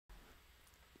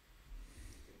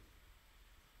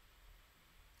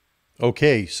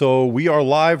Okay, so we are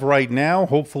live right now.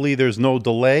 Hopefully there's no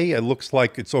delay. It looks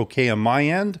like it's okay on my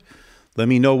end. Let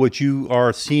me know what you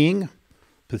are seeing.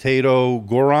 Potato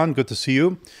Goron, good to see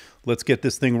you. Let's get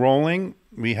this thing rolling.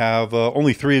 We have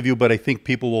only 3 of you, but I think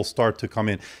people will start to come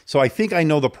in. So I think I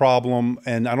know the problem,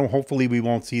 and hopefully we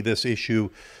won't see this issue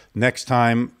next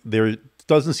time. There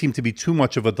doesn't seem to be too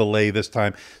much of a delay this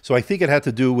time. So I think it had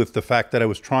to do with the fact that I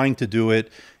was trying to do it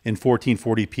in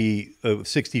 1440p,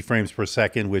 60 frames per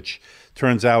second, which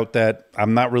turns out that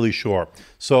I'm not really sure.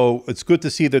 So it's good to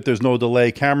see that there's no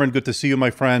delay. Cameron, good to see you,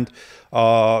 my friend.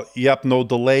 Yep, no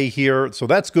delay here. So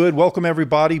that's good. Welcome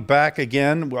everybody back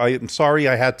again. I'm sorry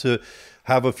I had to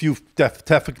have a few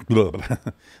technical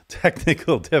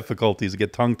difficulties to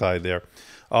get tongue-tied there.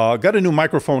 Got a new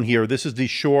microphone here. This is the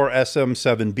Shure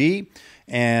SM7B,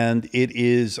 and it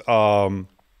is a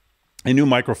new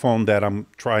microphone that I'm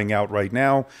trying out right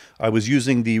now. I was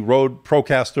using the Rode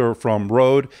Procaster from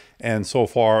Rode, and so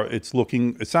far I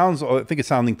think it's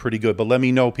sounding pretty good. But let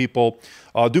me know, people.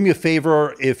 Do me a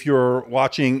favor, if you're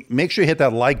watching, make sure you hit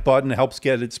that like button. It helps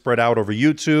get it spread out over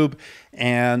YouTube,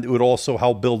 and it would also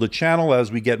help build the channel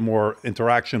as we get more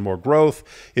interaction, more growth.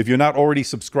 If you're not already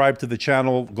subscribed to the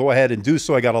channel, go ahead and do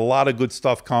so. I got a lot of good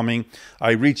stuff coming.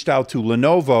 I reached out to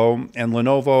Lenovo, and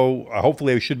Lenovo,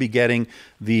 hopefully I should be getting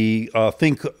the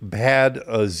ThinkPad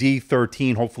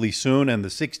Z13 hopefully soon, and the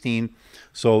 16.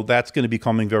 So that's going to be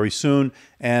coming very soon.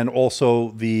 And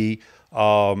also the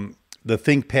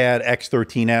ThinkPad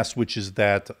X13S, which is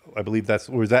that, I believe that's,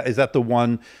 or is that the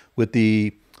one with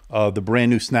the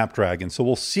brand new Snapdragon? So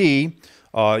we'll see.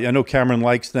 I know Cameron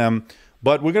likes them,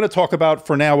 but we're going to talk about,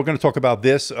 for now, we're going to talk about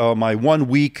this, my 1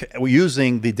 week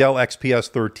using the Dell XPS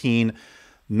 13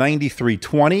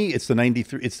 9320. It's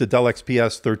the Dell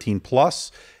XPS 13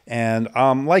 Plus, and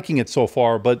I'm liking it so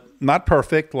far, but not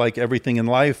perfect. Like everything in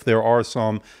life, there are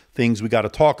some things we got to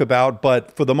talk about,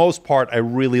 but for the most part, I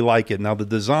really like it. Now, the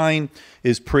design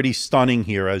is pretty stunning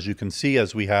here, as you can see,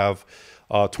 as we have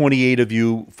 28 of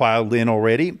you filed in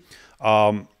already.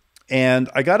 And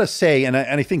I got to say, and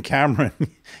I think Cameron,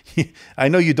 I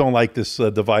know you don't like this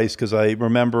device, because I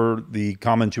remember the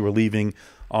comment you were leaving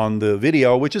on the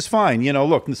video, which is fine. You know,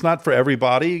 look, it's not for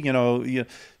everybody. You know,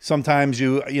 sometimes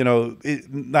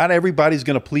not everybody's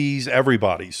going to please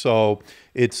everybody. So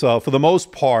it's, for the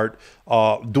most part,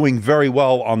 doing very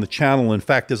well on the channel. In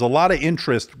fact, there's a lot of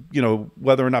interest,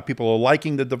 whether or not people are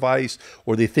liking the device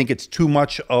or they think it's too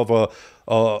much of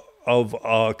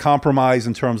a compromise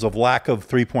in terms of lack of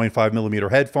 3.5 millimeter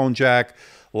headphone jack,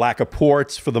 lack of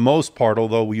ports for the most part,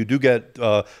 although you do get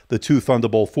the 2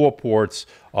 Thunderbolt 4 ports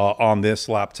on this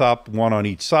laptop, 1 on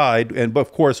each side. And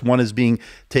of course, 1 is being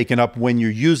taken up when you're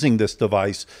using this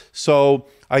device. So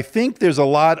I think there's a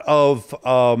lot of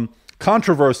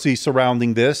controversy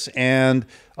surrounding this, and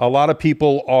a lot of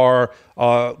people are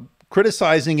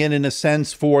criticizing it in a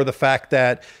sense for the fact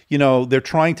that, they're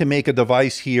trying to make a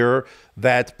device here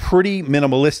that's pretty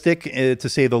minimalistic, to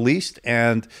say the least.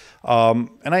 And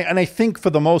I think for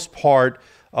the most part,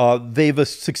 they've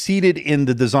succeeded in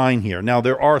the design here. Now,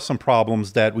 there are some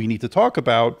problems that we need to talk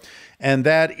about, and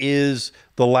that is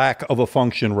the lack of a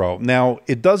function row. Now,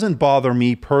 it doesn't bother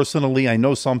me personally. I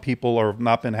know some people have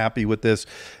not been happy with this.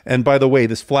 And by the way,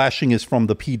 this flashing is from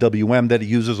the PWM that it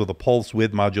uses, or the pulse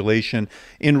width modulation.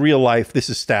 In real life, this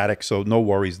is static, so no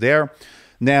worries there.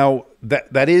 Now,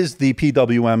 that is the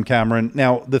PWM, Cameron.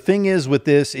 Now, the thing is with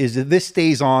this is that this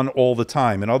stays on all the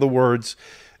time. In other words,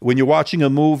 when you're watching a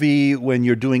movie, when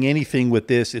you're doing anything with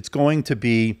this, it's going to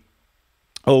be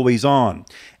always on.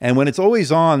 And when it's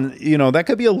always on, that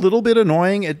could be a little bit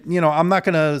annoying. I'm not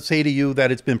going to say to you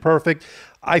that it's been perfect.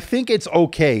 I think it's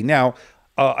okay. Now,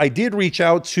 I did reach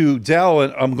out to Dell,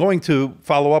 and I'm going to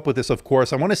follow up with this, of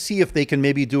course. I want to see if they can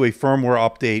maybe do a firmware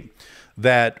update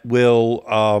that will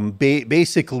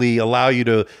basically allow you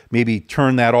to maybe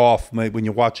turn that off when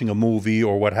you're watching a movie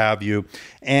or what have you.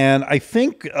 And I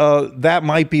think that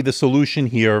might be the solution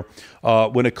here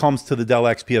when it comes to the Dell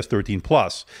XPS 13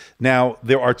 Plus. Now,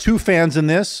 there are 2 fans in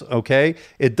this, okay?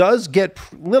 It does get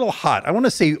a little hot. I want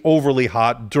to say overly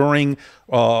hot during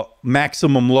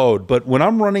maximum load. But when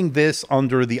I'm running this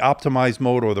under the optimized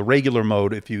mode, or the regular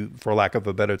mode, for lack of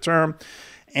a better term,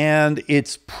 and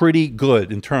it's pretty good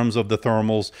in terms of the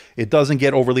thermals. It doesn't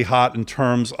get overly hot in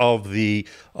terms of the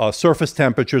surface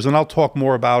temperatures, and I'll talk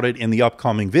more about it in the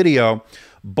upcoming video.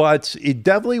 But it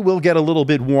definitely will get a little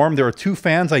bit warm. There are 2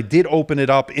 fans. I did open it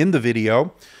up in the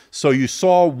video, so you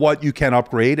saw what you can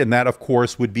upgrade, and that, of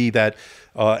course, would be that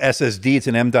SSD. It's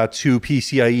an M.2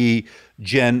 PCIe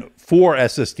Gen 4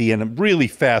 SSD, and it really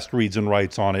fast reads and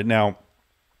writes on it. Now,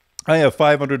 I have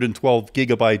 512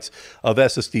 gigabytes of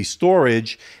SSD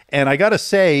storage, and I got to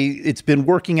say, it's been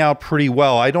working out pretty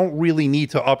well. I don't really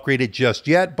need to upgrade it just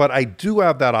yet, but I do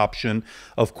have that option,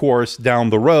 of course,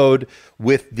 down the road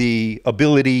with the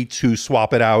ability to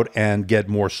swap it out and get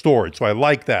more storage. So I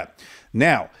like that.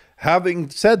 Now, having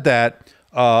said that,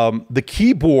 the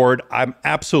keyboard I'm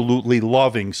absolutely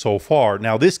loving so far.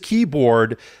 Now, this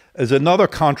keyboard is another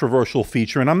controversial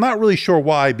feature, and I'm not really sure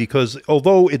why, because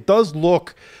although it does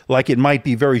look like it might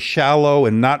be very shallow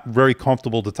and not very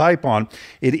comfortable to type on,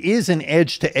 it is an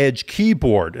edge-to-edge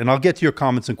keyboard, and I'll get to your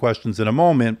comments and questions in a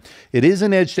moment. It is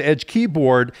an edge-to-edge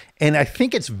keyboard, and I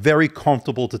think it's very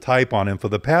comfortable to type on, and for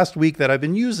the past week that I've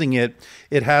been using it,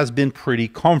 it has been pretty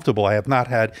comfortable. I have not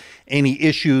had any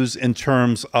issues in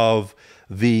terms of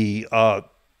the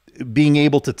being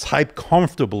able to type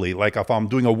comfortably, like if I'm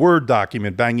doing a Word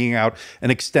document, banging out an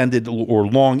extended or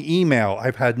long email.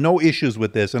 I've had no issues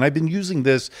with this, and I've been using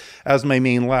this as my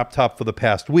main laptop for the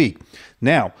past week.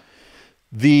 Now,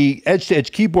 the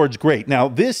edge-to-edge keyboard's great. Now,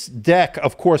 this deck,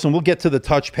 of course, and we'll get to the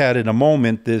touchpad in a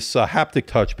moment, this haptic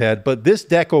touchpad, but this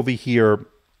deck over here,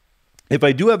 if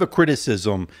I do have a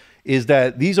criticism, is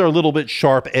that these are a little bit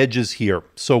sharp edges here.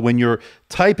 So when you're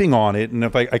typing on it, and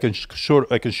if I can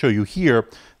show you here,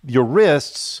 your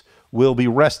wrists will be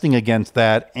resting against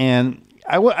that. And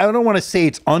I don't want to say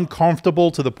it's uncomfortable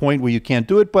to the point where you can't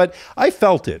do it, but I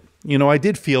felt it. You know, I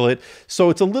did feel it. So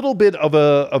it's a little bit of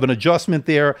an adjustment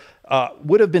there.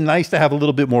 Would have been nice to have a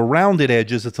little bit more rounded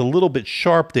edges. It's a little bit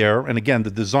sharp there. And again,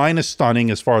 the design is stunning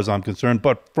as far as I'm concerned.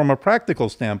 But from a practical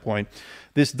standpoint,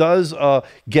 this does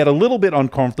get a little bit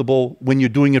uncomfortable when you're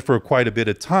doing it for quite a bit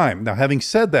of time. Now, having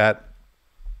said that,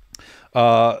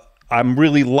 I'm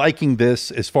really liking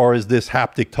this as far as this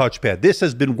haptic touchpad. This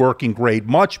has been working great,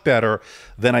 much better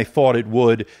than I thought it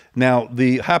would. Now,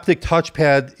 the haptic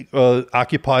touchpad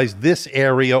occupies this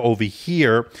area over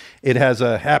here. It has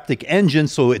a haptic engine,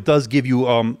 so it does give you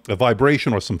a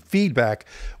vibration or some feedback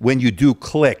when you do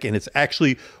click, and it's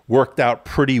actually worked out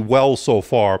pretty well so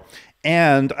far.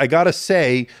 And I gotta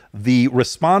say, the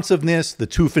responsiveness, the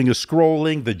two-finger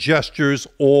scrolling, the gestures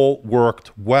all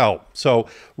worked well. So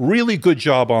really good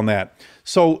job on that.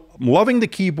 So I'm loving the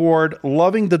keyboard,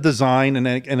 loving the design,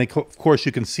 and of course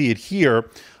you can see it here.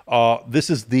 This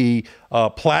is the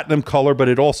platinum color, but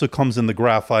it also comes in the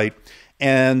graphite.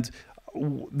 And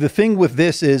the thing with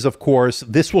this is, of course,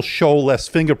 this will show less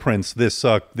fingerprints, this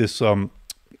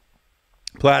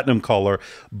platinum color.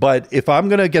 But if I'm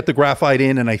going to get the graphite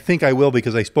in, and I think I will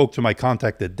because I spoke to my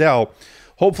contact at Dell,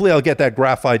 hopefully I'll get that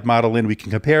graphite model in. We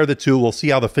can compare the two. We'll see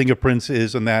how the fingerprints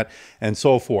is and that and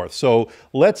so forth. So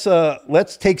let's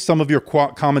take some of your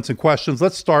comments and questions.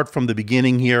 Let's start from the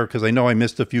beginning here because I know I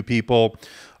missed a few people.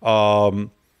 The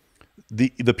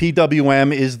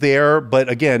PWM is there, but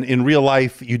again, in real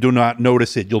life, you do not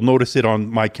notice it. You'll notice it on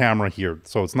my camera here,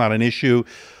 so it's not an issue.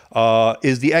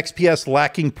 Is the XPS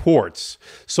lacking ports?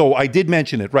 So I did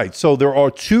mention it, right? So there are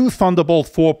two Thunderbolt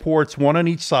 4 ports, one on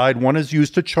each side. One is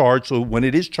used to charge, so when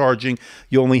it is charging,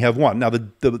 you only have one. Now,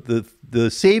 the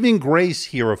saving grace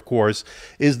here, of course,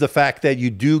 is the fact that you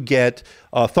do get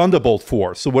Thunderbolt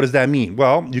 4. So what does that mean?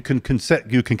 Well, you can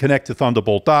connect to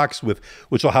Thunderbolt docks,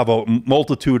 which will have a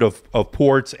multitude of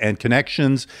ports and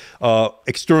connections.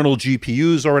 External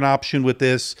GPUs are an option with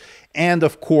this. And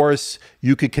of course,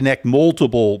 you could connect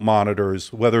multiple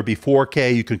monitors, whether it be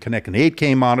 4K, you can connect an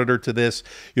 8K monitor to this.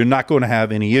 You're not going to have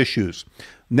any issues.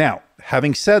 Now,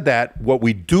 having said that, what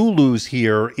we do lose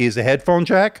here is a headphone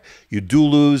jack. You do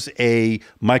lose a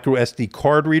micro SD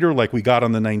card reader like we got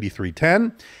on the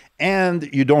 9310.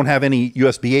 And you don't have any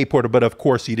USB-A port, but of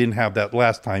course you didn't have that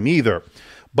last time either.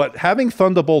 But having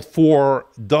Thunderbolt 4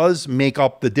 does make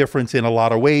up the difference in a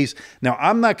lot of ways. Now,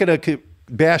 I'm not going to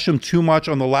bash them too much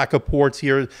on the lack of ports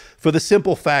here for the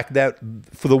simple fact that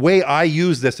for the way I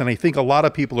use this, and I think a lot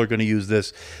of people are going to use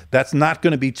this, that's not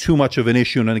going to be too much of an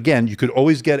issue. And again, you could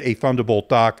always get a Thunderbolt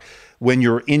dock when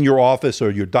you're in your office or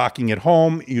you're docking at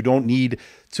home. You don't need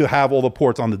to have all the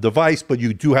ports on the device, but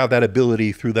you do have that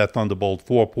ability through that Thunderbolt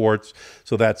 4 ports.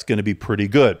 So that's going to be pretty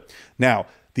good. Now,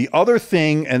 the other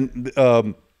thing, and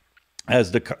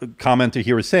as the commenter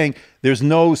here is saying, there's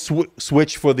no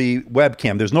switch for the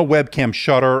webcam. There's no webcam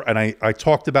shutter, and I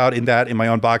talked about in my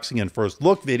unboxing and first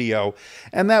look video,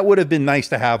 and that would have been nice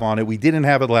to have on it. We didn't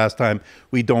have it last time.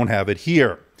 We don't have it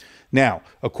here. Now,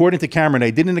 according to Cameron, I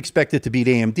didn't expect it to beat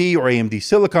AMD or AMD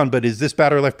Silicon, but is this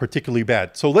battery life particularly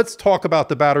bad? So let's talk about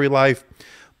the battery life.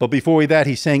 But before that,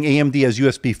 he's saying AMD has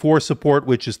USB 4 support,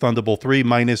 which is Thunderbolt 3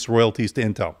 minus royalties to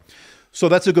Intel. So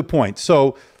that's a good point.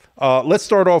 So let's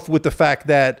start off with the fact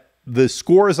that the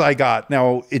scores I got,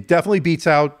 now it definitely beats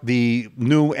out the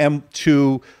new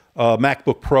M2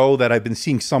 MacBook Pro that I've been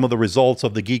seeing some of the results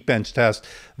of the Geekbench test.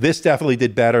 This definitely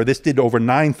did better. This did over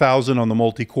 9,000 on the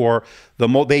multi-core.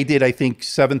 They did, I think,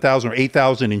 7,000 or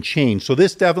 8,000 and change. So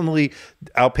this definitely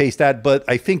outpaced that. But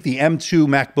I think the M2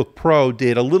 MacBook Pro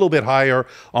did a little bit higher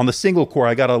on the single core.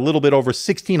 I got a little bit over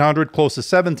 1,600, close to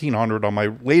 1,700 on my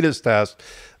latest test.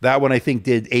 That one I think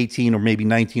did 18 or maybe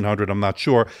 1,900, I'm not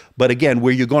sure. But again,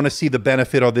 where you're going to see the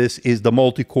benefit of this is the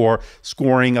multi-core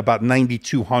scoring about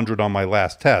 9,200 on my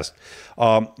last test.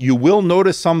 You will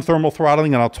notice some thermal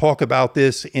throttling, and I'll talk about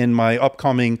this in my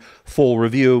upcoming full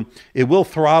review. It will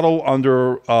throttle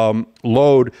under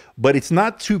load, but it's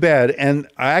not too bad. And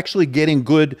I'm actually getting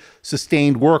good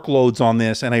sustained workloads on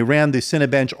this. And I ran the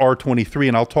Cinebench R23,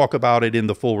 and I'll talk about it in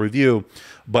the full review.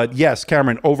 But yes,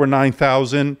 Cameron, over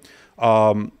 9,000.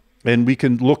 And we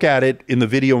can look at it in the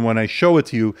video when I show it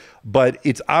to you, but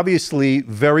it's obviously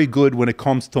very good when it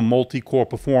comes to multi-core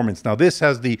performance. Now, this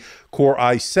has the Core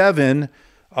i7,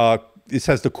 this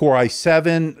has the Core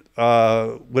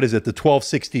i7, what is it, the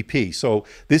 1260p. So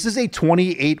this is a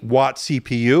 28-watt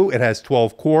CPU. It has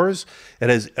 12 cores. It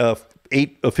has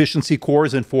 8 efficiency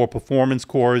cores and 4 performance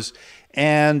cores.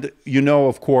 And you know,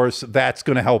 of course, that's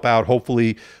going to help out,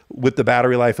 hopefully, with the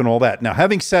battery life and all that. Now,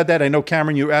 having said that, I know,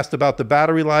 Cameron, you asked about the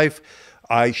battery life.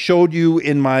 I showed you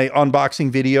in my unboxing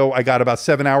video, I got about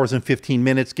 7 hours and 15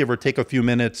 minutes, give or take a few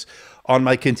minutes, on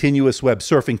my continuous web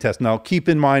surfing test. Now, keep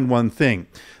in mind one thing.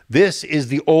 This is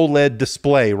the OLED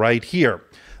display right here.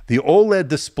 The OLED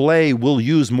display will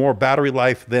use more battery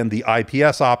life than the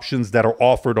IPS options that are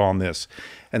offered on this.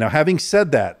 And now, having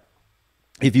said that,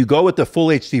 if you go with the Full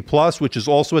HD Plus, which is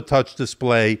also a touch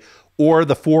display, or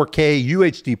the 4K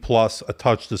UHD Plus, a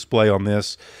touch display on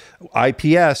this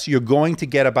IPS, you're going to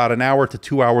get about an hour to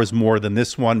 2 hours more than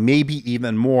this one, maybe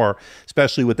even more,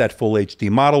 especially with that Full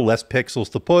HD model, less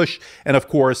pixels to push, and of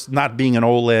course, not being an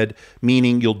OLED,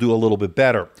 meaning you'll do a little bit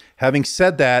better. Having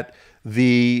said that,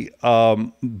 the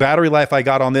battery life I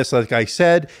got on this, like I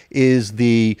said, is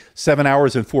the 7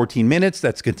 hours and 14 minutes.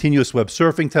 That's continuous web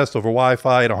surfing test over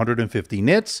Wi-Fi at 150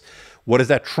 nits. What does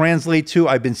that translate to?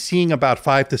 I've been seeing about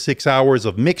 5 to 6 hours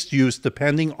of mixed use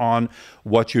depending on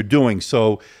what you're doing.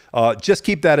 So just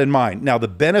keep that in mind. Now, the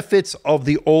benefits of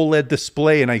the OLED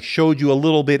display, and I showed you a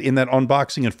little bit in that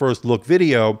unboxing and first look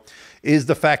video, is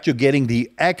the fact you're getting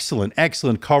the excellent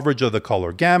coverage of the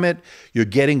color gamut. You're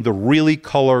getting the really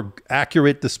color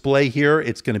accurate display here.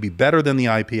 It's going to be better than the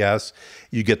IPS.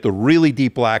 You get the really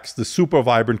deep blacks, the super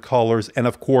vibrant colors, and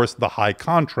of course, the high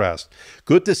contrast.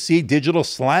 Good to see Digital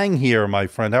Slang here, my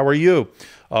friend. How are you?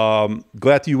 Glad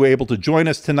that you were able to join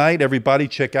us tonight. Everybody,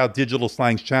 check out Digital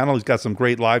Slang's channel. He's got some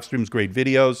great live streams, great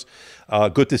videos.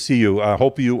 Good to see you. I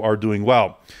hope you are doing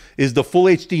well. Is the Full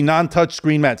HD non-touch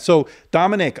screen mat? So,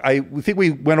 Dominic, I think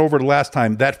we went over it last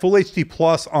time. That Full HD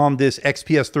Plus on this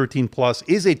XPS 13 Plus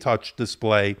is a touch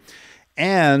display.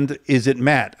 And is it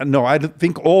matte? No, I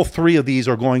think all three of these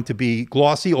are going to be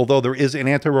glossy, although there is an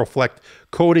anti-reflect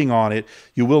coating on it.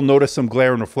 You will notice some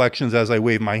glare and reflections as I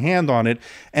wave my hand on it.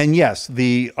 And yes,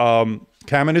 the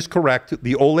Cameron is correct.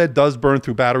 The OLED does burn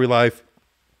through battery life.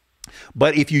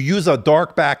 But if you use a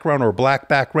dark background or a black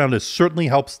background, it certainly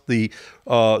helps the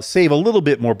save a little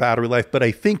bit more battery life. But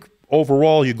I think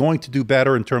overall, you're going to do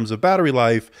better in terms of battery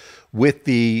life with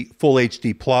the Full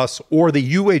HD Plus or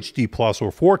the UHD Plus or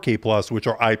 4K Plus, which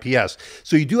are IPS.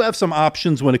 So you do have some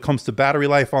options when it comes to battery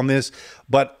life on this.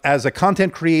 But as a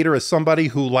content creator, as somebody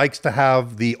who likes to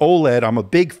have the OLED, I'm a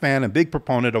big fan, a big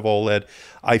proponent of OLED.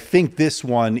 I think this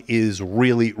one is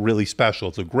really, really special.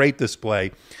 It's a great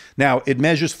display. Now, it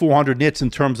measures 400 nits in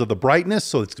terms of the brightness,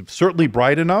 so it's certainly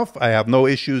bright enough. I have no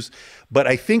issues. But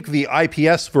I think the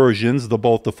IPS versions,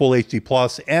 both the Full HD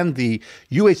Plus and the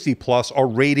UHD Plus, are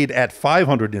rated at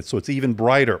 500 nits, so it's even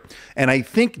brighter. And I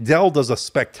think Dell does a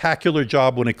spectacular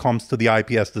job when it comes to the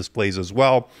IPS displays as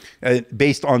well.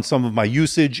 Based on some of my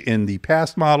usage in the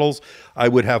past models, I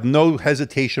would have no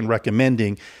hesitation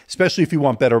recommending, especially if you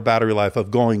want better battery life, of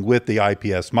going with the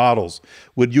IPS models.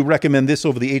 Would you recommend this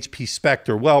over the HP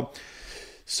Spectre? Well,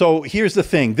 so here's the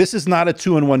thing. This is not a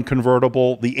 2-in-1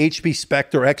 convertible. The HP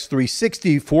Spectre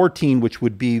X360 14, which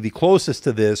would be the closest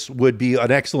to this, would be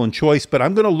an excellent choice. But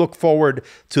I'm going to look forward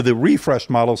to the refreshed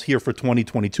models here for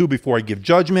 2022 before I give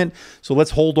judgment. So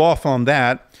let's hold off on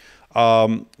that.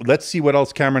 Let's see what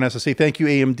else Cameron has to say. Thank you,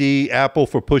 AMD, Apple,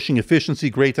 for pushing efficiency.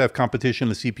 Great to have competition in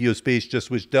the CPU space. Just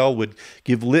wish Dell would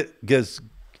give less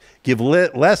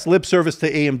lip service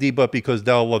to AMD, but because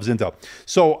Dell loves Intel.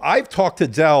 So I've talked to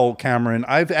Dell, Cameron.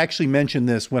 I've actually mentioned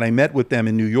this when I met with them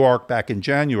in New York back in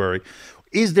January.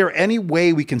 Is there any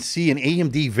way we can see an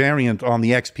AMD variant on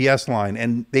the XPS line?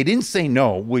 And they didn't say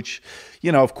no, which,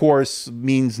 you know, of course,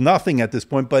 means nothing at this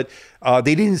point. But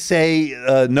they didn't say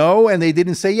no, and they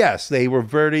didn't say yes. They were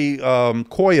very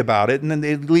coy about it, and then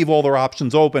they leave all their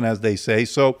options open, as they say.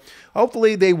 So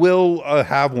hopefully they will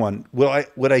have one.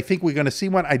 Would I think we're going to see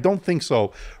one? I don't think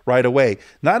so right away.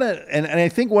 And I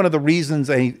think one of the reasons,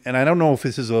 and I don't know if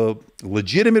this is a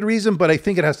legitimate reason, but I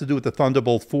think it has to do with the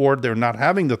Thunderbolt 4. They're not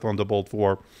having the Thunderbolt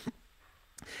 4.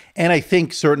 And I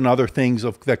think certain other things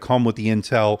that come with the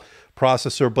Intel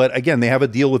processor. But again, they have a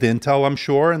deal with Intel, I'm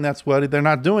sure, and that's why they're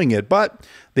not doing it. But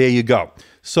there you go.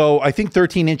 So I think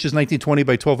 13 inches, 1920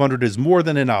 by 1200 is more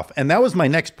than enough. And that was my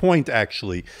next point,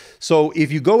 actually. So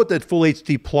if you go with that Full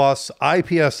HD Plus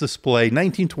IPS display,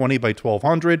 1920 by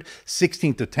 1200,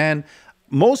 16:10,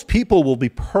 most people will be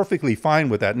perfectly fine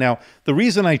with that. Now, the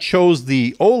reason I chose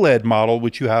the OLED model,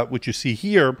 which you see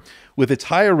here, with its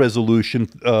higher resolution,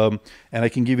 and I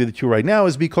can give you the two right now,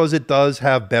 is because it does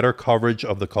have better coverage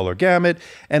of the color gamut,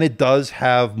 and it does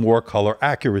have more color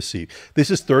accuracy.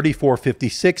 This is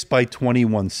 3456 by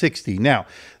 2160. Now,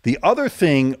 the other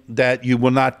thing that you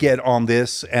will not get on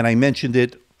this, and I mentioned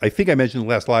it, I think I mentioned in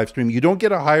the last live stream, you don't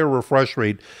get a higher refresh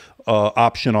rate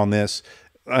option on this.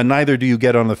 Neither do you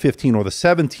get on the 15 or the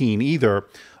 17 either,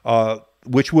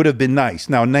 which would have been nice.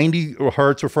 Now, 90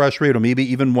 hertz refresh rate, or maybe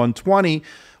even 120,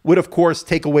 would of course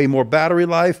take away more battery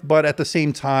life, but at the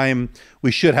same time,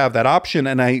 we should have that option,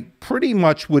 and I pretty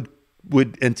much would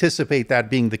anticipate that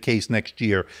being the case next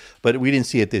year, but we didn't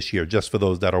see it this year, just for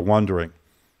those that are wondering.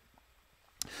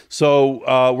 So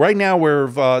right now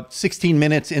we're 16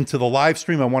 minutes into the live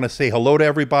stream. I want to say hello to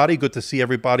everybody. Good to see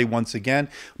everybody once again.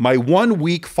 My 1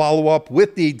 week follow-up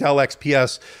with the Dell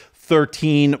XPS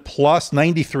 13 Plus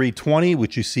 9320,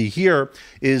 which you see here,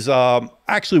 is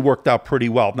actually worked out pretty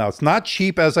well. Now, it's not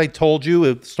cheap, as I told you.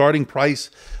 A starting price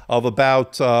of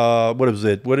about, what was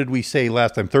it? What did we say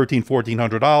last time?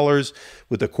 $1,400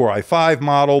 with the Core i5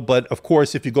 model. But of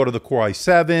course, if you go to the Core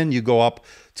i7, you go up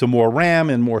to more RAM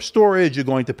and more storage, you're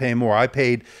going to pay more. I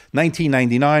paid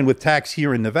 $19.99 with tax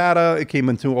here in Nevada. It came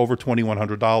into over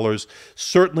 $2,100.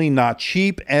 Certainly not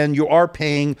cheap, and you are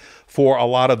paying for a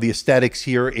lot of the aesthetics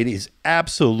here. It is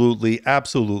absolutely,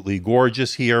 absolutely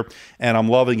gorgeous here, and I'm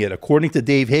loving it. According to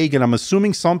Dave Hagen, I'm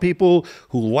assuming some people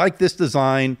who like this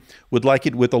design would like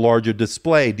it with a larger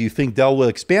display. Do you think Dell will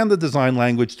expand the design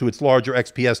language to its larger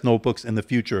XPS notebooks in the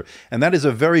future? And that is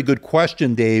a very good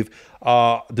question, Dave.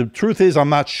 The truth is, I'm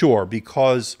not sure,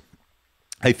 because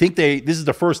I think this is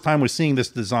the first time we're seeing this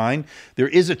design. There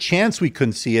is a chance we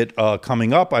couldn't see it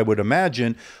coming up, I would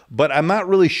imagine, but I'm not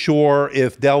really sure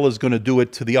if Dell is going to do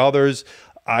it to the others.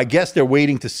 I guess they're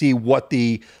waiting to see what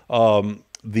the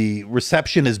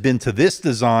reception has been to this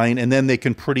design, and then they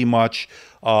can pretty much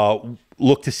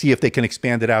look to see if they can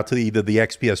expand it out to either the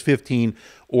XPS 15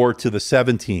 or to the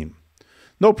 17.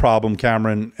 No problem,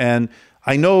 Cameron. And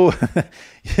I know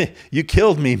you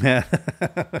killed me, man.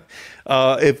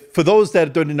 For those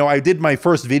that don't know, I did my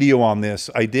first video on this.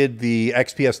 I did the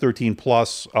XPS 13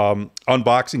 Plus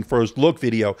unboxing first look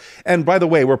video. And by the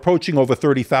way, we're approaching over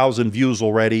 30,000 views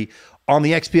already. On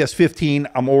the XPS 15,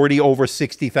 I'm already over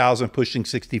 60,000, pushing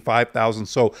 65,000.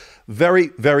 So very,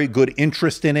 very good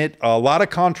interest in it. A lot of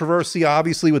controversy,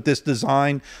 obviously, with this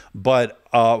design. But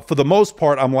for the most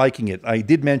part, I'm liking it. I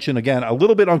did mention, again, a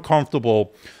little bit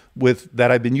uncomfortable with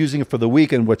that. I've been using it for the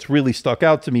week, and what's really stuck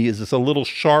out to me is it's a little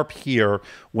sharp here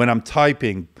when I'm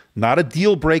typing. Not a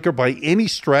deal breaker by any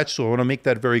stretch, so I want to make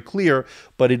that very clear,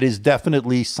 but it is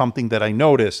definitely something that I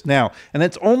noticed. Now, and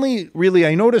it's only really,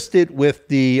 I noticed it with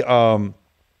the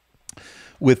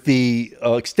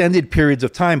extended periods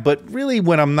of time, but really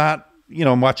when I'm not, you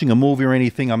know, I'm watching a movie or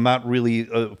anything, I'm not really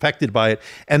affected by it.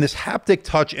 And this haptic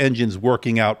touch engine's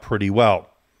working out pretty well.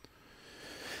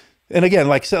 And again,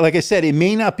 like I said, it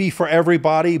may not be for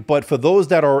everybody, but for those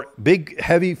that are big,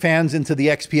 heavy fans into the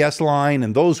XPS line,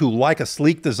 and those who like a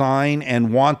sleek design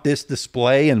and want this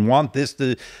display and want this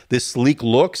sleek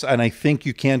looks, and I think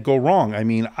you can't go wrong. I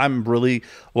mean, I'm really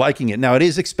liking it. Now, it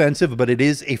is expensive, but it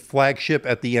is a flagship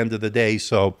at the end of the day,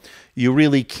 so you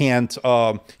really can't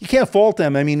fault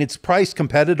them. I mean, it's priced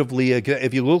competitively.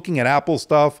 If you're looking at Apple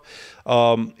stuff,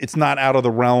 it's not out of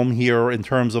the realm here in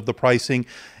terms of the pricing.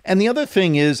 And the other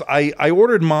thing is, I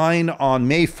ordered mine on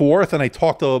May 4th, and I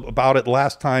talked about it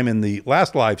last time in the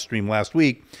last live stream last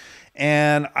week.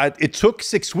 And it took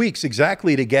 6 weeks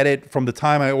exactly to get it from the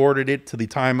time I ordered it to the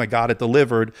time I got it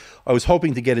delivered. I was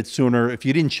hoping to get it sooner. If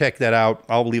you didn't check that out,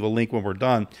 I'll leave a link when we're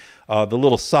done. The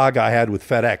little saga I had with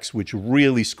FedEx, which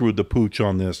really screwed the pooch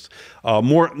on this.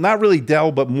 Not really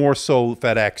Dell, but more so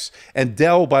FedEx. And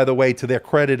Dell, by the way, to their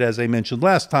credit, as I mentioned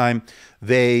last time,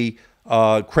 they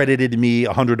credited me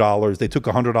 $100. They took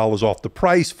 $100 off the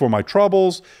price for my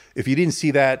troubles. If you didn't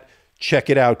see that, check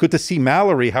it out. Good to see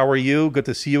Mallory. How are you? Good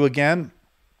to see you again.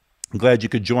 I'm glad you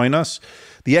could join us.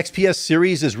 The XPS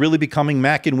series is really becoming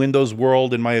Mac and Windows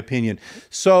world, in my opinion.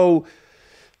 So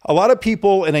a lot of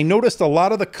people, and I noticed a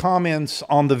lot of the comments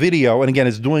on the video, and again,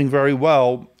 it's doing very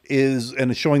well,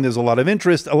 and it's showing there's a lot of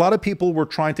interest. A lot of people were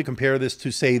trying to compare this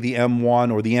to, say, the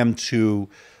M1 or the M2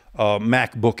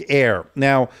 MacBook Air.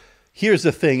 Now, here's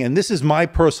the thing, and this is my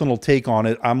personal take on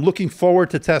it. I'm looking forward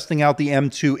to testing out the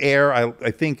M2 Air.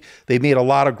 I think they made a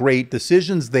lot of great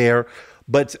decisions there.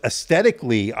 But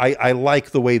aesthetically, I like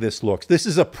the way this looks. This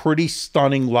is a pretty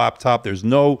stunning laptop. There's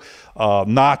no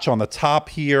notch on the top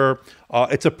here.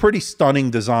 It's a pretty stunning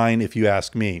design, if you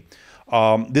ask me.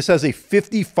 This has a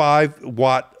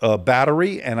 55-watt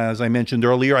battery, and as I mentioned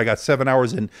earlier, I got 7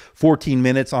 hours and 14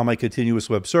 minutes on my continuous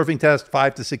web surfing test,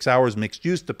 5 to 6 hours mixed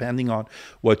use, depending on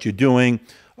what you're doing.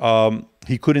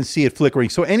 He couldn't see it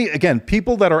flickering. So again,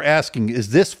 people that are asking,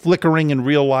 is this flickering in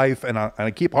real life? And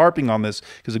I keep harping on this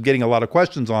because I'm getting a lot of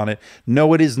questions on it.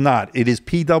 No, it is not. It is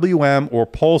PWM, or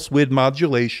pulse width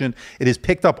modulation. It is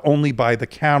picked up only by the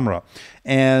camera.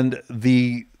 And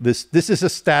this is a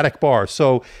static bar,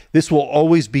 so this will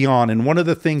always be on. And one of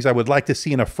the things I would like to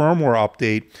see in a firmware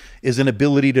update is an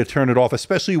ability to turn it off,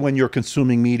 especially when you're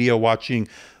consuming media, watching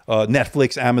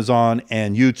Netflix, Amazon,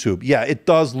 and YouTube. Yeah, it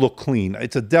does look clean.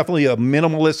 It's definitely a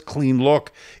minimalist, clean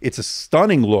look. It's a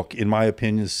stunning look, in my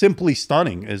opinion. Simply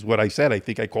stunning is what I said. I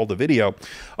think I called the video.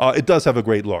 It does have a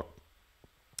great look.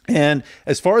 And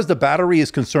as far as the battery is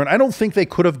concerned, I don't think they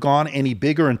could have gone any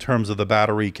bigger in terms of the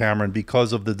battery, Cameron,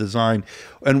 because of the design.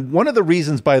 And one of the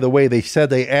reasons, by the way, they said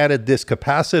they added this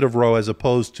capacitive row as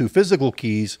opposed to physical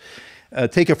keys.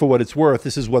 Take it for what it's worth.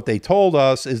 This is what they told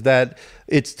us, is that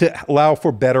it's to allow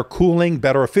for better cooling,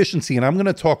 better efficiency. And I'm going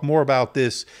to talk more about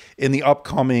this in the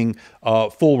upcoming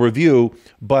full review.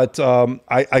 But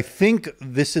I think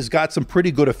this has got some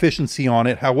pretty good efficiency on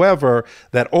it. However,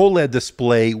 that OLED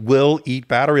display will eat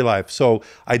battery life. So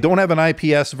I don't have an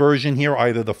IPS version here,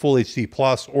 either the Full HD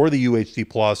Plus or the UHD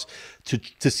Plus,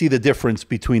 to see the difference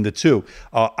between the two.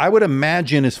 I would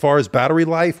imagine, as far as battery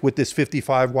life, with this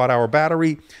 55 watt-hour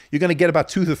battery, you're going to get about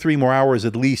 2 to 3 more hours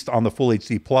at least on the Full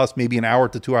HD Plus, maybe an hour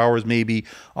to 2 hours maybe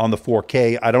on the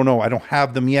 4K. I don't know. I don't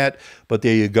have them yet, but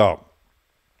there you go.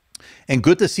 And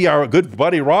good to see our good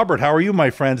buddy Robert. How are you, my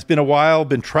friend? It's been a while.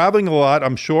 Been traveling a lot,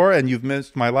 I'm sure, and you've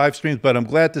missed my live streams, but I'm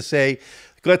glad to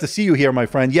see you here, my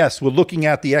friend. Yes, we're looking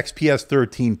at the XPS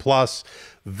 13 Plus.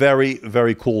 Very,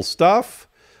 very cool stuff.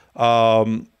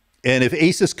 And if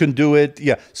Asus can do it,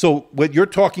 yeah. So what you're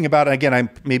talking about, again,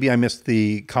 maybe I missed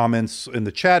the comments in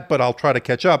the chat, but I'll try to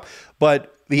catch up.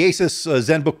 But the Asus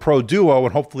ZenBook Pro Duo,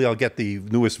 and hopefully I'll get the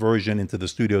newest version into the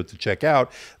studio to check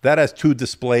out, that has 2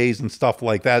 displays and stuff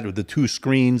like that, with the 2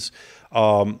 screens.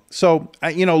 So,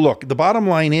 you know, look, the bottom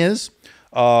line is,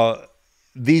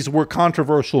 these were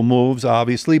controversial moves,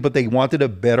 obviously, but they wanted a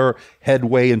better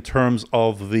headway in terms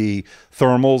of the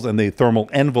thermals and the thermal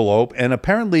envelope. And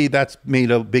apparently that's made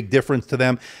a big difference to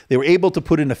them. They were able to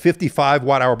put in a 55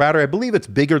 watt-hour battery. I believe it's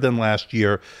bigger than last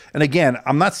year. And again,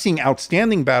 I'm not seeing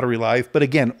outstanding battery life, but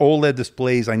again, OLED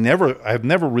displays, I've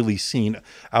never really seen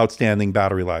outstanding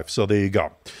battery life. So there you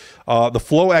go. The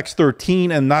Flow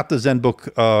X13 and not the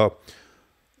ZenBook.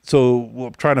 So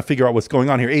we're trying to figure out what's going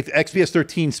on here. XPS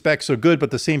 13 specs are good, but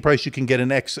the same price you can get the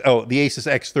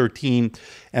Asus X13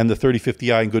 and the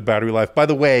 3050i in good battery life. By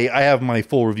the way, I have my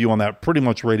full review on that pretty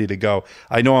much ready to go.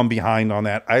 I know I'm behind on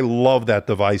that. I love that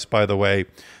device, by the way.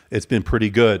 It's been pretty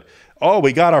good. Oh,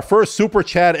 we got our first super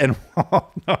chat, and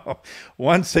oh no,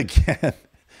 once again,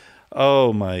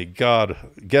 oh my God,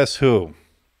 guess who?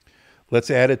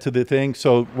 Let's add it to the thing.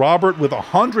 So Robert with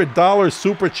 $100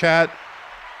 super chat.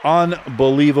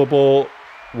 Unbelievable.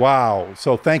 Wow.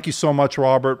 So thank you so much,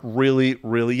 Robert. Really,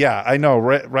 really. Yeah, I know.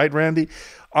 Right, Randy?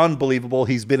 Unbelievable.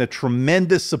 He's been a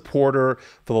tremendous supporter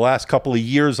for the last couple of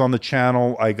years on the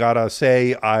channel. I gotta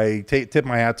say, I tip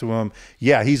my hat to him.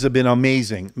 Yeah, he's been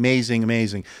amazing, amazing,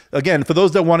 amazing. Again, for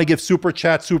those that want to give super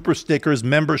chats, super stickers,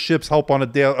 memberships, help on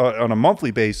a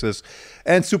monthly basis,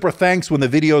 and super thanks when the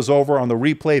video's over on the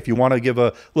replay. If you want to give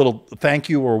a little thank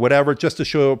you or whatever, just to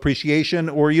show appreciation,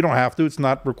 or you don't have to, it's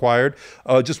not required.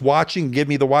 Just watching, give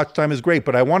me the watch time is great.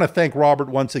 But I want to thank Robert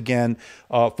once again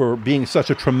for being such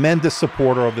a tremendous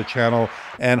supporter of the channel.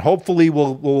 And hopefully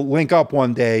we'll link up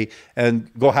one day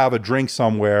and go have a drink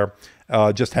somewhere,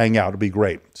 just hang out. It'll be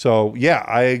great. So yeah,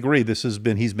 I agree. He's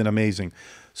been amazing.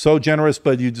 So generous,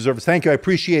 but you deserve it. Thank you. I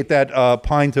appreciate that,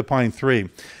 Pine to Pine 3.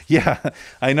 Yeah,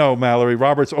 I know, Mallory.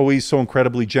 Robert's always so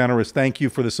incredibly generous. Thank you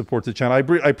for the support to the channel.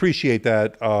 I appreciate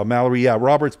that, Mallory. Yeah,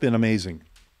 Robert's been amazing.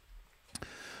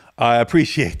 I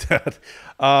appreciate that.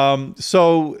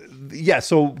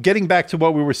 So getting back to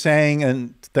what we were saying,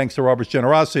 and thanks to Robert's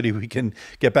generosity, we can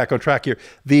get back on track here.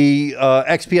 The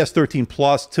XPS 13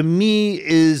 Plus, to me,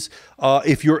 is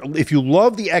if you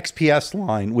love the XPS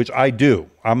line, which I do,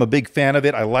 I'm a big fan of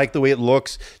it. I like the way it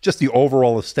looks, just the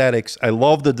overall aesthetics. I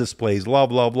love the displays, love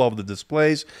the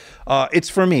displays. It's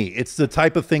for me. It's the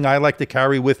type of thing I like to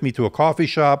carry with me to a coffee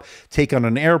shop, take on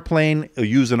an airplane, or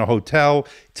use in a hotel.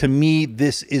 To me,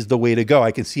 this is the way to go.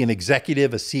 I can see an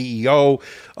executive, a CEO,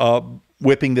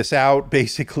 whipping this out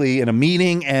basically in a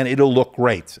meeting, and it'll look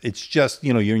great. It's just,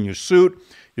 you're in your suit.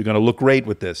 You're going to look great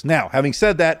with this. Now, having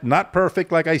said that, not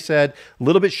perfect, like I said, a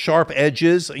little bit sharp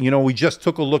edges. We just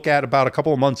took a look at about a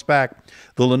couple of months back,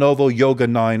 the Lenovo Yoga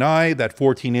 9i, that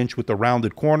 14-inch with the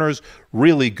rounded corners,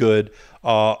 really good.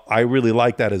 I really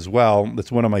like that as well.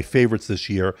 That's one of my favorites this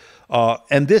year.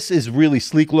 And this is really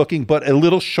sleek looking, but a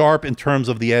little sharp in terms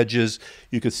of the edges.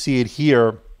 You could see it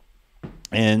here,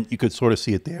 and you could sort of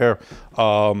see it there.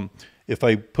 If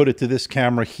I put it to this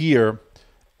camera here,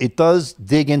 it does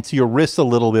dig into your wrist a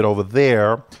little bit over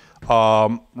there,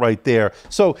 right there.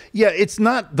 So yeah, it's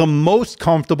not the most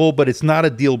comfortable, but it's not a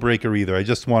deal breaker either. I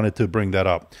just wanted to bring that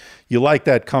up. You like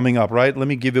that coming up, right? Let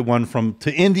me give it one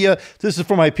to India. This is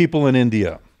for my people in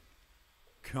India.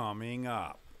 Coming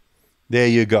up. There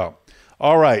you go.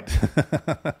 All right.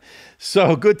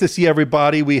 So good to see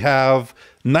everybody. We have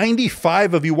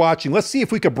 95 of you watching. Let's see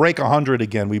if we could break 100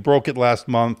 again. We broke it last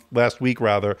week.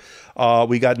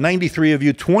 We got 93 of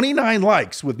you, 29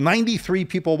 likes with 93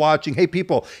 people watching. Hey,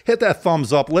 people, hit that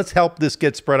thumbs up. Let's help this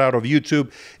get spread out of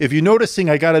YouTube. If you're noticing,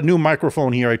 I got a new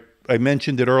microphone here. I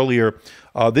mentioned it earlier.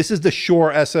 This is the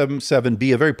Shure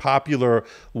SM7B, a very popular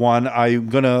one. I'm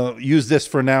going to use this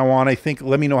for now on. I think,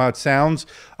 let me know how it sounds.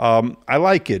 I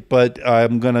like it, but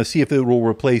I'm going to see if it will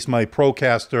replace my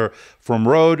Procaster from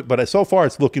Rode. But so far,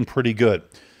 it's looking pretty good.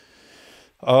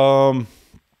 And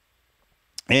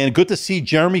good to see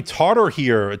Jeremy Tartar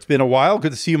here. It's been a while.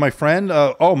 Good to see you, my friend.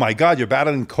 Oh, my God, you're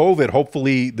battling COVID.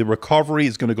 Hopefully, the recovery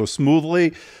is going to go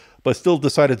smoothly. But still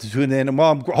decided to tune in. And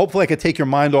well, hopefully I could take your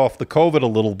mind off the COVID a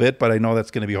little bit, but I know that's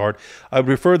going to be hard. I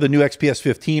prefer the new XPS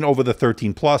 15 over the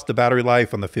 13 Plus. The battery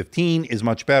life on the 15 is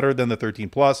much better than the 13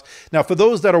 Plus. Now, for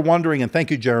those that are wondering, and thank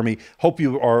you, Jeremy, hope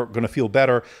you are going to feel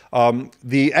better.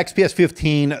 The XPS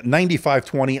 15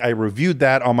 9520, I reviewed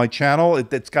that on my channel.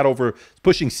 It's got over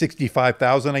pushing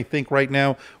 65,000, I think, right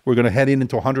now. We're going to head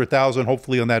into 100,000,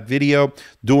 hopefully, on that video.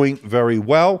 Doing very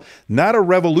well. Not a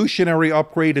revolutionary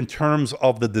upgrade in terms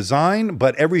of the design,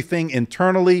 but everything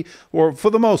internally, or for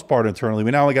the most part internally.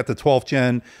 We now only got the 12th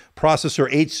gen processor,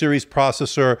 H series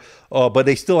processor, but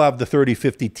they still have the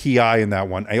 3050 Ti in that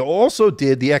one. I also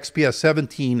did the XPS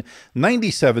 17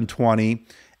 9720,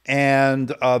 and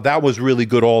that was really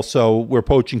good also. We're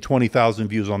approaching 20,000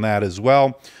 views on that as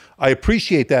well. I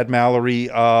appreciate that, Mallory.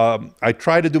 I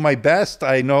try to do my best.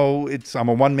 I know I'm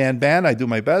a one-man band. I do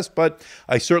my best, but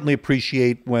I certainly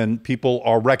appreciate when people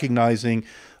are recognizing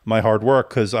my hard work,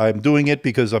 because I'm doing it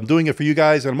for you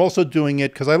guys, and I'm also doing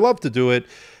it because I love to do it.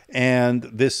 And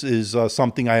this is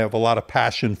something I have a lot of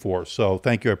passion for. So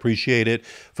thank you. I appreciate it.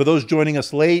 For those joining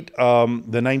us late,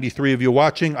 the 93 of you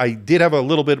watching, I did have a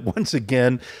little bit once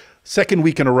again. Second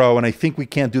week in a row, and I think we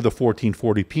can't do the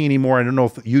 1440p anymore. I don't know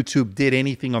if YouTube did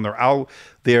anything on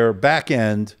their back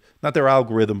end, not their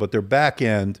algorithm, but their back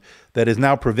end, that is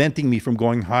now preventing me from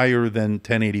going higher than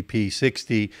 1080p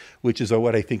 60, which is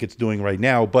what I think it's doing right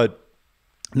now. But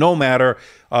no matter,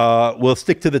 we'll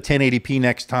stick to the 1080p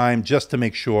next time just to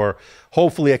make sure.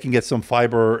 Hopefully I can get some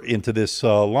fiber into this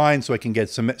line so I can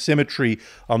get some symmetry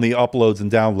on the uploads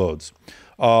and downloads.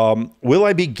 Will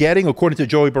I be getting, according to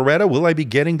Joey Beretta, will I be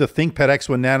getting the ThinkPad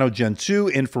X1 Nano Gen 2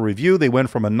 in for review? They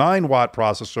went from a 9-watt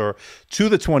processor to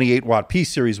the 28-watt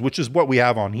P-Series, which is what we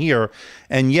have on here.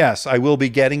 And yes, I will be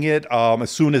getting it as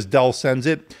soon as Dell sends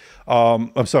it.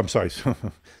 I'm sorry, as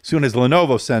soon as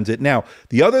Lenovo sends it. Now,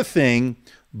 the other thing,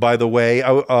 by the way,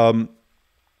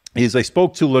 is I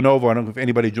spoke to Lenovo. I don't know if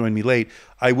anybody joined me late.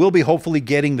 I will be hopefully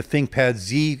getting the ThinkPad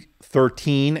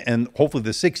Z13 and hopefully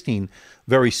the 16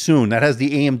 very soon. That has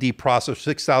the AMD processor,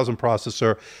 6000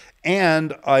 processor.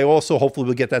 And I also hopefully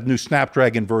will get that new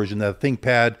Snapdragon version, that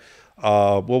ThinkPad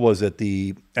what was it,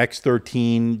 the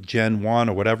X13 Gen 1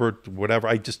 or whatever.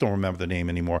 I just don't remember the name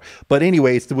anymore. But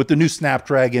anyway, it's with the new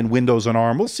Snapdragon, Windows and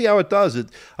ARM. We'll see how it does.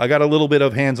 I got a little bit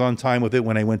of hands-on time with it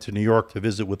when I went to New York to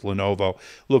visit with Lenovo.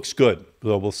 Looks good.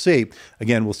 So we'll see.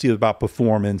 Again, we'll see about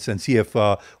performance and see if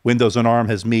Windows and ARM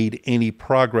has made any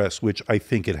progress, which I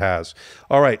think it has.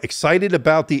 All right, excited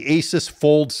about the Asus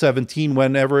Fold 17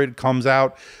 whenever it comes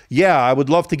out. Yeah, I would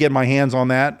love to get my hands on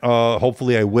that.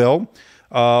 Hopefully I will.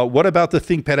 What about the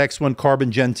ThinkPad X1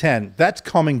 Carbon Gen 10? That's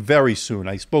coming very soon.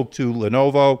 I spoke to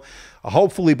Lenovo.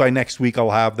 Hopefully by next week I'll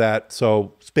have that.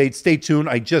 So stay tuned.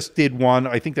 I just did one.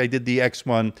 I think I did the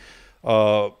X1,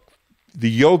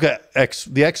 the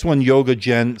X1 Yoga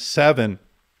Gen 7,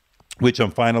 which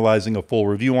I'm finalizing a full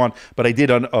review on. But I did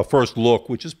a first look,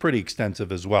 which is pretty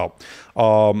extensive as well.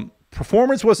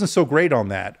 Performance wasn't so great on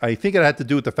that. I think it had to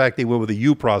do with the fact they went with a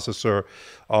U processor.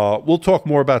 We'll talk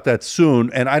more about that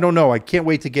soon. And I don't know. I can't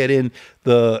wait to get in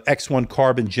the X1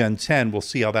 Carbon Gen 10. We'll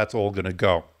see how that's all going to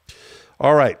go.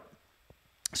 All right.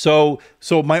 So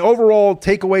my overall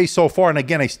takeaway so far, and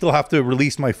again, I still have to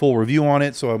release my full review on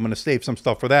it, so I'm going to save some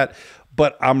stuff for that.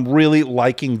 But I'm really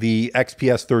liking the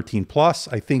XPS 13 Plus.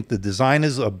 I think the design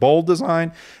is a bold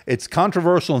design. It's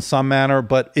controversial in some manner,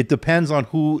 but it depends on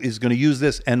who is going to use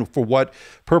this and for what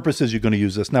purposes you're going to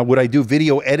use this. Now, would I do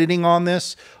video editing on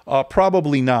this?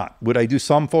 Probably not. Would I do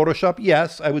some Photoshop?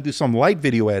 Yes, I would do some light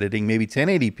video editing, maybe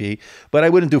 1080p, but I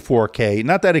wouldn't do 4K.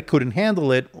 Not that it couldn't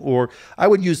handle it, or I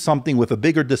would use something with a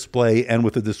bigger display and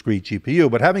with a discrete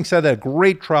GPU. But having said that,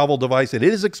 great travel device. It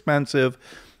is expensive.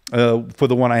 For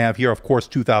the one I have here, of course,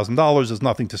 $2,000 is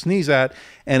nothing to sneeze at,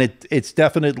 and it's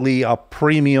definitely a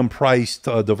premium priced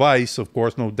device, of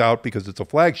course, no doubt, because it's a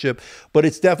flagship, but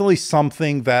it's definitely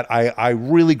something that I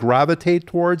really gravitate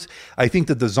towards. I think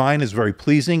the design is very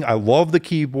pleasing. I love the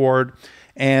keyboard,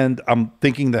 and I'm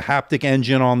thinking the haptic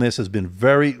engine on this has been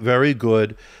very, very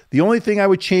good. The only thing I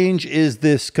would change is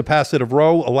this capacitive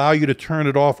row, allow you to turn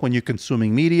it off when you're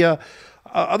consuming media.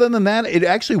 Other than that, it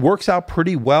actually works out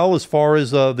pretty well as far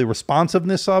as the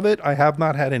responsiveness of it. I have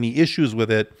not had any issues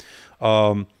with it.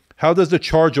 How does the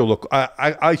charger look?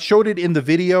 I showed it in the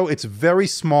video. It's very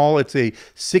small. It's a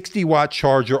 60-watt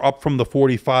charger up from the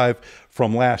 45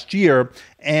 from last year.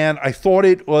 And I thought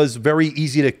it was very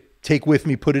easy to take with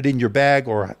me, put it in your bag,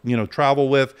 or travel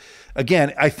with.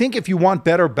 Again, I think if you want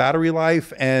better battery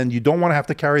life and you don't want to have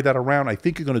to carry that around, I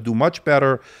think you're going to do much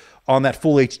better on that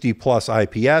Full HD Plus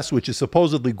IPS, which is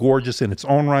supposedly gorgeous in its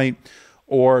own right,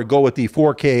 or go with the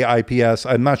 4K IPS.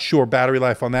 I'm not sure battery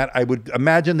life on that. I would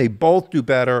imagine they both do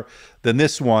better than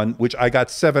this one, which I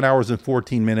got 7 hours and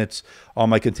 14 minutes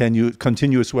on my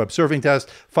continuous web surfing test,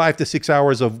 5 to 6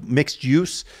 hours of mixed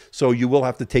use. So you will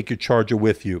have to take your charger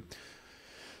with you.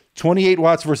 28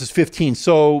 watts versus 15.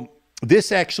 So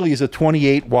this actually is a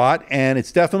 28 watt, and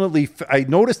it's definitely, I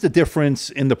noticed the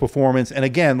difference in the performance. And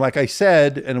again, like I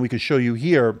said, and we could show you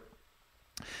here,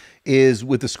 is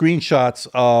with the screenshots,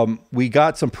 we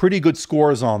got some pretty good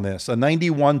scores on this. A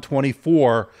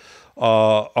 9124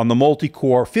 on the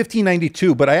multi-core,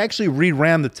 1592, but I actually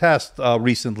reran the test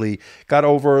recently, got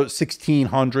over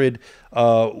 1600,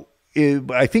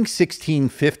 I think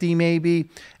 1650 maybe,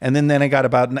 and then I got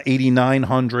about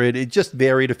 8900. It just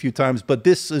varied a few times, but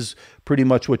this is pretty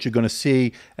much what you're going to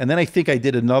see. And then I think I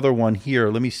did another one here.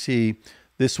 Let me see.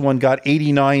 This one got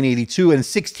 8982 and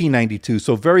 1692,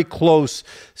 so very close.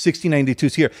 1692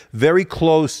 is here, very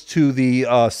close to the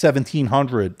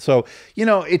 1700. So,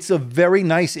 it's a very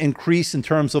nice increase in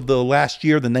terms of the last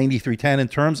year, the 9310 in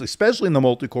terms, especially in the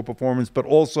multi-core performance, but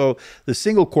also the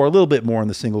single core, a little bit more in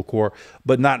the single core,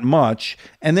 but not much.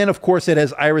 And then, of course, it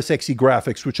has Iris Xe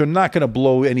graphics, which are not going to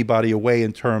blow anybody away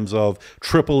in terms of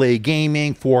AAA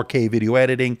gaming, 4K video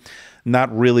editing.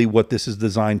 Not really what this is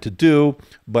designed to do,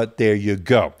 but there you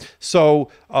go.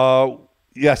 So,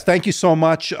 yes, thank you so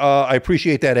much. I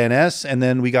appreciate that, NS. And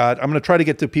then I'm going to try to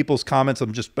get to people's comments.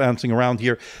 I'm just bouncing around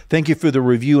here. Thank you for the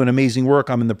review and amazing work.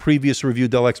 I'm in the previous review,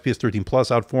 Dell XPS 13 Plus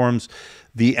outperforms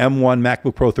the M1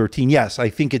 MacBook Pro 13. Yes, I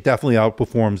think it definitely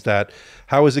outperforms that.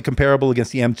 How is it comparable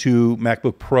against the M2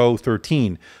 MacBook Pro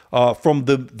 13? From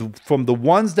the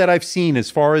ones that I've seen,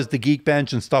 as far as the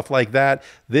Geekbench and stuff like that,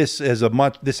 this has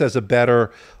a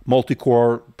better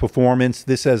multi-core performance.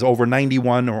 This has over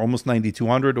 91 or almost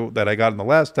 9200 that I got in the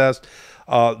last test.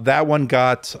 That one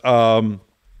got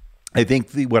I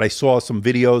think what I saw some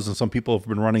videos and some people have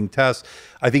been running tests.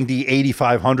 I think the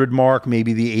 8500 mark,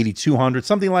 maybe the 8200,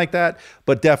 something like that,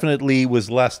 but definitely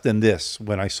was less than this.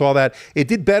 When I saw that, it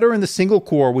did better in the single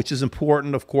core, which is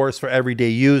important, of course, for everyday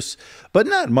use, but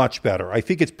not much better. I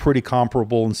think it's pretty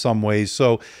comparable in some ways.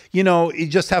 So, you know, you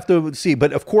just have to see.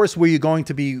 But of course, where you're going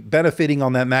to be benefiting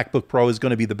on that MacBook Pro is going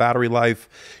to be the battery life.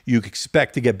 You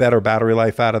expect to get better battery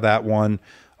life out of that one.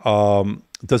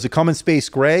 Does it come in space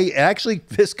gray? Actually,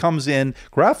 this comes in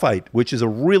graphite, which is a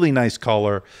really nice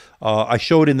color. I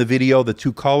showed in the video the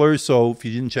two colors, so if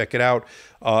you didn't check it out,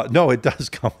 no, it does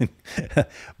come in.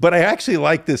 But I actually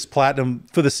like this platinum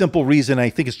for the simple reason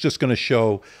I think it's just going to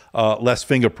show less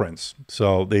fingerprints.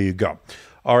 So there you go.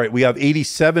 All right, we have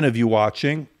 87 of you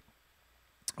watching.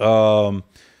 Oh,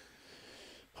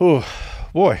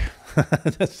 boy.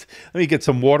 Let me get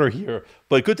some water here.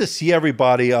 But good to see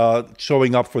everybody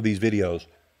showing up for these videos.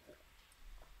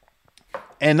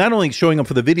 And not only showing up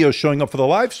for the videos, showing up for the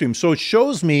live stream. So it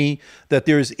shows me that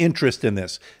there's interest in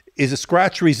this. Is it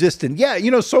scratch resistant? Yeah,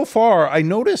 you know, so far I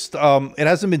noticed it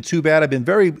hasn't been too bad. I've been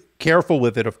very careful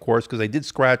with it, of course, because I did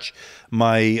scratch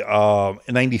my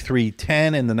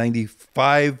 9310 and the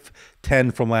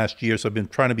 9510 from last year. So I've been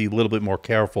trying to be a little bit more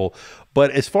careful.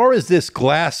 But as far as this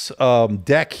glass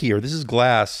deck here, this is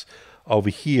glass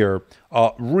over here,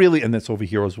 really, and that's over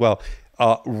here as well.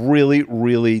 Really,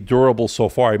 really durable so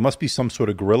far. It must be some sort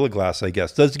of Gorilla Glass, I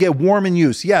guess. Does it get warm in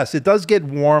use? Yes, it does get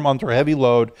warm under heavy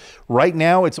load. Right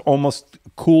now, it's almost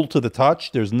cool to the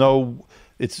touch. There's no...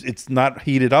 It's not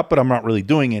heated up, but I'm not really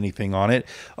doing anything on it.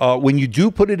 When you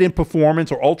do put it in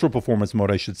performance or ultra performance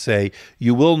mode, I should say,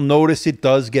 you will notice it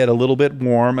does get a little bit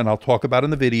warm, and I'll talk about it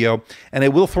in the video. And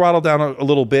it will throttle down a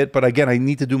little bit, but again, I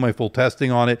need to do my full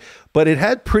testing on it. But it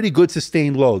had pretty good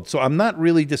sustained load, so I'm not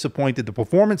really disappointed. The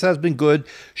performance has been good,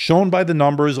 shown by the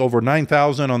numbers, over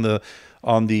 9,000 on the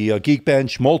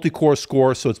Geekbench multi-core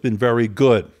score, so it's been very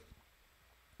good.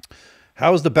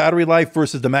 How is the battery life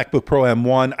versus the MacBook Pro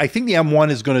M1? I think the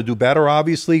M1 is going to do better,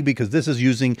 obviously, because this is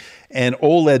using an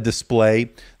OLED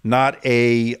display, not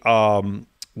a,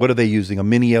 what are they using? A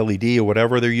mini LED or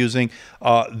whatever they're using.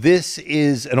 This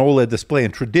is an OLED display,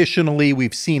 and traditionally,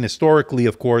 we've seen historically,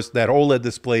 of course, that OLED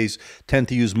displays tend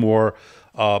to use more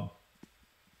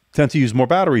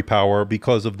battery power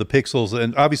because of the pixels,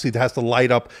 and obviously it has to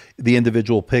light up the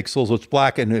individual pixels. So it's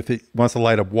black, and if it wants to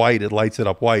light up white, it lights it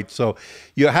up white. So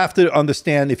you have to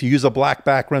understand, if you use a black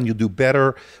background, you'll do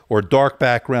better, or dark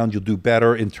background, you'll do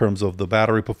better in terms of the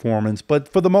battery performance. But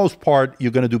for the most part,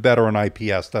 you're going to do better on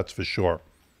IPS, that's for sure.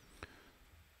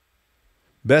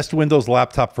 Best Windows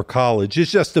laptop for college. It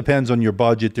just depends on your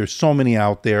budget. There's so many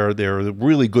out there. There are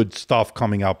really good stuff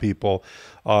coming out, people.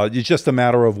 It's just a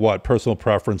matter of what? Personal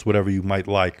preference, whatever you might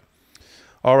like.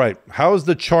 All right. How is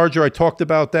the charger? I talked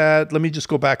about that. Let me just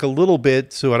go back a little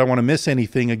bit so I don't want to miss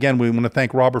anything. Again, we want to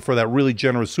thank Robert for that really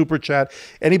generous super chat.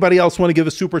 Anybody else want to give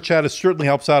a super chat? It certainly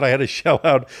helps out. I had to shell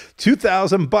out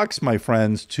 $2,000, my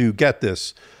friends, to get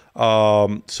this.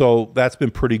 So that's been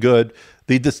pretty good.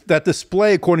 That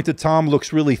display, according to Tom,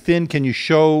 looks really thin. Can you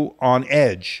show on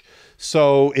edge?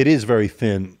 So it is very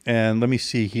thin. And let me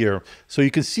see here. So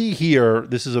you can see here,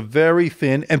 this is a very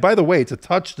thin, and by the way, it's a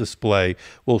touch display.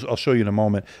 Well, I'll show you in a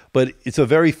moment, but it's a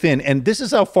very thin, and this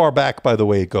is how far back, by the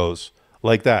way, it goes,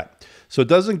 like that. So it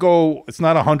doesn't go, it's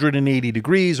not 180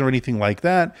 degrees or anything like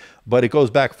that, but it goes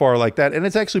back far like that. And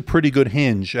it's actually pretty good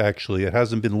hinge, actually. It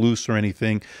hasn't been loose or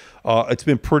anything. It's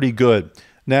been pretty good.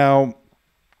 Now,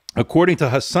 according to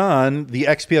Hassan, the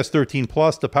XPS 13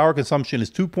 Plus, the power consumption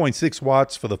is 2.6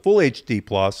 watts for the full HD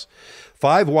Plus,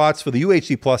 5 watts for the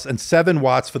UHD Plus, and 7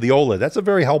 watts for the OLED. That's a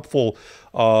very helpful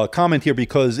comment here,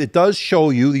 because it does show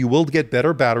you will get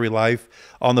better battery life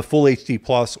on the full HD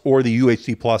Plus or the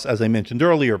UHD Plus, as I mentioned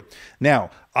earlier. Now,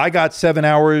 I got 7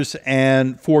 hours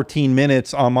and 14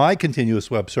 minutes on my continuous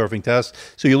web surfing test.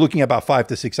 So you're looking at about 5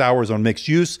 to 6 hours on mixed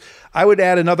use. I would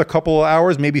add another couple of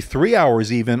hours, maybe 3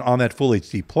 hours even, on that full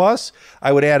HD Plus.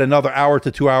 I would add another hour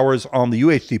to 2 hours on the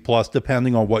UHD Plus,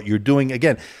 depending on what you're doing.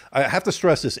 Again, I have to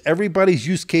stress this. Everybody's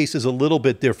use case is a little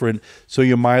bit different, so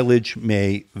your mileage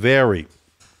may vary.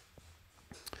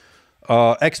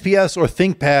 XPS or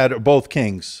ThinkPad are both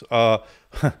kings.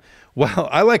 Well,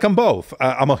 I like them both.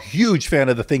 I'm a huge fan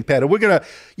of the ThinkPad. And we're going to,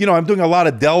 you know, I'm doing a lot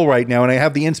of Dell right now, and I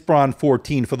have the Inspiron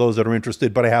 14 for those that are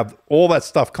interested, but I have all that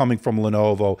stuff coming from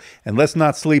Lenovo. And let's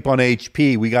not sleep on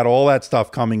HP. We got all that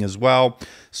stuff coming as well.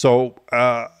 So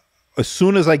as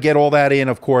soon as I get all that in,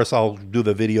 of course, I'll do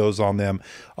the videos on them.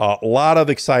 A lot of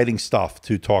exciting stuff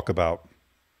to talk about.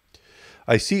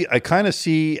 I kind of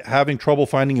see having trouble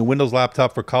finding a Windows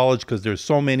laptop for college because there's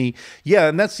so many. Yeah,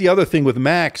 and that's the other thing with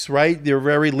Macs, right? They're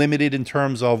very limited in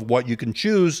terms of what you can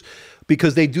choose,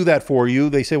 because they do that for you.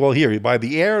 They say, well, here, you buy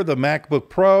the Air, the MacBook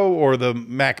Pro, or the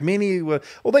Mac Mini. Well,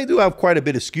 they do have quite a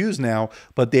bit of SKUs now,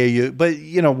 but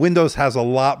Windows has a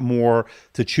lot more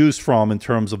to choose from in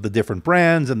terms of the different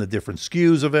brands and the different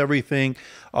SKUs of everything.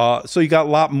 So you got a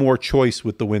lot more choice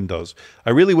with the Windows. I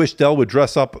really wish Dell would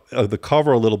dress up the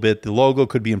cover a little bit. The logo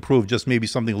could be improved, just maybe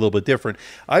something a little bit different.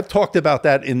 I've talked about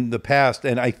that in the past,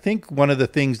 and I think one of the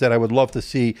things that I would love to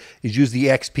see is use the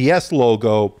XPS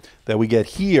logo that we get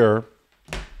here.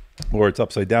 Or it's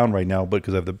upside down right now, but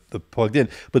because I have the plugged in.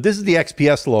 But this is the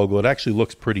XPS logo. It actually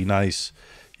looks pretty nice.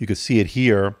 You can see it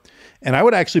here. And I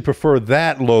would actually prefer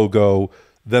that logo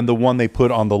than the one they put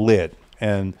on the lid.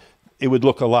 And it would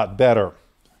look a lot better.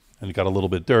 And it got a little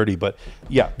bit dirty, but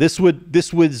yeah, this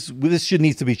should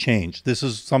need to be changed. This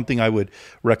is something I would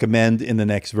recommend in the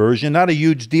next version. Not a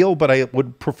huge deal, but I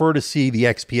would prefer to see the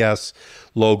XPS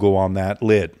logo on that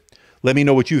lid. Let me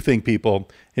know what you think, people.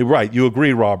 Hey, right, you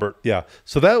agree, Robert. Yeah.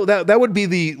 So that would be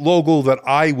the logo that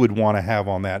I would want to have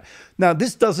on that. Now,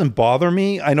 this doesn't bother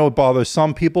me. I know it bothers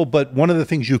some people, but one of the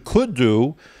things you could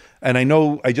do, and I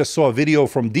know I just saw a video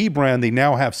from Dbrand, they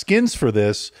now have skins for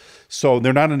this, so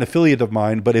they're not an affiliate of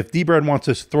mine, but if Dbrand wants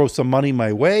to throw some money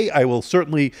my way, I will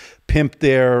certainly pimp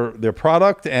their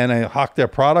product and I hawk their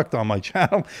product on my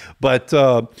channel. But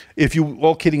if you,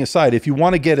 all kidding aside, if you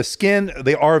want to get a skin,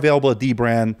 they are available at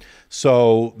Dbrand,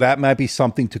 so that might be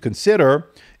something to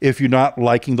consider. If you're not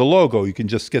liking the logo, you can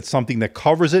just get something that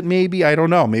covers it, maybe. I don't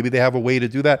know. Maybe they have a way to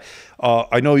do that.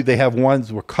 I know they have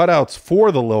ones with cutouts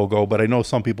for the logo, but I know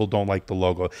some people don't like the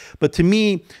logo. But to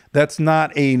me, that's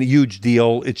not a huge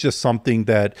deal. It's just something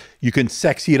that you can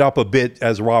sexy it up a bit,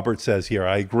 as Robert says here.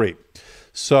 I agree.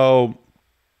 So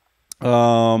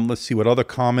let's see what other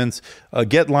comments.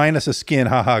 Get Linus a skin.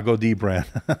 Haha, go Dbrand.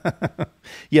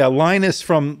 Yeah, Linus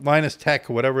from Linus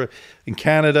Tech or whatever in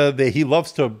Canada, he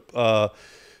loves to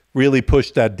really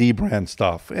push that Dbrand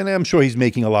stuff. And I'm sure he's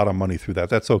making a lot of money through that.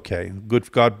 That's okay. Good.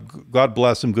 God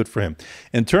bless him. Good for him.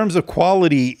 In terms of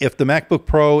quality, if the MacBook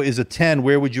Pro is a 10,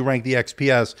 where would you rank the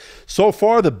XPS? So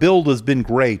far, the build has been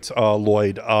great,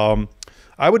 Lloyd.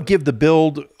 I would give the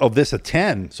build of this a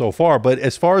 10 so far. But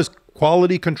as far as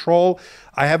quality control,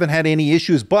 I haven't had any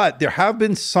issues. But there have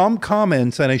been some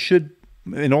comments, and I should,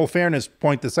 in all fairness,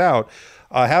 point this out.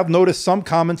 I have noticed some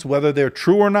comments, whether they're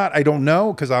true or not, I don't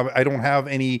know, because I don't have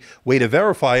any way to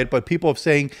verify it. But people are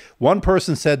saying, one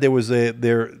person said there was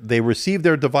they received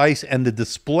their device and the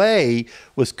display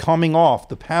was coming off,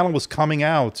 the panel was coming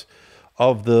out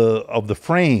of the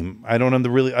frame. I don't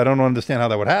understand how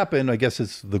that would happen. I guess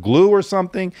it's the glue or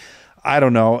something. I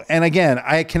don't know. And again,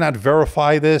 I cannot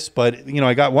verify this, but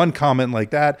I got one comment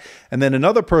like that. And then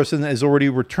another person has already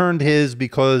returned his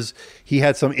because he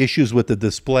had some issues with the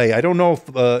display. I don't know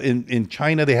if in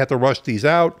China they had to rush these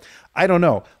out. I don't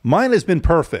know. Mine has been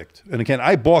perfect. And again,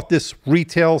 I bought this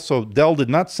retail, so Dell did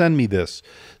not send me this.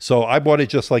 So I bought it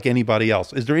just like anybody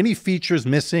else. Is there any features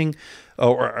missing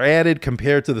or added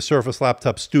compared to the Surface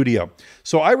Laptop Studio?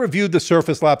 So I reviewed the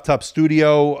Surface Laptop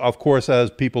Studio, of course, as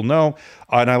people know,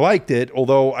 and I liked it,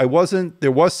 although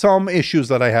there was some issues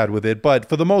that I had with it, but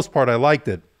for the most part, I liked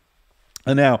it.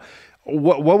 And now,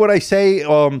 what would I say?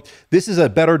 This is a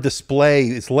better display.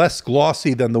 It's less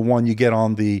glossy than the one you get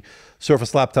on the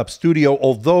Surface Laptop Studio,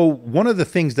 although one of the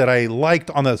things that I liked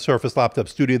on the Surface Laptop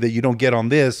Studio that you don't get on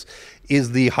this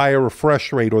is the higher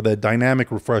refresh rate, or the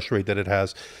dynamic refresh rate that it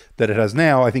has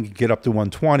now. I think you get up to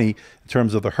 120 in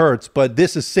terms of the hertz, but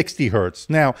this is 60 hertz.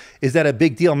 Now, is that a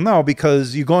big deal? No,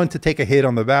 because you're going to take a hit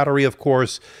on the battery, of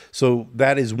course, so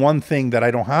that is one thing that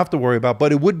I don't have to worry about,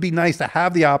 but it would be nice to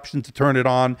have the option to turn it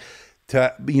on.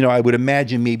 I would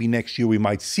imagine maybe next year we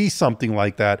might see something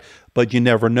like that, but you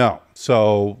never know.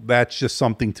 So that's just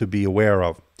something to be aware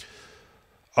of.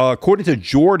 According to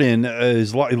Jordan,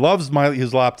 he loves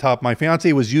his laptop. My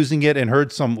fiance was using it and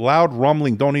heard some loud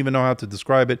rumbling. Don't even know how to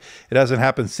describe it. It hasn't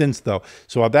happened since, though.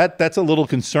 So that's a little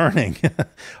concerning.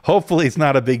 Hopefully, it's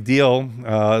not a big deal,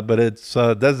 but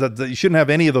you shouldn't have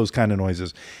any of those kind of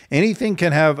noises. Anything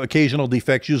can have occasional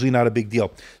defects, usually not a big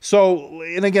deal. So,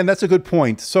 and again, that's a good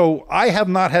point. So I have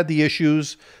not had the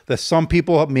issues that some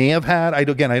people may have had. I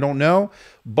don't know.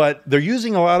 But they're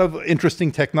using a lot of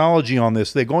interesting technology on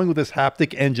this. They're going with this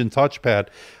haptic engine touchpad,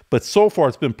 but so far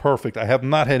it's been perfect. I have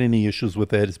not had any issues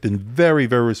with it. It's been very,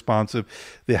 very responsive.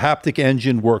 The haptic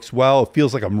engine works well. It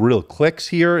feels like I'm real clicks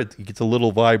here. It gets a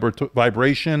little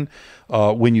vibration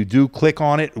when you do click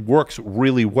on it. It works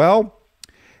really well.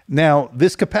 Now,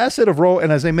 this capacitive row,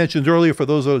 and as I mentioned earlier, for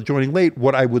those that are joining late,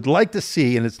 what I would like to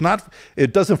see, and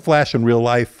it doesn't flash in real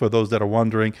life for those that are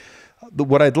wondering,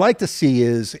 what I'd like to see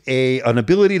is an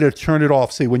ability to turn it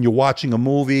off, say when you're watching a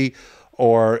movie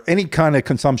or any kind of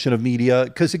consumption of media,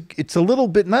 because it's a little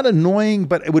bit, not annoying,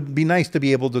 but it would be nice to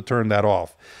be able to turn that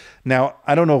off. Now,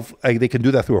 I don't know if they can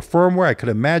do that through a firmware. I could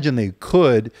imagine they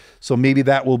could, so maybe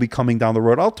that will be coming down the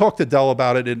road. I'll talk to Dell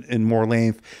about it in more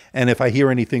length, and if I hear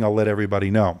anything, I'll let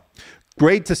everybody know.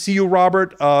 Great to see you,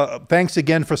 Robert. Thanks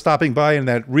again for stopping by and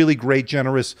that really great,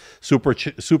 generous super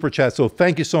chat. So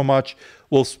thank you so much.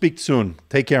 We'll speak soon.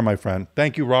 Take care, my friend.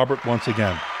 Thank you, Robert, once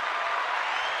again.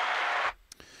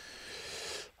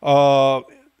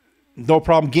 No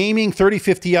problem. Gaming,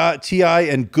 3050 Ti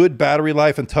and good battery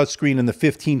life and touchscreen and the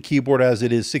 15 keyboard as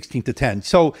it is 16 to 10.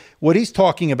 So what he's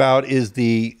talking about is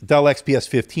the Dell XPS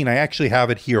 15. I actually have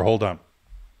it here. Hold on.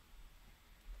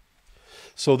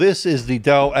 So this is the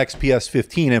Dell XPS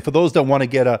 15. And for those that want to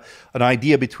get an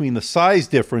idea between the size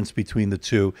difference between the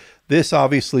two, this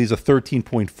obviously is a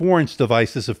 13.4-inch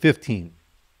device. This is a 15.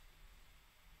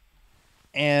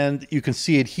 And you can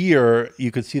see it here.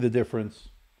 You can see the difference.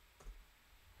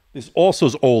 This also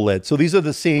is OLED. So these are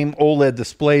the same OLED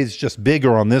displays, just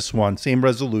bigger on this one. Same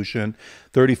resolution,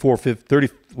 30,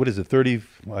 what is it, 30,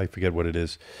 well, I forget what it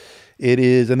is. It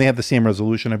is, and they have the same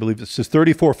resolution, I believe. It's just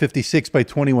 3456 by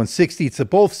 2160. It's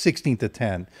both 16 to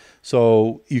 10.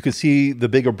 So you can see the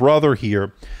bigger brother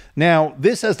here. Now,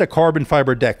 this has the carbon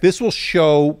fiber deck. This will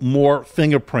show more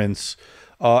fingerprints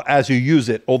as you use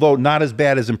it, although not as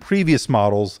bad as in previous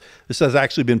models. This has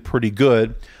actually been pretty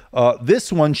good.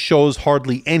 This one shows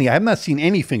hardly any. I have not seen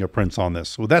any fingerprints on this.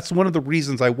 So that's one of the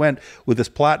reasons I went with this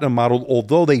Platinum model,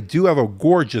 although they do have a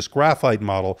gorgeous graphite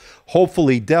model.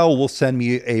 Hopefully Dell will send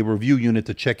me a review unit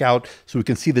to check out so we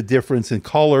can see the difference in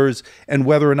colors and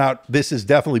whether or not this is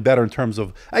definitely better in terms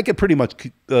of, I could pretty much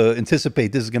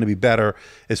anticipate this is going to be better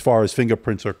as far as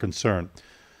fingerprints are concerned.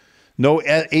 No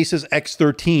Asus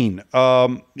X13.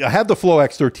 I have the Flow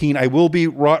X13. I will be,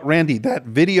 Randy, that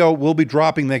video will be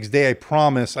dropping next day, I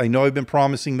promise. I know I've been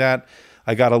promising that.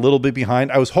 I got a little bit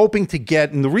behind. I was hoping to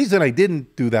get, and the reason I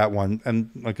didn't do that one, and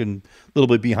like a little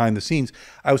bit behind the scenes,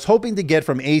 I was hoping to get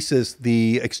from Asus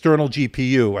the external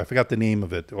GPU. I forgot the name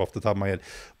of it off the top of my head,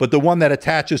 but the one that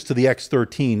attaches to the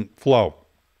X13 Flow.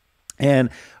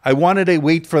 And I wanted to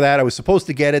wait for that. I was supposed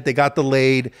to get it. They got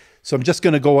delayed. So I'm just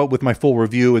going to go out with my full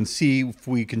review and see if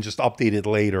we can just update it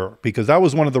later, because that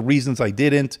was one of the reasons I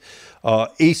didn't.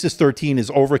 Asus 13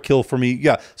 is overkill for me.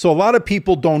 Yeah, so a lot of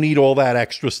people don't need all that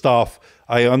extra stuff.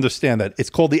 I understand that. It's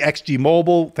called the XG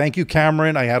Mobile. Thank you,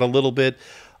 Cameron. I had a little bit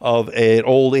of an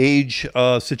old age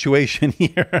situation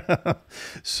here.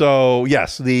 So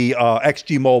yes, the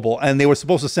XG Mobile, and they were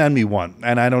supposed to send me one,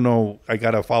 and I don't know, I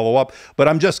got to follow up, but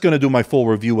I'm just going to do my full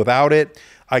review without it.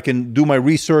 I can do my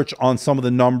research on some of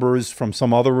the numbers from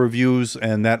some other reviews,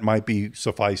 and that might be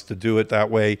suffice to do it that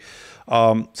way.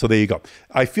 So there you go.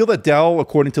 I feel that Dell,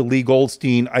 according to Lee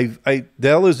Goldstein,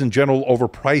 Dell is in general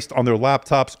overpriced on their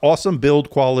laptops. Awesome build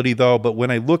quality though, but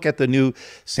when I look at the new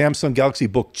Samsung Galaxy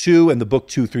Book 2 and the Book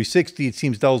 2 360, it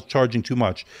seems Dell's charging too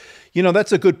much. You know,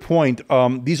 that's a good point.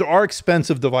 These are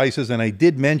expensive devices, and I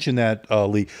did mention that,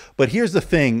 Lee. But here's the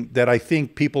thing that I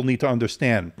think people need to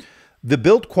understand. The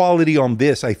build quality on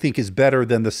this, I think, is better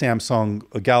than the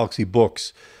Samsung Galaxy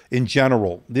Books in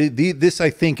general. This,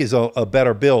 I think, is a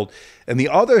better build. And the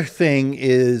other thing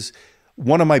is,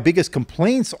 one of my biggest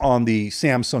complaints on the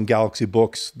Samsung Galaxy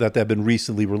Books that have been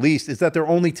recently released is that they're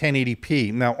only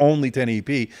 1080p. Now, only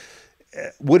 1080p.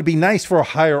 Would be nice for a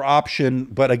higher option,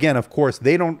 but again, of course,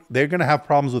 they're going to have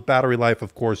problems with battery life,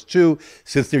 of course, too,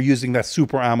 since they're using that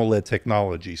Super AMOLED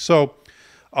technology. So,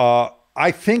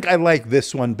 I think I like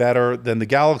this one better than the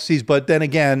Galaxies, but then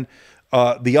again,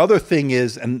 the other thing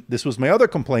is, and this was my other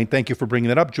complaint, thank you for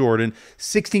bringing it up, Jordan,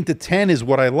 16 to 10 is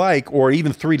what I like, or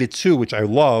even 3 to 2, which I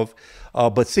love,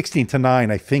 but 16 to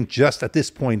 9, I think just at this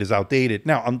point is outdated.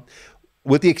 Now,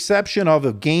 with the exception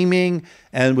of gaming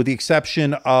and with the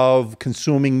exception of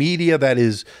consuming media that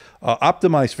is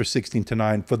optimized for 16 to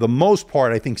 9, for the most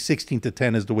part, I think 16 to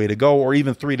 10 is the way to go, or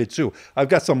even 3 to 2. I've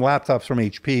got some laptops from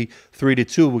HP, 3 to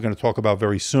 2 we're going to talk about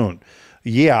very soon.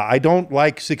 Yeah, I don't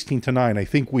like 16 to 9. I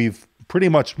think we've pretty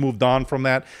much moved on from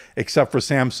that, except for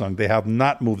Samsung. They have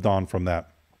not moved on from that.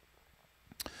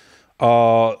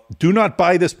 Do not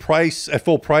buy this price at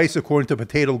full price, according to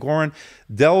Potato Goran.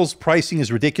 Dell's pricing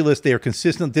is ridiculous. They are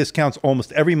consistent discounts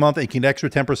almost every month, and you can extra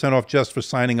 10% off just for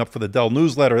signing up for the Dell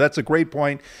newsletter. That's a great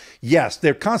point. Yes,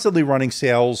 they're constantly running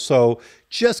sales, so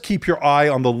just keep your eye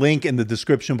on the link in the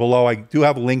description below. I do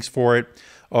have links for it.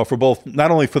 for both,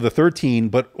 not only for the 13,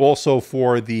 but also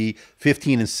for the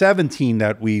 15 and 17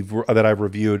 that I've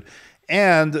reviewed.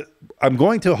 And I'm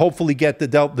going to hopefully get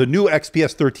the new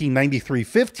XPS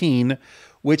 139315,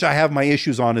 which I have my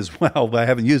issues on as well, but I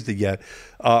haven't used it yet.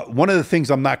 One of the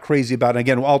things I'm not crazy about, and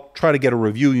again, I'll try to get a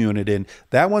review unit in,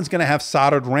 that one's going to have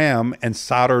soldered RAM and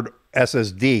soldered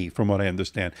SSD, from what I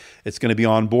understand. It's going to be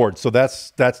on board. So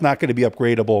that's not going to be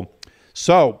upgradable.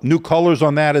 So new colors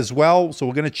on that as well. So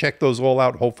we're going to check those all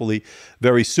out hopefully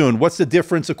very soon. What's the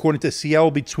difference according to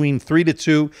CL between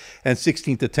 3:2 and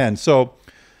 16:10? So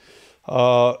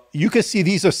you can see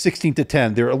these are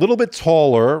 16:10. They're a little bit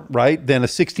taller, right, than a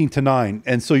 16:9.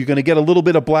 And so you're going to get a little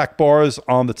bit of black bars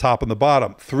on the top and the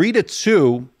bottom.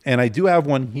 3:2, and I do have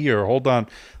one here. Hold on.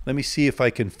 Let me see if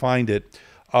I can find it.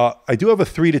 I do have a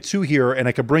 3:2 here, and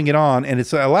I can bring it on, and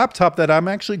it's a laptop that I'm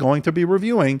actually going to be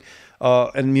reviewing,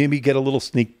 and maybe get a little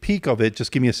sneak peek of it.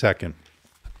 Just give me a second.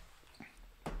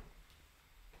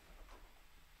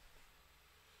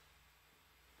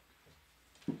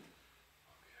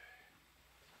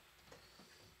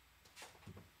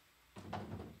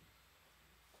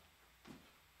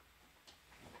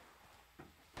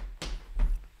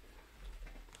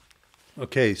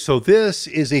 Okay, so this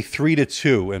is a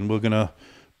 3:2, and we're gonna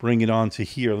bring it on to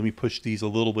here. Let me push these a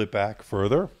little bit back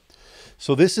further.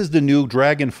 So this is the new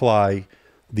Dragonfly,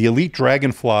 the Elite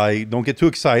Dragonfly. Don't get too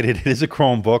excited. It is a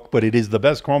Chromebook, but it is the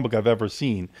best Chromebook I've ever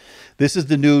seen. This is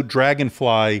the new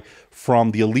Dragonfly from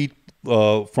the Elite,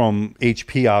 from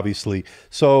HP, obviously.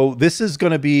 So this is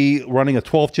going to be running a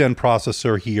 12th gen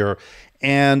processor here,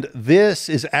 and this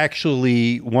is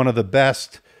actually one of the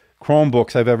best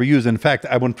Chromebooks I've ever used. In fact,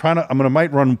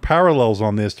 might run Parallels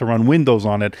on this to run Windows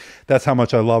on it. That's how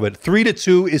much I love it.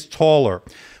 3:2 is taller.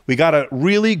 We got a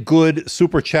really good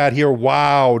super chat here.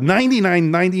 Wow,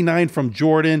 $99.99 from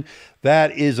Jordan.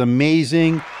 That is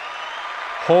amazing.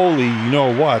 Holy, you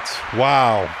know what?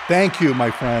 Wow. Thank you, my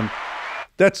friend.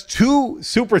 That's 2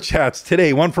 super chats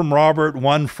today. One from Robert,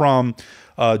 one from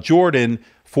Jordan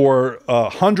for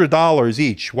 $100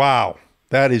 each. Wow.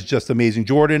 That is just amazing.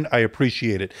 Jordan, I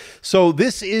appreciate it. So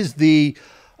this is the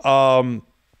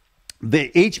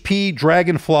HP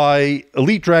Dragonfly,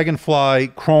 Elite Dragonfly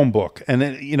Chromebook.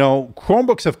 And, you know,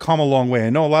 Chromebooks have come a long way. I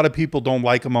know a lot of people don't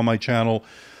like them on my channel,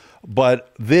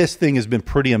 but this thing has been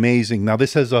pretty amazing. Now,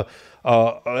 this has a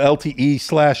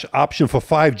LTE / option for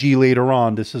 5G later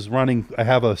on. This is running, I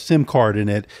have a SIM card in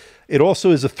it. It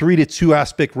also is a 3:2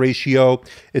 aspect ratio.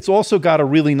 It's also got a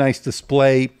really nice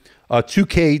display.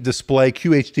 2K display,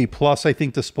 QHD plus, I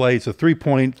think, display. It's a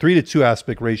 3:2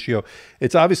 aspect ratio.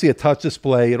 It's obviously a touch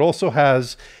display. It also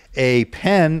has a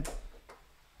pen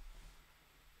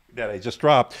that I just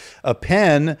dropped, a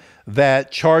pen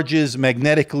that charges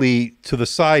magnetically to the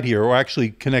side here, or actually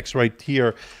connects right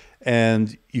here,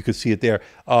 and you can see it there.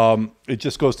 It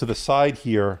just goes to the side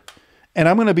here. And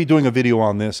I'm going to be doing a video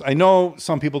on this. I know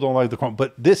some people don't like the Chrome,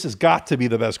 but this has got to be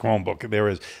the best Chromebook there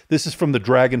is. This is from the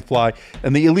Dragonfly,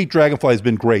 and the Elite Dragonfly has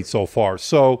been great so far.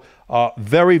 So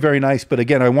very, very nice. But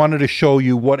again, I wanted to show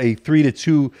you what a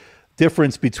 3:2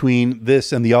 difference between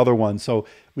this and the other one. So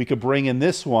we could bring in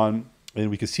this one, and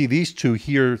we can see these two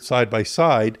here side by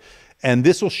side, and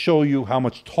this will show you how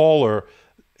much taller.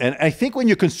 And I think when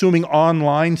you're consuming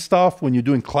online stuff, when you're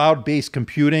doing cloud-based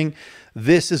computing,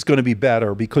 this is going to be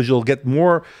better because you'll get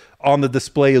more on the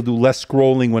display. You'll do less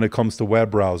scrolling when it comes to web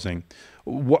browsing.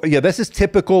 Yeah, this is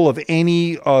typical of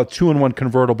any 2-in-1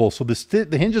 convertible. So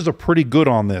the hinges are pretty good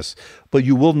on this, but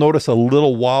you will notice a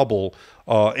little wobble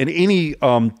in any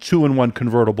 2-in-1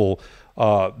 convertible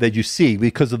that you see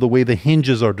because of the way the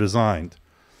hinges are designed.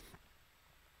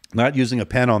 Not using a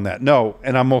pen on that, no.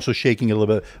 And I'm also shaking it a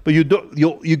little bit, but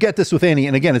you get this with any.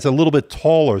 And again, it's a little bit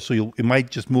taller, so it might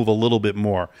just move a little bit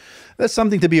more. That's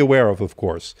something to be aware of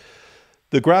course.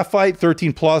 The Graphite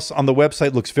 13 Plus on the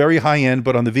website looks very high end,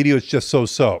 but on the video it's just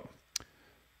so-so.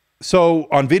 So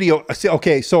on video,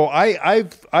 okay. So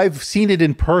I've seen it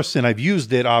in person. I've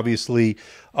used it obviously.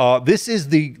 This is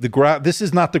this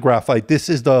is not the Graphite. This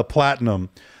is the Platinum.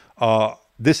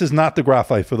 This is not the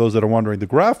Graphite, for those that are wondering. The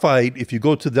Graphite, if you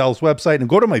go to Dell's website and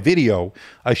go to my video,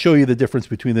 I show you the difference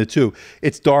between the two.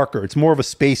 It's darker. It's more of a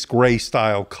space gray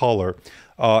style color.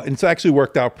 And it's actually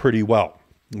worked out pretty well.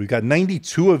 We've got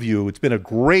 92 of you. It's been a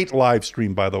great live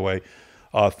stream, by the way.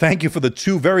 Thank you for the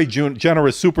 2 very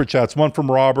generous super chats, one from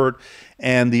Robert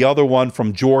and the other one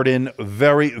from Jordan.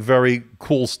 Very, very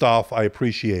cool stuff. I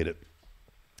appreciate it.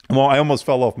 Well, I almost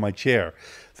fell off my chair.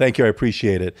 Thank you. I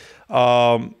appreciate it.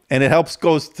 And it helps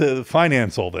goes to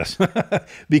finance all this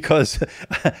because,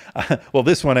 well,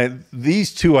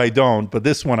 these two I don't, but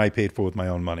this one I paid for with my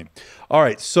own money. All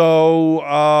right. So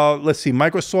let's see.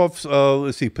 Microsoft's,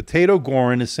 let's see. Potato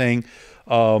Gorin is saying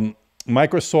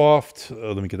Microsoft,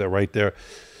 let me get that right there.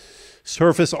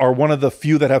 Surface are one of the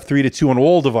few that have 3:2 on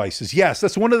all devices. Yes,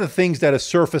 that's one of the things that a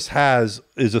Surface has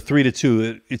is a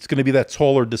 3:2. It's going to be that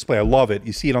taller display. I love it.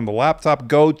 You see it on the laptop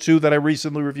Go 2 that I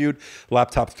recently reviewed,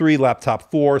 laptop 3,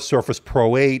 laptop 4, Surface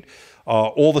Pro 8.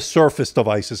 All the Surface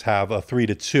devices have a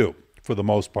 3:2 for the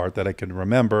most part that I can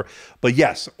remember. But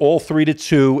yes, all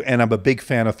 3:2, and I'm a big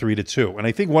fan of 3:2. And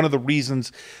I think one of the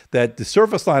reasons that the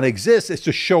Surface line exists is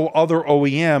to show other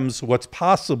OEMs what's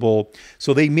possible.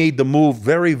 So they made the move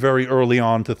very, very early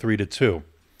on to 3:2.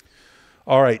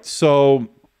 All right, so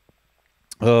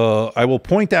I will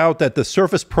point out that the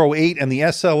Surface Pro 8 and the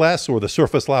SLS, or the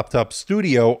Surface Laptop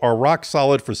Studio, are rock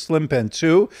solid for Slim Pen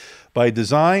 2 by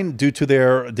design due to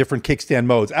their different kickstand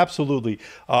modes. Absolutely.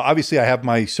 Obviously, I have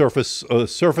my Surface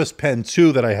Pen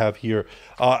 2 that I have here.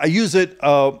 I use it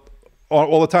all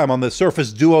the time on the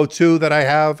Surface Duo 2 that I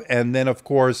have, and then, of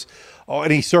course,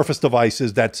 any Surface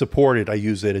devices that support it, I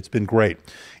use it. It's been great.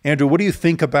 Andrew, what do you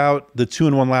think about the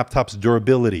 2-in-1 laptop's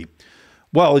durability?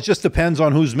 Well, it just depends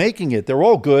on who's making it. They're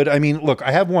all good. I mean, look,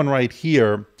 I have one right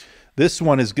here. This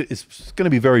one is going to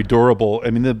be very durable.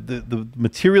 I mean, the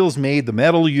materials made, the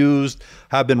metal used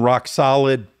have been rock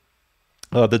solid.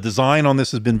 The design on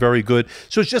this has been very good.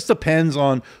 So it just depends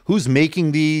on who's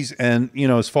making these and, you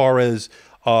know, as far as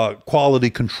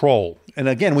quality control. And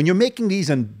again, when you're making these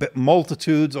in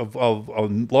multitudes of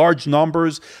large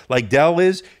numbers like Dell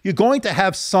is, you're going to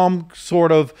have some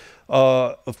sort of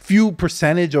a few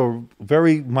percentage or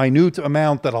very minute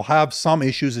amount that'll have some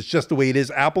issues. It's just the way it is.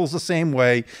 Apple's the same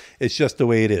way. It's just the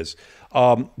way it is.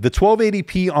 The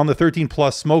 1280p on the 13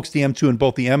 Plus smokes the M2 in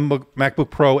both the MacBook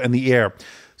Pro and the Air.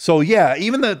 So yeah,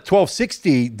 even the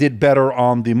 1260 did better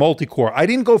on the multi-core. I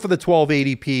didn't go for the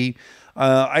 1280p.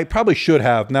 I probably should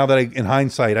have, now that in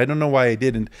hindsight, I don't know why I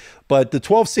didn't, but the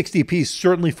 1260p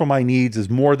certainly for my needs is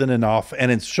more than enough,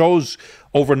 and it shows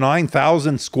over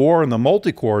 9,000 score in the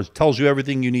multi-core. Tells you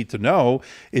everything you need to know.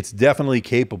 It's definitely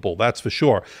capable, that's for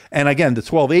sure. And again, the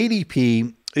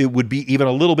 1280p, it would be even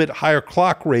a little bit higher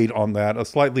clock rate on that, a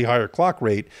slightly higher clock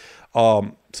rate.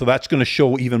 So that's going to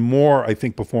show even more, I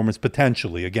think, performance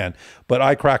potentially again. But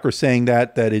iCracker saying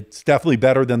that it's definitely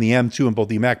better than the M2 in both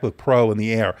the MacBook Pro and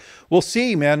the Air. We'll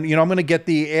see, man. You know, I'm going to get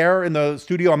the Air in the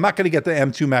studio. I'm not going to get the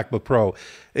M2 MacBook Pro.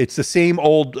 It's the same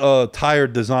old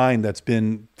tired design that's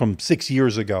been from 6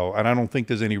 years ago, and I don't think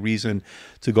there's any reason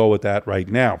to go with that right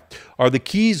now. Are the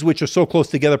keys, which are so close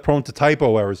together, prone to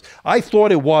typo errors? I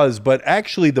thought it was, but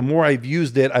actually the more I've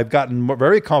used it, I've gotten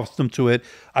very accustomed to it.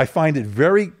 I find it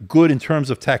very good in terms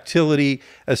of tactility.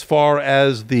 As far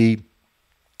as the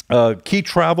key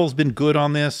travel's been good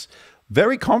on this.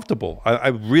 Very comfortable. I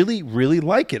really, really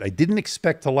like it. I didn't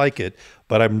expect to like it,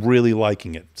 but I'm really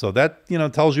liking it. So that, you know,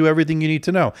 tells you everything you need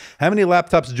to know. How many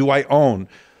laptops do I own?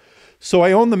 So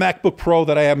I own the MacBook Pro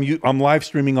that I'm live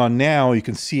streaming on now. You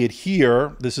can see it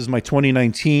here. This is my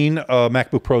 2019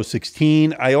 MacBook Pro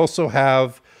 16. I also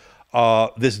have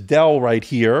this Dell right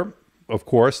here. Of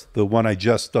course, the one I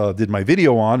just did my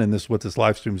video on, and this is what this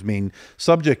live stream's main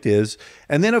subject is.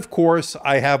 And then, of course,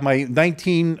 I have my Dell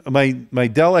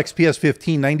XPS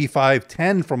 15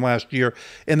 9510 from last year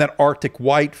in that Arctic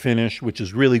white finish, which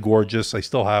is really gorgeous. I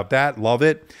still have that, love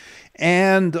it.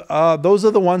 And those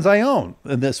are the ones I own.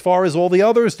 And as far as all the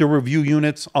others, they're review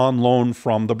units on loan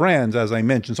from the brands, as I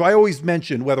mentioned. So I always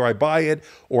mention whether I buy it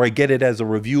or I get it as a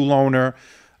review loaner,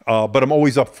 but I'm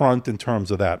always upfront in terms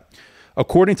of that.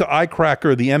 According to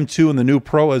iCracker, the M2 and the new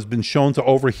Pro has been shown to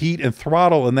overheat and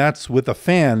throttle, and that's with a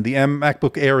fan. The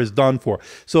MacBook Air is done for.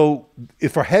 So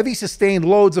if for heavy sustained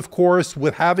loads, of course,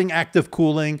 with having active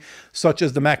cooling, such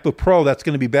as the MacBook Pro, that's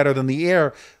going to be better than the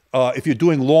Air. If you're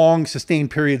doing long sustained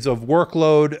periods of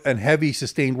workload and heavy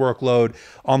sustained workload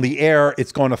on the Air,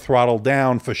 it's going to throttle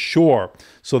down for sure.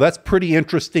 So that's pretty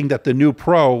interesting that the new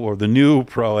Pro, or the new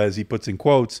Pro as he puts in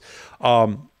quotes,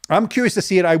 I'm curious to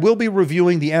see it. I will be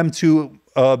reviewing the M2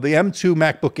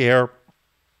 MacBook Air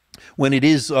when it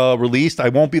is released. I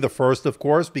won't be the first, of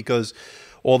course, because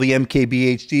all the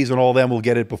MKBHDs and all of them will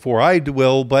get it before I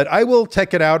will. But I will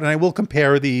check it out, and I will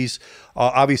compare these,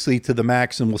 obviously, to the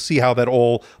Macs, and we'll see how that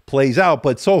all plays out.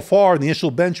 But so far, in the initial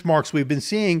benchmarks we've been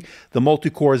seeing, the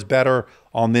multi-core is better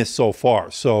on this so far.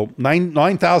 So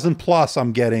 9,000 plus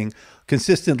I'm getting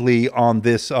consistently on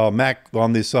this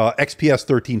XPS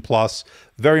 13 Plus.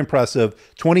 Very impressive.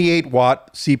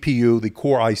 28-watt CPU, the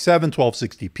Core i7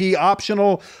 1260p,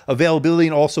 optional availability,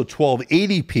 and also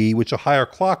 1280p, which is a higher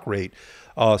clock rate.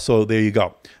 So there you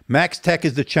go. Max Tech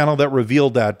is the channel that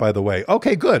revealed that, by the way.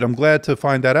 Okay, good. I'm glad to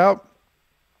find that out.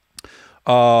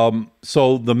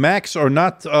 So the Macs are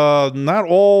not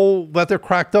all that they're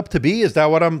cracked up to be. Is that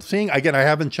what I'm seeing? Again, I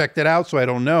haven't checked it out, so I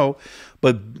don't know.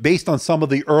 But based on some of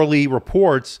the early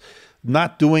reports,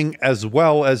 not doing as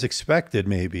well as expected.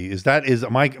 Maybe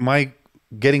am I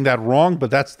getting that wrong? But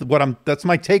that's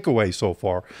my takeaway so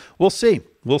far. We'll see.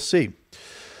 We'll see.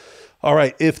 All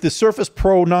right, if the Surface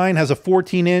Pro 9 has a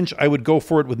 14-inch, I would go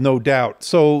for it with no doubt.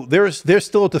 So they're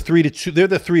still at the 3:2. They're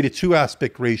the 3:2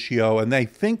 aspect ratio, and I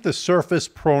think the Surface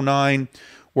Pro 9,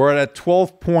 we're at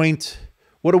 12 point.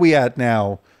 What are we at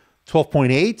now?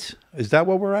 12.8? Is that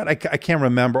what we're at? I can't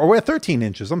remember. Or we're at 13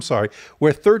 inches. I'm sorry.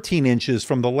 We're at 13 inches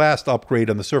from the last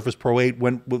upgrade on the Surface Pro 8.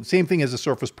 Same thing as the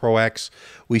Surface Pro X.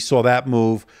 We saw that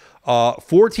move.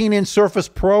 14-inch Surface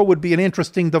Pro would be an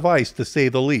interesting device, to say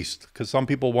the least, because some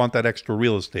people want that extra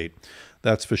real estate.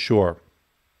 That's for sure.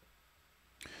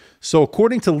 So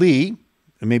according to Lee,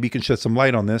 and maybe you can shed some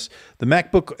light on this, the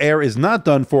MacBook Air is not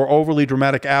done for. Overly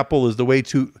dramatic Apple is the way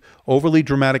too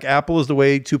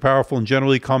powerful and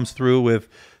generally comes through with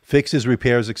fixes,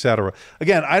 repairs, etc.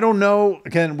 Again, I don't know.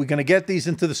 Again, we're going to get these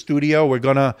into the studio. We're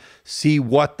going to see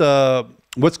what's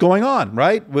going on,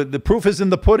 right? The proof is in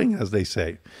the pudding, as they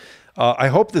say. I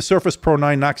hope the Surface Pro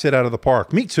 9 knocks it out of the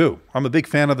park. Me too. I'm a big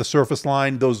fan of the Surface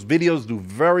line. Those videos do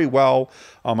very well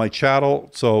on my channel,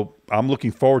 so I'm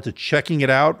looking forward to checking it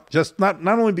out. Just not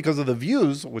only because of the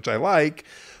views, which I like,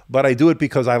 but I do it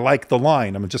because I like the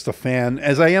line. I'm just a fan,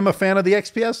 as I am a fan of the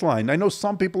XPS line. I know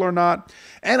some people are not,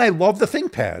 and I love the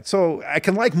ThinkPad. So I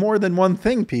can like more than one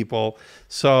thing, people.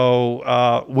 So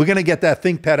we're going to get that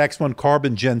ThinkPad X1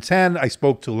 Carbon Gen 10. I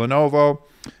spoke to Lenovo.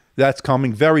 That's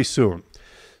coming very soon.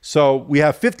 So we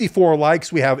have 54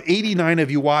 likes. We have 89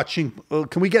 of you watching.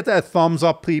 Can we get that thumbs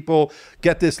up, people?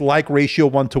 Get this like ratio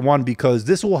 1-to-1, because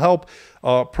this will help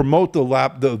promote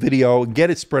the video and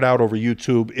get it spread out over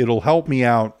YouTube. It'll help me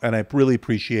out, and I really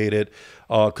appreciate it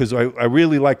because I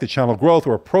really like the channel growth.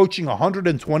 We're approaching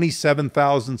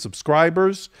 127,000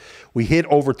 subscribers. We hit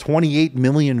over 28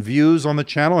 million views on the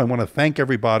channel. I want to thank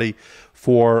everybody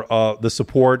for the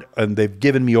support, and they've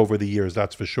given me over the years,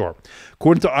 that's for sure.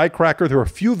 According to iCracker, there are a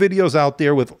few videos out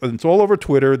there, it's all over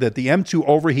Twitter, that the M2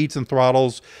 overheats and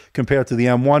throttles compared to the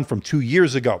M1 from 2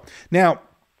 years ago. Now,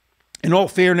 in all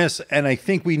fairness, and I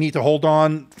think we need to hold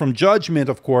on from judgment,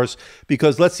 of course,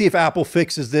 because let's see if Apple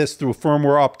fixes this through a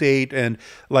firmware update. And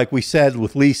like we said,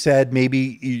 with Lee said,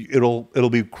 maybe it'll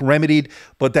be remedied,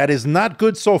 but that is not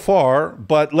good so far.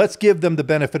 But let's give them the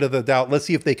benefit of the doubt. Let's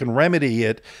see if they can remedy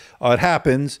it. It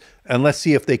happens, and let's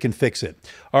see if they can fix it.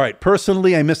 All right,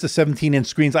 personally, I missed the 17-inch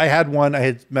screens. I had one.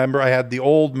 Remember, I had the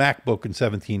old MacBook in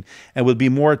 17, and would be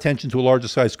more attention to a larger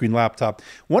size screen laptop.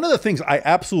 One of the things I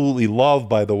absolutely love,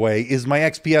 by the way, is my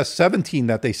XPS 17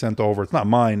 that they sent over. It's not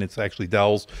mine. It's actually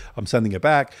Dell's. I'm sending it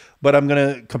back, but I'm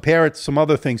going to compare it to some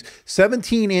other things.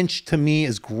 17-inch to me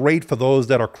is great for those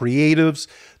that are creatives,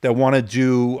 that want to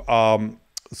do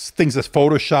things as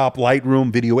Photoshop, Lightroom,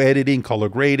 video editing, color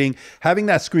grading. Having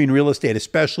that screen real estate,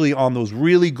 especially on those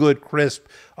really good, crisp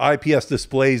IPS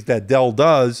displays that Dell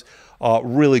does,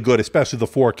 really good, especially the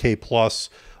 4K plus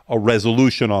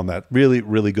resolution on that. Really,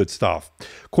 really good stuff.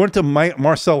 According to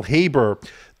Marcel Haber,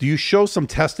 do you show some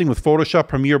testing with Photoshop,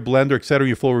 Premiere, Blender, etc.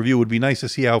 Your full review? Would be nice to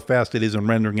see how fast it is in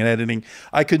rendering and editing.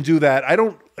 I can do that. I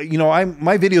don't,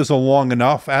 my videos are long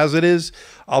enough as it is.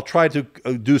 I'll try to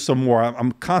do some more.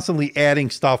 I'm constantly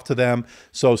adding stuff to them,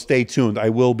 so stay tuned. I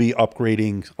will be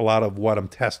upgrading a lot of what I'm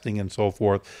testing and so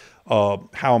forth,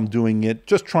 how I'm doing it,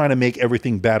 just trying to make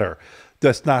everything better.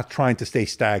 Just not trying to stay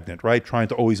stagnant, right? Trying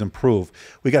to always improve.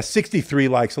 We got 63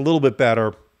 likes, a little bit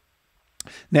better.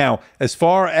 Now, as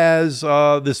far as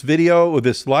this video or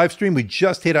this live stream, we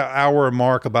just hit an hour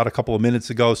mark about a couple of minutes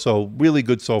ago, so really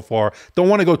good so far. Don't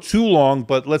want to go too long,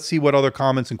 but let's see what other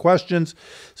comments and questions.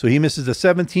 So he misses the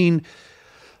 17.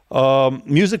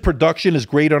 Music production is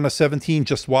great on a 17.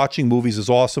 Just watching movies is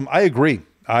awesome. I agree.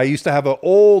 I used to have an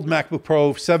old MacBook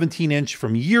Pro 17-inch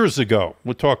from years ago.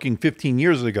 We're talking 15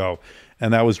 years ago,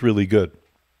 and that was really good.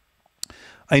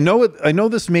 I know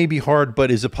this may be hard, but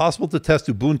is it possible to test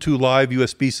Ubuntu Live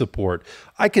USB support?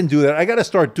 I can do that. I got to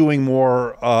start doing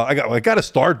more. I got to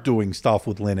start doing stuff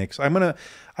with Linux.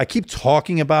 I keep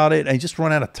talking about it. I just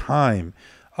run out of time.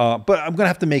 But I'm gonna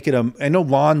have to make it. I know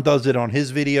Lon does it on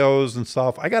his videos and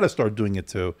stuff. I got to start doing it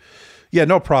too. Yeah,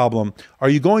 no problem. Are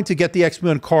you going to get the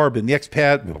X1 Carbon, the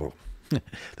XPad?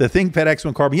 The ThinkPad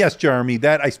X1 Carbon. Yes, Jeremy,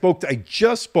 that I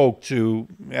just spoke to,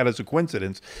 that is a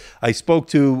coincidence. I spoke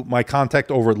to my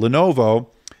contact over at Lenovo.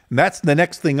 And that's the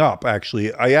next thing up,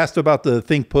 actually. I asked about the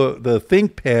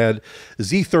ThinkPad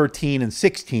Z13 and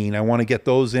 16. I want to get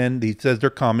those in. He says they're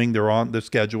coming. They're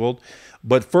scheduled.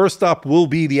 But first up will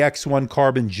be the X1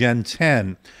 Carbon Gen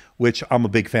 10, which I'm a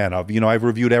big fan of. You know, I've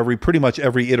reviewed pretty much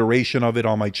every iteration of it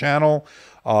on my channel.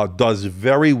 Does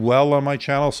very well on my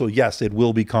channel. So yes, it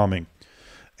will be coming.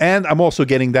 And I'm also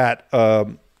getting that, I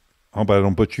hope I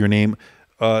don't butcher your name,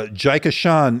 Jaika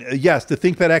Shan. Yes, the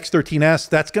ThinkPad X13S,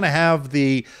 that's going to have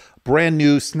the brand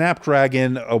new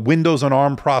Snapdragon Windows on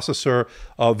ARM processor.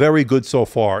 Very good so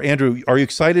far. Andrew, are you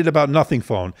excited about Nothing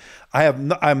Phone?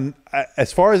 I'm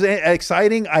as far as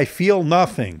exciting, I feel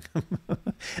nothing.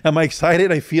 Am I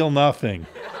excited? I feel nothing.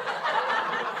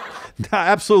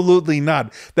 Absolutely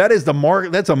not. That's a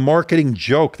marketing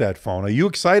joke, that phone. Are you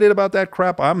excited about that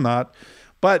crap? I'm not.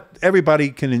 But everybody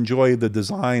can enjoy the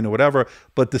design or whatever.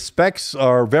 But the specs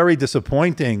are very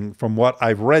disappointing from what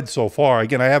I've read so far.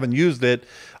 Again, I haven't used it.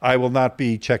 I will not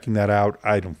be checking that out,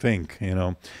 I don't think, you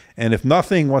know. And if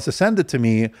Nothing wants to send it to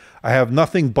me, I have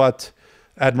nothing but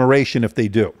admiration if they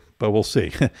do. But we'll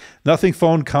see. Nothing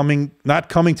Phone not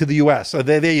coming to the U.S. So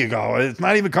there you go. It's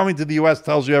not even coming to the U.S.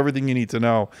 Tells you everything you need to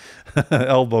know.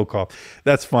 Elbow cough.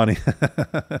 That's funny.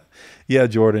 Yeah,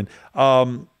 Jordan.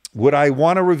 Would I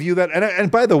want to review that?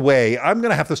 And by the way, I'm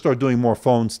going to have to start doing more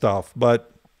phone stuff, but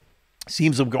it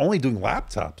seems I'm only doing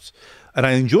laptops. And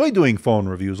I enjoy doing phone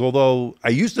reviews, although I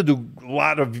used to do a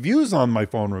lot of reviews on my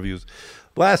phone reviews.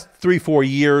 Last 3-4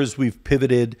 years, we've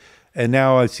pivoted, and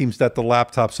now it seems that the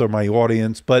laptops are my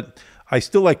audience, but I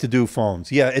still like to do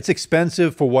phones. Yeah, it's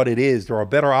expensive for what it is. There are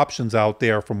better options out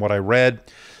there from what I read,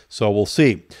 so we'll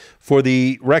see. For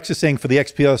the Rex is saying, for the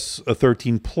XPS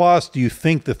 13 Plus, do you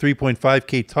think the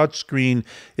 3.5K touchscreen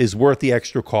is worth the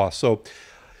extra cost? So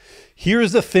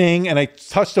here's the thing, and I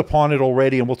touched upon it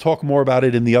already, and we'll talk more about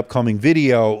it in the upcoming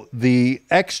video. The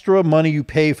extra money you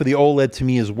pay for the OLED to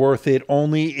me is worth it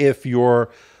only if you're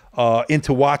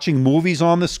into watching movies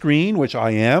on the screen, which I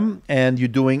am, and you're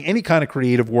doing any kind of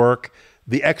creative work.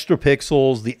 The extra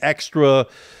pixels, the extra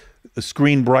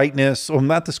screen brightness, or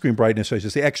not the screen brightness, I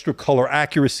should say, extra color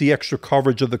accuracy, extra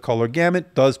coverage of the color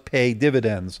gamut does pay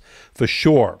dividends for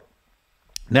sure.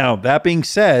 Now, that being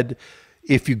said,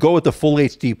 if you go with the full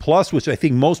HD Plus, which I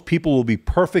think most people will be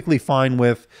perfectly fine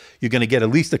with, you're going to get at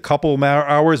least a couple of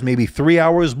hours, maybe 3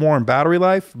 hours more in battery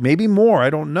life, maybe more,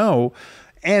 I don't know.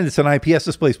 And it's an IPS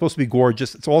display, it's supposed to be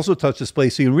gorgeous. It's also a touch display,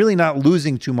 so you're really not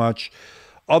losing too much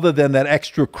other than that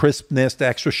extra crispness, the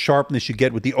extra sharpness you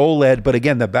get with the OLED. But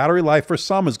again, the battery life for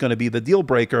some is going to be the deal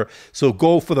breaker. So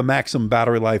go for the maximum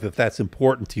battery life if that's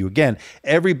important to you. Again,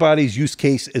 everybody's use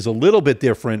case is a little bit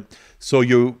different. So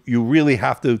you really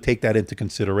have to take that into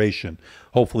consideration.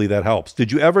 Hopefully that helps.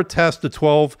 Did you ever test the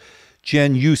 12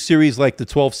 Gen U series like the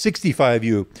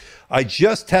 1265U? I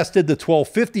just tested the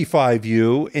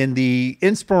 1255U in the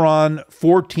Inspiron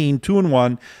 14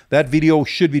 2-in-1. That video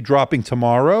should be dropping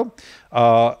tomorrow.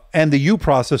 And the U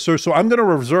processor. So I'm going to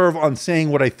reserve on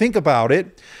saying what I think about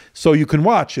it so you can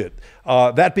watch it.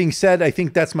 That being said, I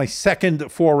think that's my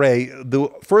second foray. The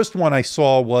first one I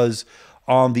saw was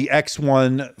on the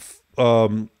X1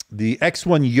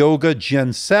 Yoga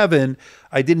Gen 7.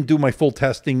 I didn't do my full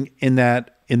testing in that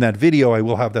video. I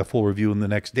will have that full review in the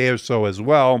next day or so as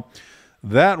well.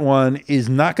 That one is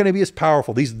not going to be as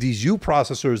powerful. These U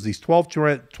processors, these 12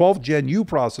 Gen U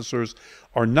processors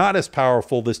are not as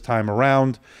powerful this time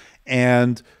around.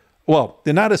 And, well,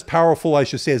 they're not as powerful, I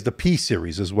should say, as the P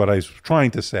series is what I was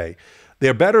trying to say.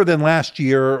 They're better than last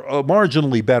year,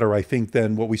 marginally better, I think,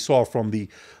 than what we saw from the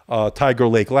Tiger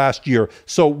Lake last year.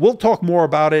 So we'll talk more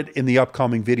about it in the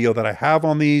upcoming video that I have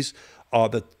on these.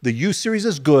 The U series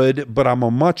is good, but I'm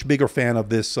a much bigger fan of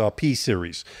this P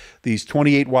series. These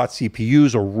 28-watt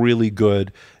CPUs are really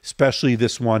good, especially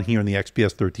this one here in the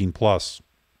XPS 13 Plus.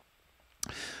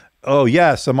 Oh,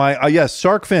 yes. Yes,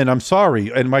 Sharkfin, I'm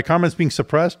sorry. And my comment's being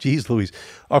suppressed? Jeez Louise.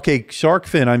 Okay,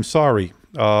 Sharkfin, I'm sorry.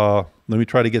 Let me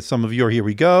try to get some of your, here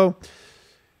we go.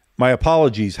 My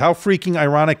apologies. How freaking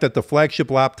ironic that the flagship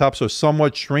laptops are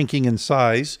somewhat shrinking in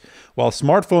size while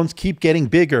smartphones keep getting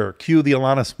bigger. Cue the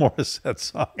Alanis Morissette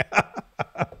song.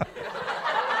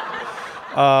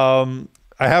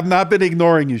 I have not been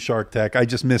ignoring you, Shark Tech. I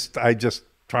just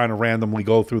trying to randomly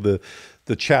go through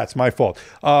the chats. My fault.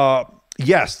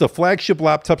 Yes, the flagship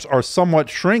laptops are somewhat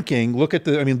shrinking. Look at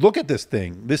this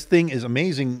thing. This thing is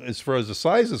amazing as far as the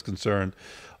size is concerned,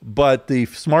 but the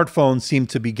smartphones seem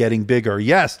to be getting bigger.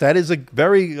 Yes, that is a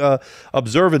very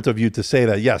observant of you to say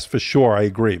that. Yes, for sure, I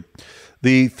agree.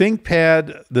 The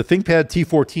ThinkPad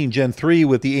T14 Gen 3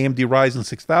 with the AMD Ryzen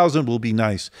 6000 will be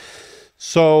nice.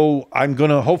 So I'm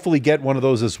going to hopefully get one of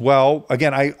those as well.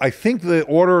 Again, I think the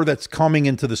order that's coming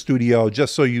into the studio,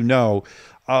 just so you know,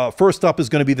 first up is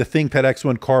going to be the ThinkPad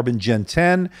X1 Carbon Gen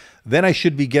 10. Then I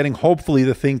should be getting, hopefully,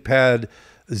 the ThinkPad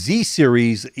Z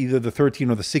series, either the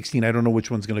 13 or the 16. I don't know which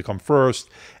one's going to come first.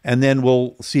 And then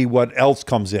we'll see what else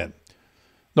comes in.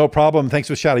 No problem. Thanks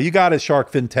for shouting. You got it, Shark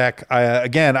FinTech.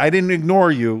 Again, I didn't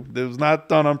ignore you. It was not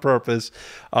done on purpose.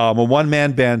 I'm a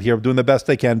one-man band here. I'm doing the best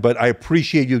I can, but I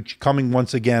appreciate you coming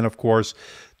once again, of course,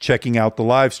 checking out the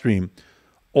live stream.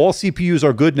 All CPUs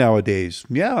are good nowadays.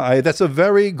 Yeah, that's a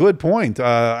very good point.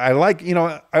 I like,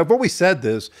 I've always said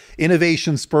this,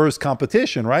 innovation spurs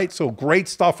competition, right? So great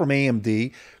stuff from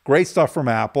AMD, great stuff from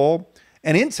Apple.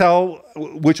 And Intel,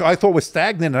 which I thought was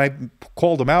stagnant, and I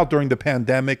called them out during the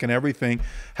pandemic and everything,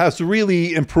 has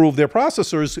really improved their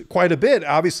processors quite a bit,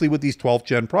 obviously with these 12th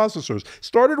gen processors.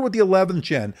 Started with the 11th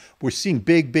gen. We're seeing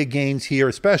big gains here,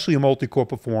 especially in multi-core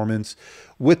performance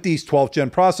with these 12th gen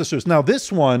processors. Now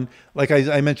this one, like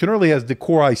I mentioned earlier, has the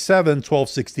Core i7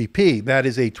 1260p. That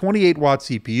is a 28 watt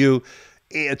CPU,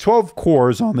 12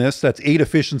 cores on this. That's 8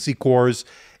 efficiency cores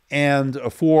and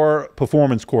 4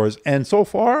 performance cores. And so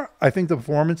far, I think the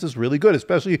performance is really good,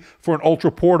 especially for an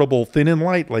ultra portable, thin and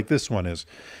light like this one is.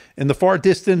 In the far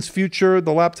distance future,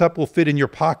 the laptop will fit in your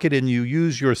pocket and you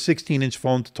use your 16-inch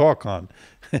phone to talk on.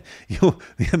 You're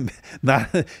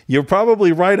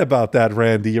probably right about that,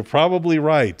 Randy. You're probably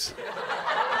right.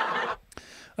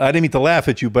 I didn't mean to laugh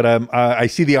at you, but I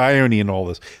see the irony in all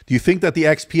this. Do you think that the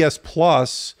XPS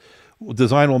Plus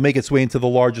design will make its way into the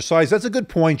larger size? That's a good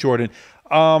point, Jordan.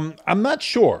 I'm not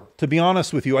sure, to be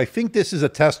honest with you. I think this is a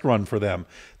test run for them.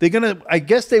 I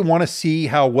guess they want to see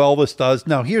how well this does.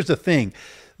 Now, here's the thing.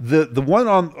 The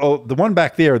one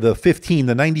back there, the 15,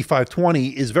 the 9520,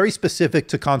 is very specific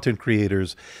to content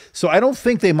creators. So I don't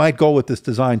think they might go with this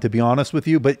design, to be honest with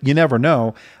you, but you never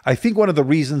know. I think one of the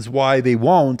reasons why they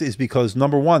won't is because,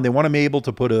 number one, they want to be able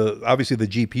to put obviously the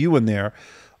GPU in there,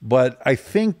 but I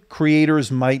think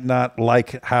creators might not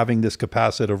like having this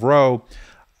capacitive row.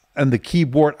 And the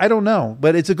keyboard, I don't know,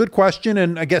 but it's a good question,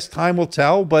 and I guess time will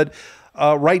tell. But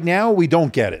right now, we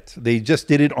don't get it. They just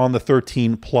did it on the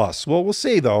 13 Plus. Well, we'll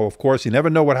see, though. Of course, you never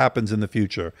know what happens in the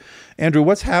future. Andrew,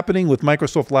 what's happening with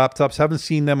Microsoft laptops? Haven't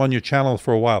seen them on your channel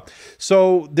for a while.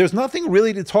 So there's nothing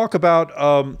really to talk about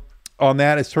on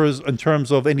that in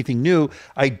terms of anything new.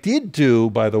 I did do,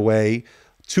 by the way,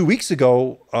 2 weeks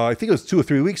ago, I think it was 2 or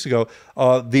 3 weeks ago,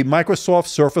 the Microsoft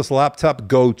Surface Laptop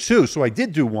Go 2. So I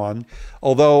did do one,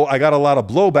 although I got a lot of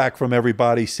blowback from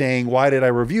everybody saying, why did I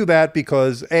review that?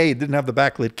 Because A, it didn't have the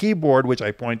backlit keyboard, which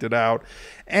I pointed out,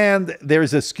 and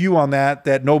there's a SKU on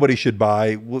that nobody should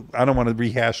buy. I don't want to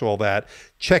rehash all that.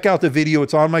 Check out the video.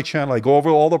 It's on my channel. I go over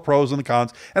all the pros and the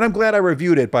cons, and I'm glad I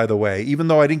reviewed it, by the way. Even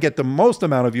though I didn't get the most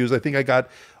amount of views, I think I got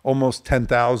almost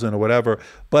 10,000 or whatever,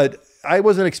 but I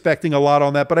wasn't expecting a lot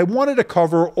on that, but I wanted to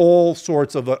cover all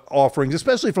sorts of offerings,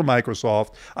 especially from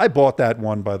Microsoft. I bought that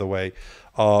one, by the way.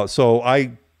 So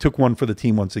I took one for the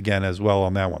team once again as well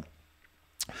on that one.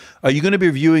 Are you going to be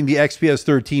reviewing the XPS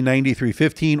 13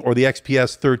 9315 or the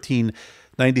XPS 13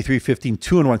 9315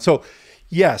 2-in-1? So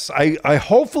yes, I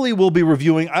hopefully will be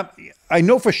reviewing. I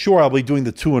know for sure I'll be doing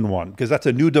the 2-in-1 because that's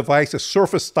a new device, a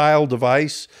Surface style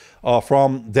device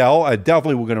from Dell. I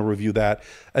definitely we're going to review that.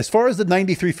 As far as the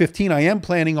 9315, I am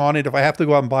planning on it. If I have to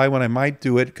go out and buy one, I might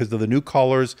do it because of the new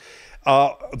colors.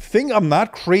 Thing I'm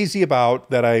not crazy about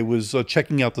that I was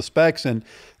checking out the specs and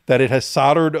that it has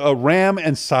soldered RAM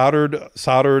and soldered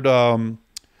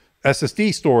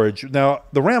SSD storage. Now,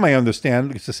 the RAM I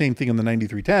understand, it's the same thing in the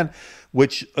 9310,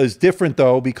 which is different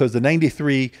though because the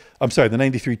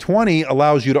 9320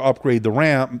 allows you to upgrade the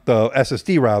RAM, the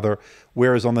SSD rather,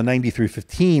 whereas on the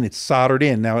 9315 it's soldered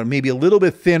in. Now, it may be a little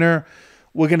bit thinner.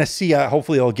 We're going to see.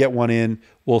 Hopefully I'll get one in.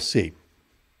 We'll see.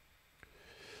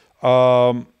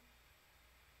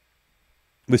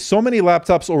 With so many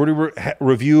laptops already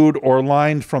reviewed or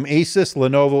lined from Asus,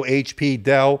 Lenovo, HP,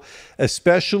 Dell,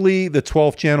 especially the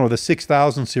 12th gen or the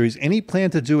 6000 series, any plan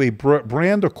to do a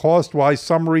brand or cost-wise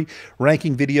summary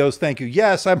ranking videos? Thank you.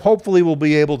 Yes, I'm hopefully will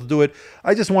be able to do it.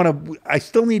 I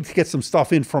still need to get some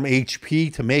stuff in from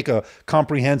HP to make a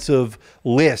comprehensive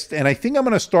list. And I think I'm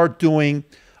going to start doing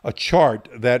a chart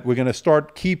that we're going to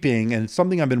start keeping, and it's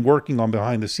something I've been working on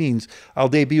behind the scenes. I'll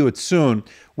debut it soon,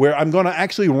 where I'm going to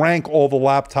actually rank all the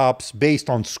laptops based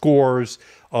on scores,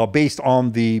 based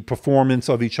on the performance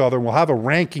of each other. We'll have a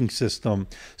ranking system.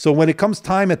 So when it comes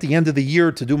time at the end of the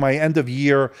year to do my end of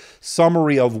year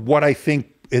summary of what I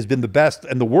think has been the best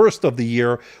and the worst of the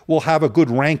year will have a good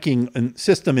ranking and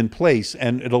system in place,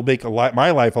 and it'll make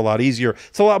my life a lot easier.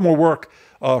 It's a lot more work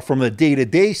from the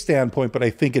day-to-day standpoint, but I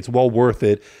think it's well worth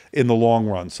it in the long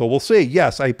run. So we'll see.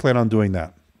 Yes, I plan on doing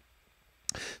that.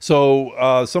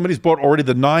 So somebody's bought already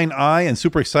the 9i and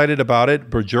super excited about it.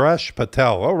 Burjesh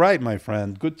Patel. All right, my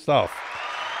friend. Good stuff.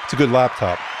 It's a good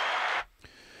laptop.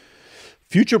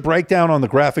 Future breakdown on the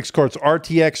graphics cards,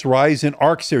 RTX Ryzen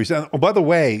Arc series. And oh, by the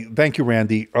way, thank you,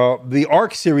 Randy. The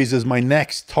Arc series is my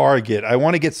next target. I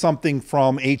want to get something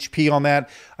from HP on that.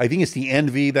 I think it's the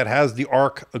Envy that has the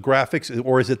Arc graphics,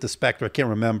 or is it the Spectre? I can't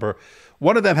remember.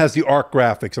 One of them has the Arc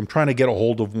graphics. I'm trying to get a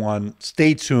hold of one.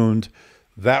 Stay tuned.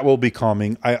 That will be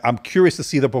coming. I'm curious to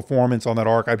see the performance on that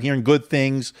Arc. I'm hearing good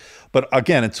things. But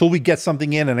again, until we get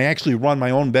something in and I actually run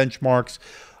my own benchmarks,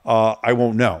 I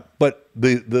won't know. But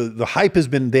the hype has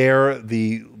been there.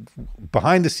 The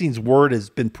behind the scenes word has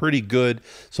been pretty good.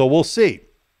 So we'll see.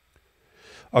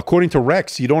 According to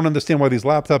Rex, you don't understand why these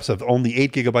laptops have only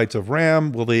 8 gigabytes of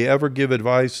RAM. Will they ever give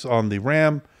advice on the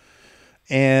RAM?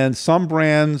 And some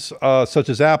brands, such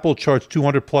as Apple, charge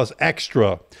 200 plus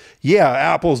extra. Yeah,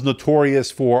 Apple's notorious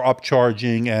for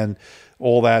upcharging and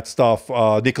all that stuff,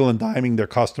 nickel and diming their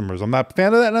customers. I'm not a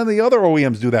fan of that. None of the other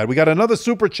OEMs do that. We got another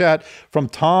super chat from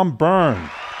Tom Byrne.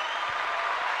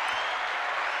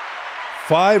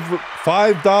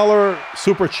 $5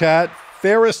 super chat.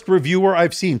 Fairest reviewer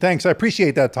I've seen. Thanks. I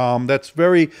appreciate that, Tom. That's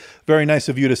very, very nice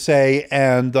of you to say.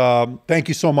 And thank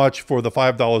you so much for the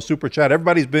 $5 super chat.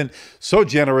 Everybody's been so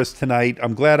generous tonight.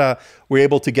 I'm glad we're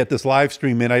able to get this live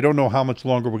stream in. I don't know how much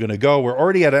longer we're going to go. We're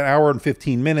already at an hour and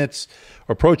 15 minutes,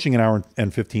 approaching an hour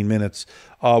and 15 minutes.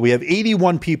 We have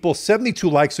 81 people, 72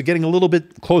 likes, so getting a little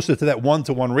bit closer to that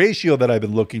 1-to-1 ratio that I've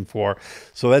been looking for.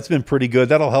 So that's been pretty good.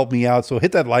 That'll help me out. So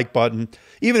hit that like button.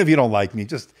 Even if you don't like me,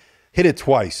 just hit it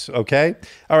twice, okay?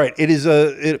 All right, it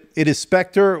is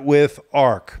Spectre with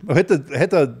Arc. Oh, hit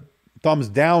the thumbs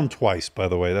down twice, by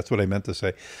the way. That's what I meant to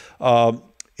say.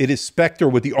 It is Spectre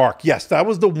with the Arc. Yes, that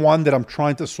was the one that I'm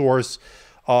trying to source.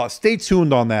 Stay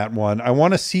tuned on that one. I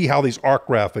want to see how these Arc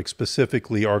graphics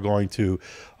specifically are going to.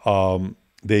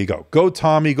 There you go. Go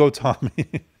Tommy, go Tommy.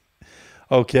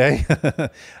 Okay.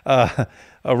 A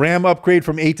RAM upgrade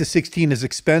from 8 to 16 is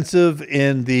expensive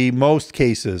in the most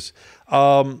cases.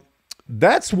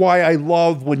 That's why I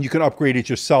love when you can upgrade it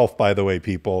yourself, by the way,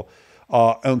 people.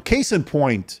 And case in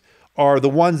point are the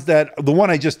one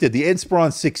I just did, the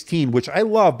Inspiron 16, which I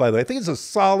love, by the way. I think it's a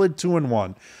solid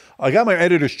 2-in-1. I got my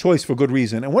editor's choice for good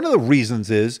reason. And one of the reasons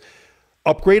is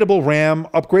upgradable RAM,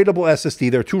 upgradable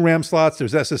SSD. There are 2 RAM slots.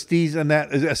 There's SSD, and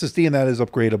that is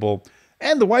upgradable.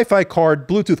 And the Wi-Fi card,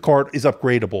 Bluetooth card is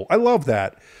upgradable. I love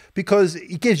that because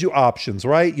it gives you options,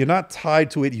 right? You're not tied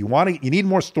to it. You need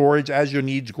more storage as your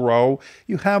needs grow.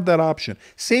 You have that option.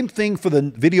 Same thing for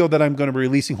the video that I'm going to be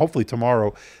releasing hopefully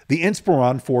tomorrow, the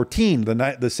Inspiron 14,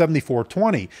 the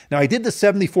 7420. Now I did the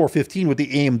 7415 with the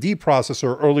AMD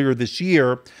processor earlier this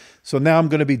year. So now I'm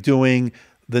going to be doing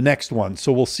the next one.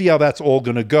 So we'll see how that's all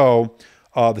going to go.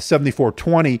 The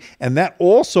 7420, and that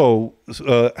also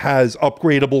has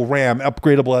upgradable RAM,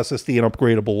 upgradable SSD, and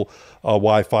upgradable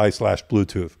Wi-Fi /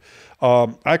 Bluetooth.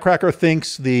 iCracker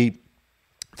thinks the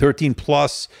 13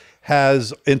 Plus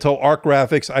has Intel Arc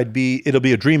graphics. It'll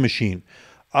be a dream machine.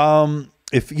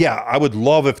 I would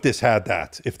love if this had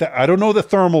that. I don't know the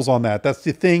thermals on that. That's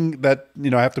the thing that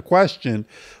I have to question.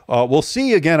 We'll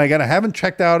see. Again, I haven't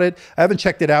checked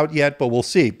it out yet, but we'll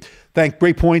see.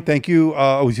 Great point. Thank you.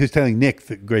 I was just telling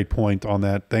Nick, great point on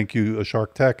that. Thank you,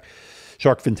 Shark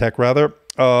FinTech rather.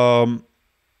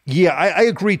 Yeah, I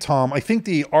agree, Tom. I think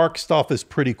the Arc stuff is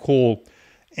pretty cool,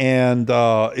 and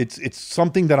it's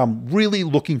something that I'm really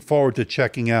looking forward to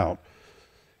checking out.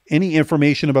 Any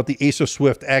information about the Acer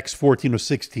Swift X 14 or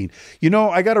 16?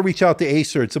 I got to reach out to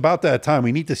Acer. It's about that time.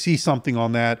 We need to see something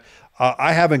on that.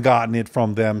 I haven't gotten it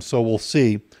from them, so we'll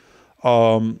see.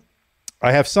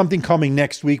 I have something coming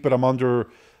next week, but I'm under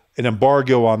an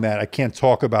embargo on that. I can't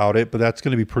talk about it, but that's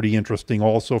going to be pretty interesting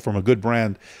also from a good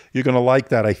brand. You're going to like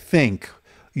that, I think.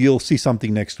 You'll see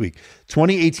something next week.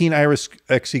 2018 Iris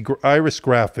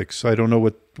graphics. I don't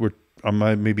know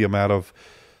maybe I'm out of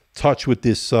touch with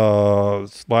this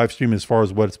live stream as far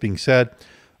as what's being said.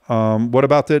 What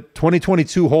about the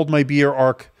 2022 Hold My Beer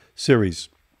Arc series?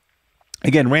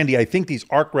 Again, Randy, I think these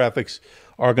Arc graphics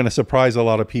are going to surprise a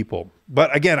lot of people.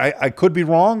 But again, I could be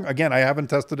wrong. Again, I haven't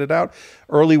tested it out.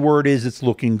 Early word is it's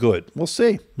looking good. We'll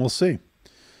see. We'll see.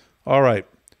 All right.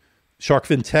 Shark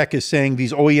FinTech is saying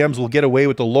these OEMs will get away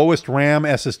with the lowest RAM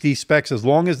SSD specs as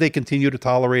long as they continue to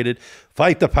tolerate it.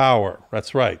 Fight the power.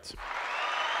 That's right.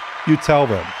 You tell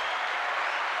them.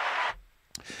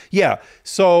 Yeah.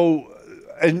 So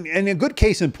and a good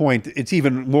case in point, it's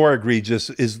even more egregious,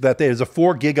 is that there's a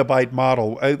 4 gigabyte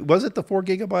model. Was it the 4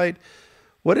 gigabyte?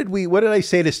 What did I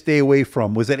say to stay away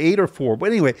from? Was it 8 or 4?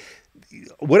 But anyway,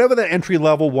 whatever the entry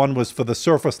level one was for the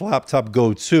Surface Laptop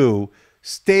Go 2,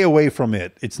 stay away from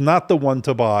it. It's not the one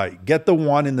to buy. Get the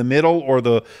one in the middle or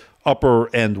the upper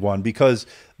end one, because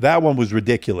that one was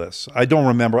ridiculous. I don't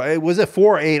remember. Was it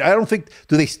 4 or 8? I don't think.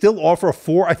 Do they still offer a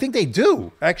 4? I think they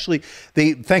do. Actually,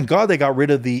 thank God they got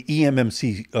rid of the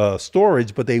eMMC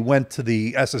storage, but they went to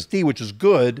the SSD, which is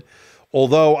good.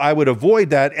 Although I would avoid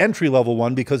that entry-level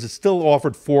one because it still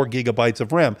offered 4 gigabytes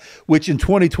of RAM, which in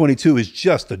 2022 is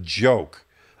just a joke.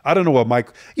 I don't know what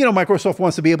Microsoft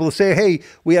wants to be able to say, hey,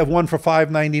 we have one for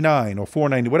 $599 or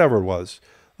 $490, whatever it was,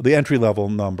 the entry-level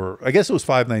number. I guess it was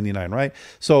 $599, right?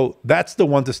 So that's the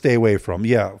one to stay away from.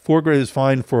 Yeah, 4 gig is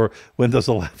fine for Windows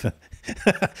 11.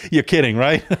 You're kidding,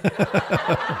 right?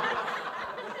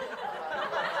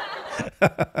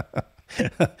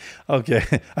 Okay,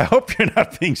 I hope you're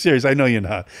not being serious. I know you're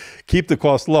not. Keep the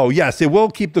cost low. Yes, it will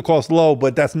keep the cost low,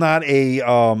 but that's not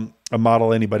a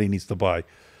model anybody needs to buy.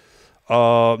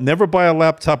 Never buy a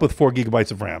laptop with 4 gigabytes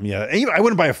of RAM. Yeah, I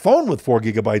wouldn't buy a phone with 4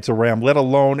 gigabytes of RAM, let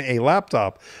alone a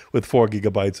laptop with 4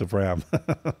 gigabytes of RAM.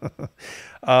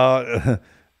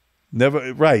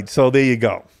 Never, right, so there you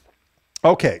go.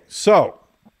 Okay, so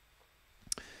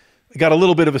I got a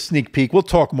little bit of a sneak peek. We'll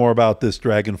talk more about this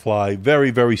Dragonfly very,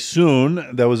 very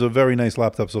soon. That was a very nice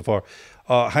laptop so far.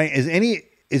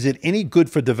 Is it any good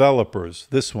for developers,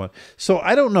 this one? So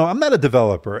I don't know. I'm not a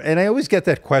developer, and I always get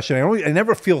that question. I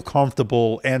never feel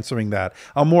comfortable answering that.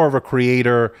 I'm more of a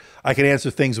creator. I can answer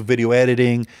things with video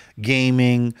editing,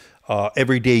 gaming,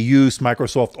 everyday use,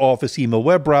 Microsoft Office, email,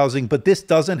 web browsing, but this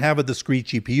doesn't have a discrete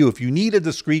GPU. If you need a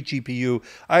discrete GPU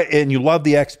and you love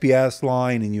the XPS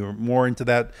line and you're more into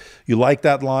that, you like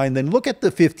that line, then look at the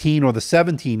 15 or the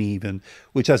 17 even,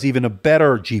 which has even a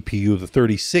better GPU, the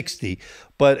 3060.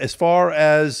 But as far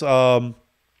as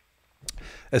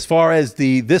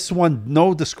this one,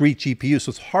 no discrete GPU, so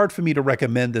it's hard for me to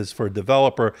recommend this for a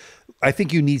developer. I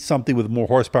think you need something with more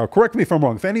horsepower. Correct me if I'm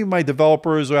wrong. If any of my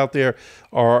developers out there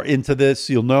are into this,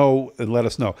 you'll know and let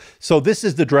us know. So this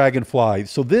is the Dragonfly.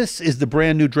 So this is the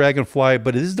brand new Dragonfly,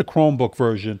 but it is the Chromebook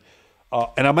version,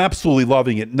 and I'm absolutely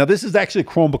loving it. Now, this is actually a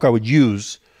Chromebook I would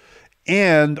use,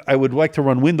 and I would like to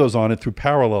run Windows on it through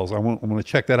Parallels. I'm going to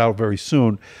check that out very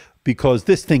soon, because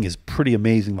this thing is pretty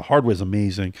amazing. The hardware is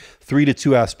amazing.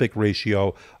 3:2 aspect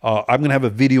ratio. I'm going to have a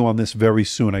video on this very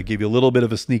soon. I gave you a little bit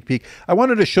of a sneak peek. I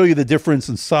wanted to show you the difference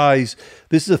in size.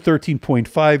 This is a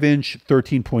 13.5 inch,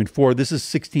 13.4. This is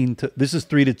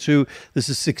 3:2. This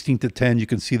is 16:10. You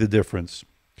can see the difference.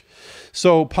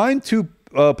 So Pine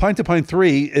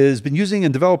 3 has been using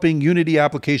and developing Unity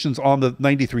applications on the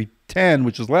 9310,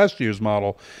 which is last year's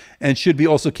model, and should be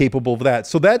also capable of that.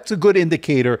 So that's a good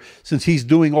indicator since he's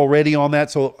doing already on that.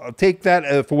 So I'll take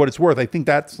that for what it's worth. I think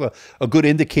that's a good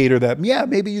indicator that, yeah,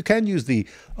 maybe you can use the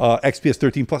XPS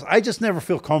 13 Plus. I just never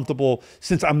feel comfortable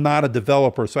since I'm not a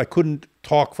developer, so I couldn't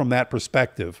talk from that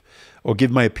perspective or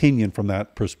give my opinion from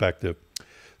that perspective.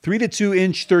 3:2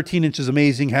 inch, 13 inches,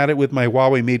 amazing. Had it with my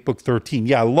Huawei MateBook 13.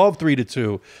 Yeah, I love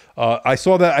 3:2. I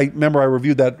saw that. I remember I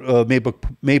reviewed that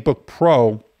MateBook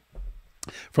Pro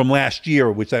from last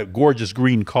year, which that gorgeous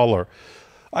green color.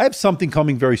 I have something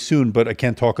coming very soon, but I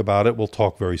can't talk about it. We'll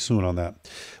talk very soon on that.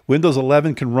 Windows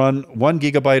 11 can run 1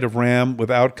 gigabyte of RAM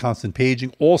without constant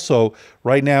paging. Also,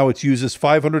 right now it uses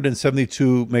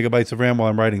 572 megabytes of RAM while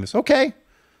I'm writing this. Okay.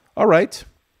 All right.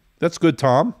 That's good,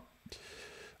 Tom.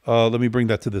 Let me bring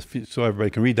that to this so everybody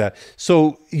can read that.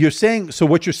 So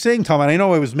what you're saying, Tom, and I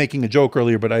know I was making a joke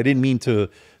earlier, but I didn't mean to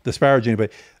disparage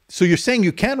anybody. So you're saying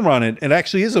you can run it. It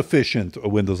actually is efficient,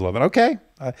 Windows 11. Okay.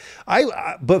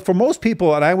 But for most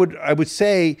people, and I would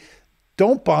say,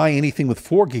 don't buy anything with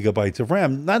 4 gigabytes of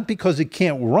RAM. Not because it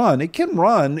can't run. It can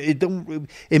run.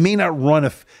 It may not run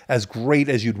as great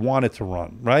as you'd want it to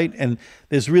run, right? And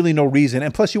there's really no reason.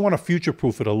 And plus, you want to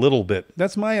future-proof it a little bit.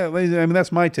 That's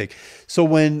my take. So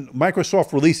when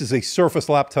Microsoft releases a Surface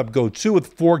Laptop Go 2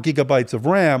 with 4 gigabytes of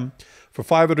RAM for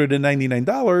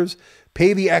 $599,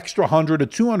 pay the extra $100 to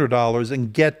 $200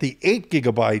 and get the 8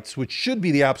 gigabytes, which should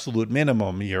be the absolute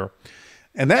minimum here.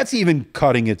 And that's even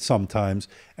cutting it sometimes,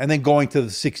 and then going to the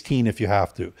 16 if you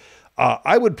have to.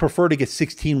 I would prefer to get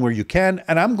 16 where you can,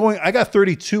 and I got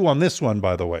 32 on this one,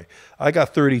 by the way. I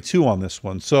got 32 on this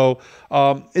one. So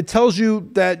it tells you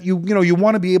that you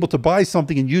want to be able to buy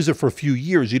something and use it for a few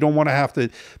years. You don't want to have to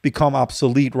become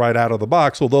obsolete right out of the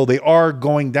box, although they are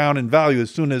going down in value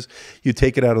as soon as you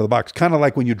take it out of the box. Kind of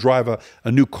like when you drive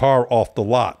a new car off the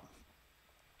lot.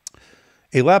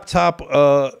 A laptop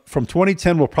from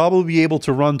 2010 will probably be able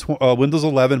to run Windows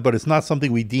 11, but it's not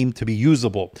something we deem to be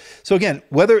usable. So again,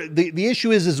 whether the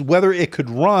issue is whether it could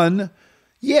run.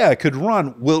 Yeah, it could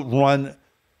run. Will it run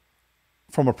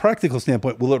from a practical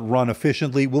standpoint? Will it run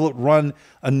efficiently? Will it run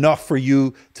enough for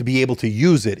you to be able to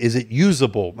use it? Is it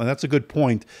usable? And that's a good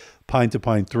point. Pine to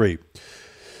Pine 3.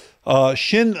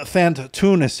 Shin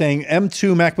Thantun is saying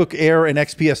M2 MacBook Air and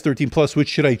XPS 13 Plus, which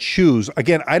should I choose?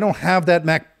 Again, I don't have that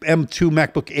M2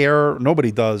 MacBook Air.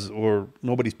 Nobody does, or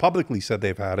nobody's publicly said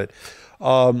they've had it.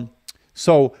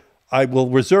 So I will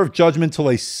reserve judgment till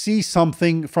I see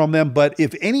something from them. But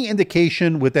if any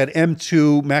indication with that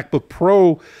M2 MacBook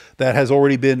Pro that has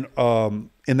already been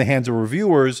in the hands of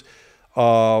reviewers,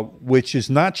 which is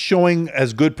not showing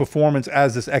as good performance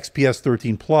as this XPS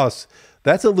 13 Plus,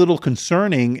 that's a little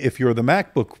concerning if you're the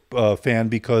MacBook fan,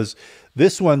 because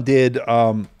this one did,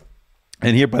 and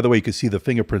here, by the way, you can see the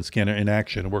fingerprint scanner in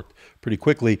action. It worked pretty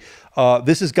quickly.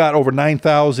 This has got over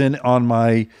 9,000 on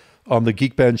the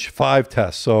Geekbench 5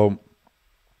 test. So,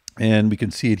 and we can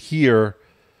see it here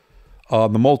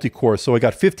on the multi-core. So I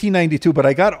got 1592, but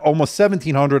I got almost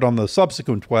 1,700 on the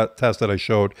subsequent test that I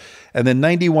showed, and then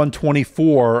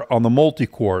 9124 on the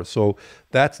multi-core. So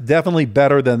that's definitely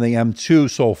better than the M2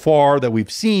 so far that we've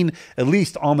seen, at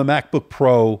least on the MacBook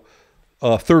Pro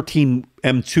 13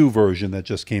 M2 version that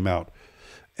just came out.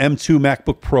 M2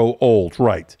 MacBook Pro old,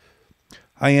 right.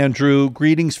 Hi, Andrew.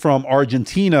 Greetings from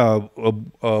Argentina.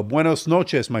 Buenos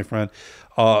noches, my friend.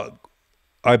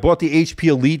 I bought the HP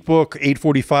EliteBook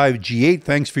 845 G8.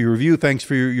 Thanks for your review. Thanks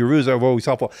for your reviews. They're always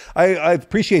helpful. I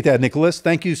appreciate that, Nicholas.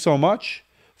 Thank you so much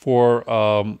for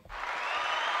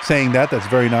saying that. That's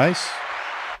very nice.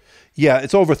 Yeah,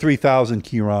 it's over 3,000,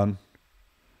 Kieran.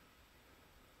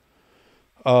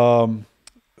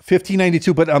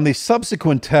 1592, but on the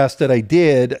subsequent test that I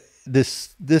did,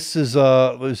 this is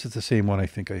the same one I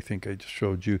think I just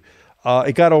showed you.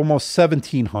 It got almost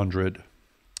 1,700.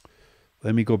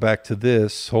 Let me go back to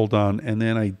this. Hold on. And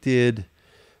then I did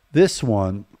this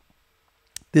one.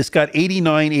 This got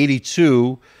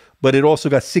 8982, but it also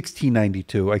got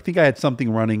 1692. I think I had something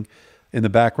running in the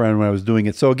background when I was doing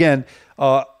it. So again,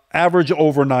 average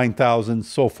over 9,000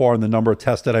 so far in the number of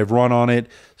tests that I've run on it.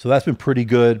 So that's been pretty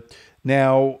good.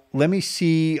 Now, let me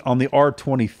see on the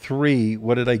R23,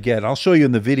 what did I get? I'll show you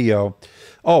in the video.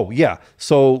 Oh, yeah.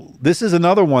 So this is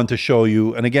another one to show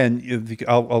you. And again,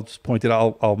 I'll just point it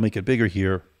out. I'll make it bigger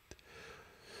here.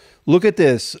 Look at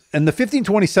this. And the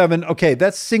 1527, okay,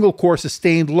 that's single core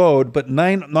sustained load, but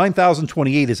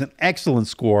 9,028 is an excellent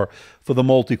score for the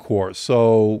multi-core.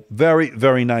 So very,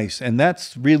 very nice. And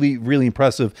that's really, really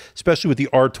impressive, especially with the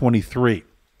R23.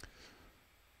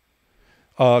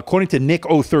 According to Nick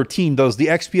 013, does the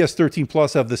XPS 13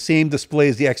 Plus have the same display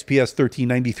as the XPS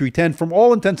 139310? From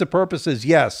all intents and purposes,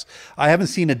 yes. I haven't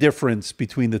seen a difference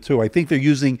between the two. I think they're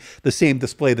using the same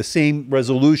display, the same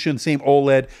resolution, same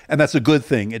OLED, and that's a good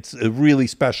thing. It's a really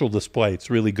special display.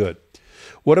 It's really good.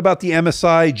 What about the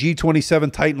MSI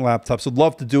G27 Titan laptops? I'd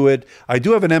love to do it. I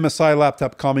do have an MSI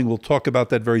laptop coming. We'll talk about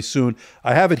that very soon.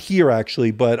 I have it here,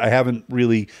 actually, but I haven't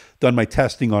really done my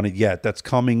testing on it yet. That's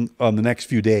coming on the next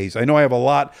few days. I know I have a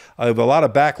lot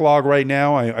of backlog right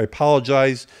now. I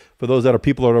apologize for those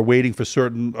people that are waiting for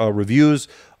certain reviews,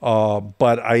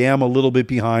 but I am a little bit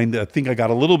behind. I think I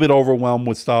got a little bit overwhelmed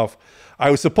with stuff.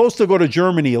 I was supposed to go to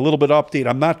Germany, a little bit update.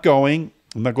 I'm not going.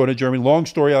 I'm not going to Germany. Long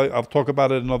story. I'll talk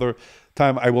about it another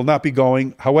time. I will not be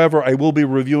going. However, I will be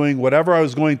reviewing whatever I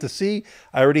was going to see.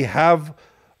 I already have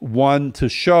one to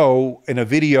show in a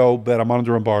video that I'm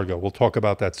under embargo. We'll talk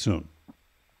about that soon.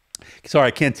 Sorry,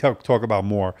 I can't talk about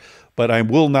more, but I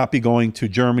will not be going to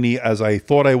Germany as I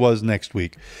thought I was next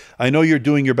week. I know you're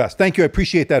doing your best. Thank you. I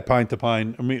appreciate that, Pine to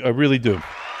Pine. I mean, I really do.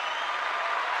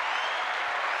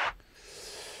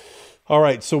 All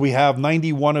right, so we have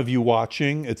 91 of you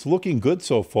watching. It's looking good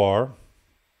so far.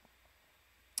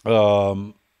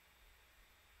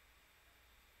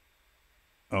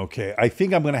 Okay, I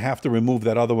think I'm going to have to remove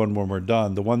that other one when we're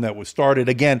done, the one that was started.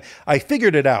 Again, I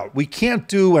figured it out. We can't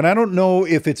do, and I don't know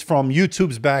if it's from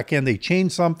YouTube's back end, they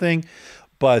changed something,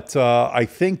 but I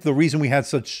think the reason we had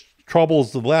such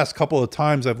troubles the last couple of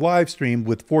times I've live streamed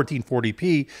with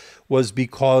 1440p was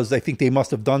because I think they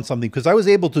must have done something, because I was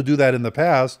able to do that in the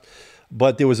past,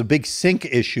 but there was a big sync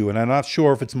issue, and I'm not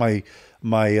sure if it's my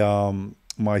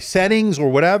settings or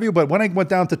whatever, but when I went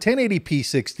down to 1080p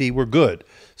 60, we're good.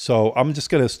 So I'm just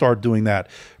going to start doing that.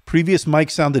 Previous mic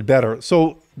sounded better.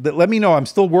 So let me know. I'm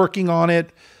still working on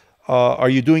it. Are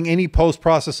you doing any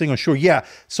post-processing? Or sure, yeah.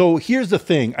 So here's the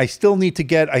thing. I still need to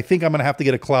get, I think I'm going to have to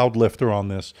get a cloud lifter on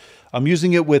this. I'm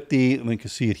using it with the, you can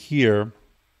see it here.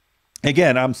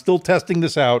 Again, I'm still testing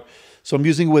this out. So I'm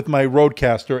using it with my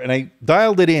Rodecaster, and I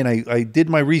dialed it in. I did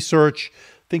my research.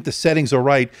 I think the settings are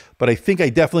right, but I think I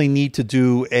definitely need to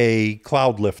do a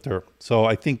cloud lifter. So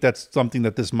I think that's something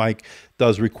that this mic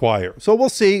does require. So we'll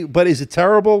see, but is it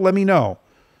terrible? Let me know.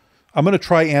 I'm going to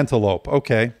try Antelope.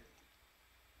 Okay.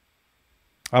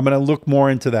 I'm going to look more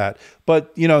into that.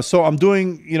 But, you know, so I'm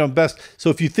doing, you know, best. So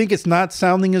if you think it's not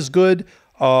sounding as good,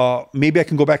 maybe I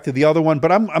can go back to the other one.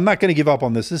 But I'm not going to give up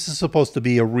on this. This is supposed to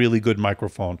be a really good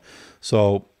microphone.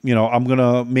 So, you know, I'm going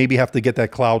to maybe have to get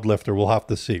that cloud lifter. We'll have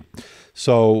to see.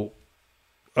 So,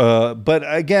 but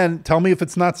again, tell me if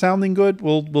it's not sounding good.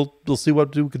 We'll see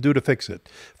what we could do to fix it.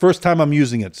 First time I'm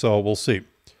using it, so we'll see.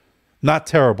 Not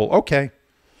terrible. Okay.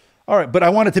 All right, but I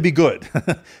want it to be good.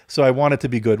 So I want it to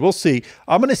be good. We'll see.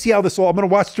 I'm going to see how this all, I'm going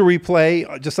to watch the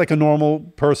replay just like a normal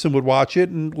person would watch it,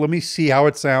 and let me see how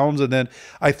it sounds. And then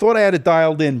I thought I had it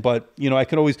dialed in, but, you know, I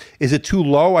could always, is it too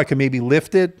low? I can maybe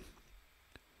lift it.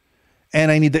 And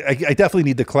I need I definitely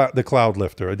need the cloud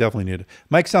lifter. I definitely need it.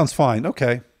 Mic sounds fine.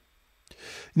 Okay.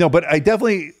 No, but I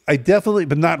definitely,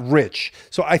 but not rich.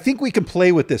 So I think we can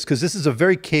play with this because this is a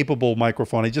very capable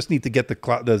microphone. I just need to get the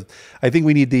cloud. I think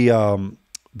we need the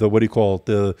what do you call it?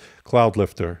 The cloud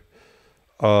lifter.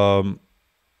 Sounds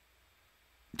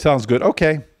good.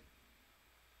 Okay.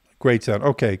 Great sound.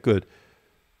 Okay, good.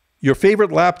 Your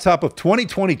favorite laptop of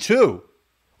 2022?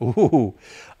 Ooh,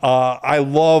 I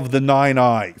love the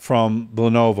 9i from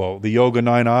Lenovo, the Yoga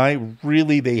 9i.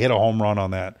 Really, they hit a home run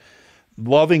on that.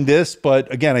 Loving this,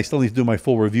 but again, I still need to do my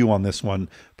full review on this one.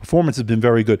 Performance has been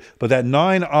very good, but that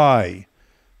 9i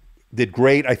did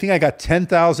great. I think I got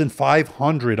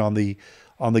 10,500 on the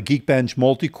Geekbench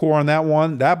multi-core on that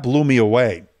one. That blew me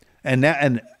away. And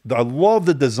I love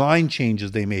the design changes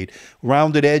they made.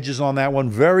 Rounded edges on that one,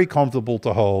 very comfortable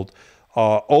to hold.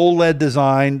 OLED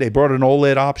design, they brought an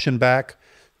OLED option back.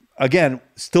 Again,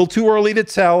 still too early to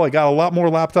tell. I got a lot more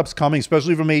laptops coming,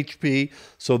 especially from HP.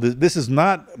 So this is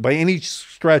not by any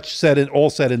stretch all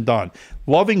said and done.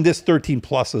 Loving this 13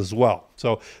 Plus as well.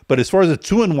 So, but as far as a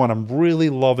 2-in-1, I'm really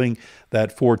loving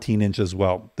that 14-inch as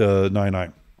well, the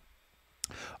 9i.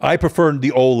 I prefer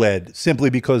the OLED simply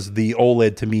because the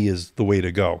OLED to me is the way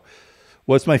to go.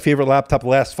 What's my favorite laptop the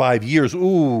last 5 years?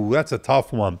 Ooh, that's a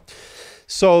tough one.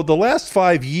 So the last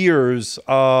 5 years,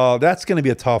 that's going to be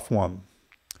a tough one.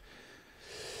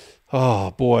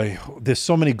 Oh, boy, there's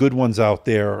so many good ones out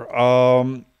there.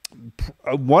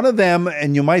 One of them,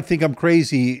 and you might think I'm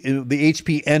crazy, the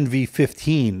HP Envy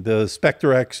 15, the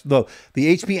Spectre X, the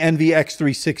HP Envy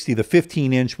X360, the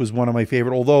 15-inch was one of my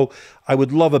favorite, although I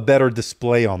would love a better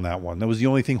display on that one. That was the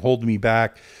only thing holding me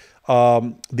back.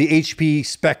 The HP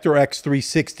Spectre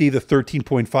X360, the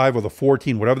 13.5 or the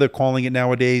 14, whatever they're calling it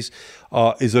nowadays,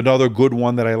 is another good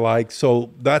one that I like.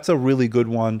 So that's a really good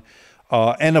one.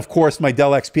 And of course, my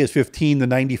Dell XPS 15, the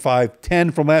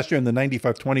 9510 from last year and the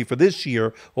 9520 for this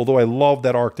year, although I love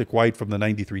that Arctic White from the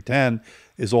 9310,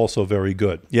 is also very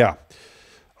good. Yeah.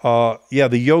 Yeah,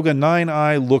 the Yoga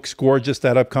 9i looks gorgeous.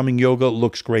 That upcoming Yoga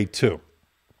looks great too.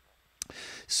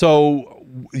 So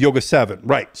Yoga 7,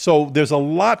 right. So there's a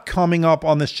lot coming up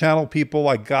on this channel, people.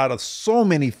 I got so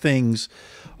many things,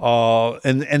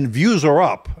 and views are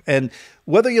up. And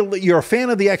whether you're a fan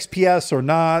of the XPS or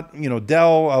not, you know,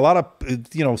 Dell, a lot of,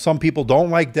 you know, some people don't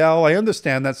like Dell. I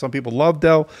understand that. Some people love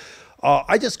Dell.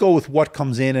 I just go with what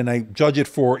comes in and I judge it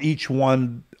for each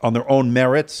one on their own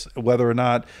merits, whether or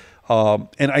not.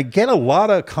 And I get a lot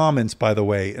of comments, by the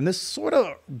way, and this sort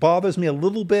of bothers me a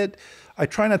little bit. I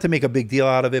try not to make a big deal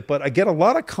out of it, but I get a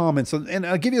lot of comments. And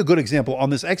I'll give you a good example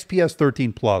on this XPS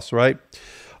 13 Plus, right?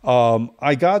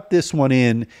 I got this one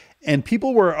in, and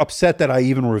people were upset that I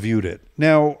even reviewed it.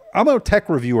 Now, I'm a tech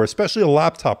reviewer, especially a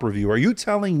laptop reviewer. Are you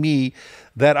telling me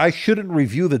that I shouldn't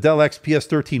review the Dell XPS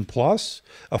 13 Plus,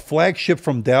 a flagship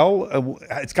from Dell?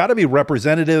 It's got to be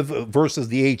representative versus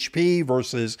the HP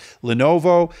versus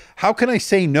Lenovo. How can I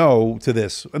say no to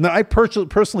this? And I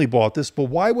personally bought this, but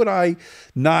why would I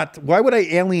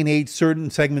alienate certain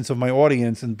segments of my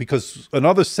audience and because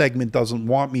another segment doesn't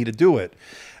want me to do it?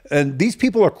 And these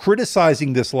people are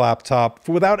criticizing this laptop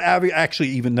without actually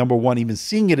even, number one, even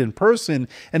seeing it in person,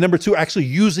 and number two, actually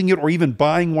using it or even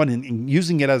buying one and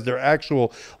using it as their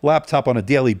actual laptop on a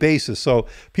daily basis. So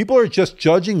people are just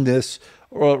judging this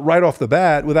right off the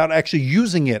bat without actually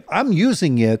using it. I'm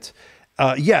using it.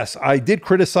 Yes, I did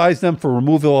criticize them for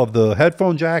removal of the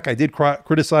headphone jack. I did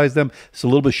criticize them. It's a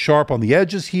little bit sharp on the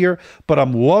edges here, but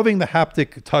I'm loving the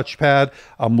haptic touchpad.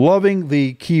 I'm loving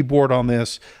the keyboard on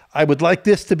this. I would like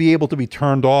this to be able to be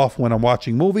turned off when I'm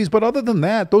watching movies, but other than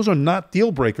that, those are not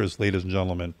deal breakers, ladies and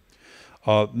gentlemen.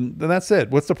 Then that's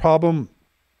it. What's the problem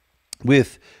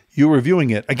with you reviewing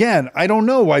it. Again, I don't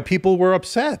know why people were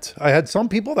upset. I had some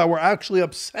people that were actually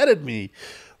upset at me,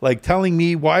 like telling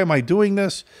me, why am I doing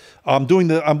this? I'll be doing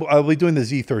the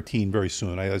Z13 very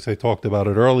soon, as I talked about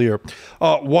it earlier.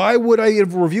 Why would I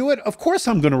review it? Of course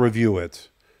I'm going to review it.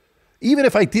 Even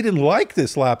if I didn't like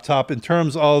this laptop in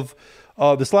terms of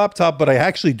this laptop, but I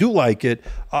actually do like it,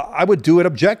 I would do it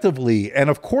objectively. And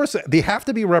of course, they have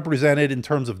to be represented in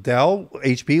terms of Dell,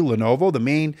 HP, Lenovo, the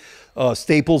main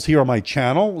staples here on my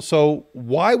channel. So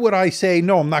why would I say,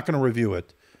 no, I'm not going to review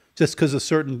it just because of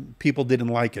certain people didn't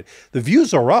like it? The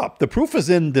views are up. The proof is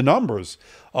in the numbers.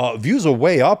 Views are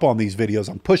way up on these videos.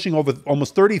 I'm pushing over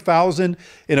almost 30,000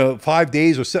 in 5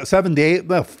 days or 7 days,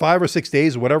 5 or 6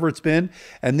 days, or whatever it's been.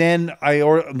 And then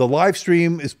the live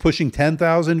stream is pushing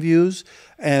 10,000 views,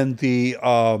 and the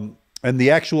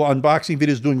actual unboxing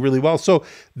video is doing really well. So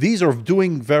these are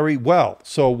doing very well.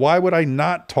 So why would I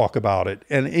not talk about it?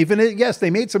 And yes, they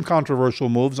made some controversial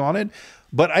moves on it,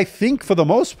 but I think for the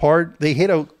most part, they hit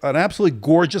an absolutely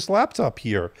gorgeous laptop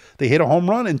here. They hit a home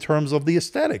run in terms of the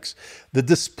aesthetics, the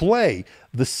display,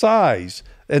 the size,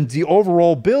 and the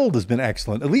overall build has been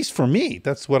excellent. At least for me,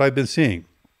 that's what I've been seeing.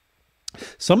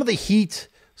 Some of the heat,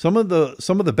 some of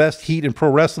the best heat in pro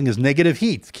wrestling is negative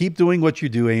heat. Keep doing what you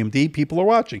do, AMD. People are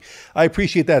watching. I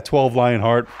appreciate that, 12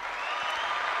 Lionheart.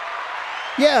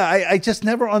 Yeah, I just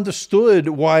never understood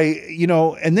why,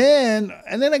 and then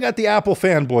I got the Apple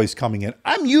fanboys coming in.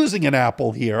 I'm using an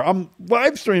Apple here. I'm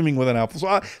live streaming with an Apple.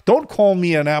 So don't call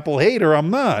me an Apple hater. I'm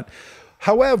not.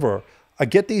 However, I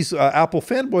get these Apple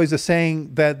fanboys that are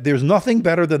saying that there's nothing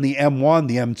better than the M1,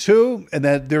 the M2, and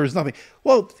that there's nothing.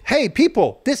 Well, hey,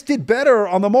 people, this did better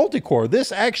on the multi-core.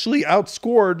 This actually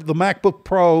outscored the MacBook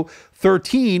Pro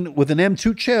 13 with an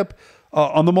M2 chip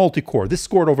on the multi-core. This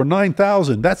scored over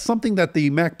 9,000. That's something that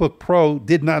the MacBook Pro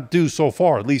did not do so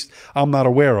far. At least I'm not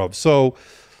aware of. So,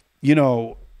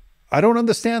 I don't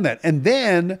understand that. And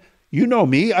then, you know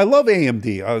me, I love AMD.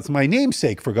 It's my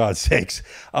namesake, for God's sakes.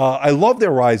 I love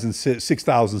their Ryzen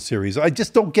 6000 series. I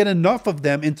just don't get enough of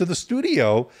them into the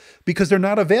studio because they're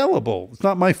not available. It's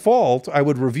not my fault. I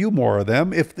would review more of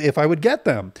them if I would get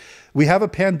them. We have a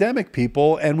pandemic,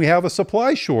 people, and we have a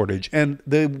supply shortage, and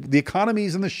the economy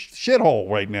is in the shithole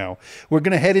right now. We're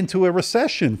going to head into a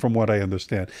recession, from what I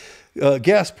understand.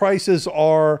 Gas prices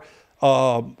are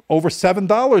over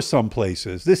 $7 some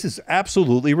places. This is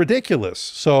absolutely ridiculous.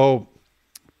 So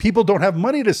people don't have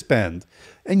money to spend,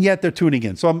 and yet they're tuning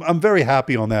in. So I'm very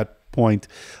happy on that point.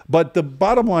 But the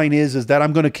bottom line is that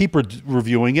I'm going to keep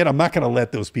reviewing it. I'm not going to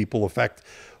let those people affect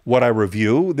what I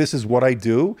review. This is what I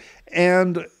do.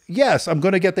 And yes, I'm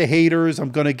going to get the haters.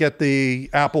 I'm going to get the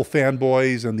Apple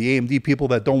fanboys and the AMD people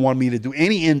that don't want me to do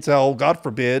any Intel, God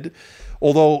forbid.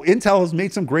 Although Intel has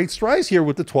made some great strides here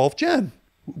with the 12th gen.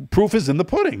 Proof is in the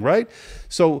pudding, right?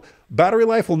 So battery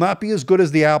life will not be as good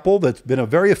as the Apple. That's been a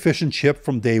very efficient chip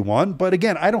from day one. But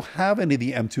again, I don't have any of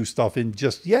the M2 stuff in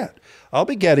just yet. I'll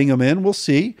be getting them in. We'll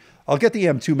see. I'll get the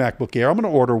M2 MacBook Air. I'm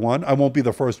going to order one. I won't be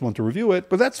the first one to review it,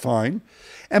 but that's fine.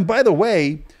 And by the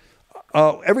way,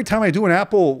 every time I do an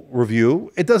Apple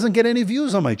review, it doesn't get any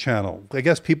views on my channel. I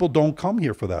guess people don't come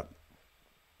here for that.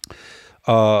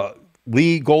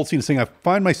 Lee Goldstein is saying, I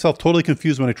find myself totally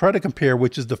confused when I try to compare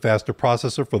which is the faster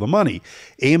processor for the money.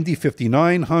 AMD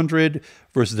 5900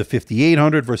 versus the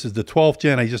 5800 versus the 12th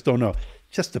gen. I just don't know. It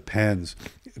just depends.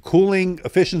 Cooling,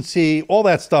 efficiency, all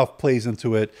that stuff plays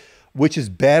into it. Which is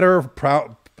better,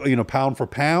 pound for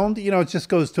pound. It just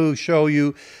goes to show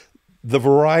you the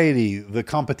variety, the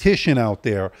competition out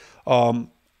there.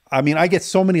 I mean, I get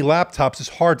so many laptops, it's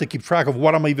hard to keep track of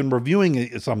what I'm even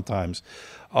reviewing sometimes.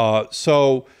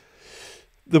 So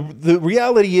the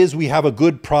reality is we have a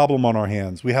good problem on our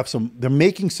hands. They're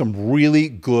making some really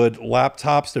good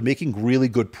laptops. They're making really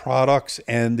good products,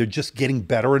 and they're just getting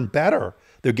better and better.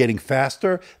 They're getting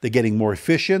faster. They're getting more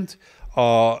efficient.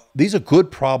 These are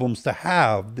good problems to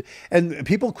have. And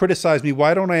people criticize me,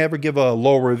 why don't I ever give a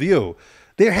low review?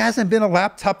 There hasn't been a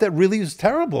laptop that really is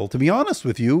terrible, to be honest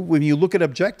with you. When you look at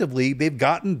objectively, they've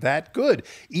gotten that good,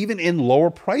 even in lower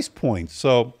price points.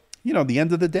 So, at the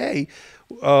end of the day,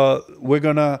 we're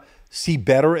going to see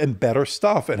better and better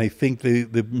stuff. And I think the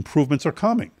improvements are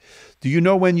coming. Do you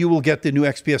know when you will get the new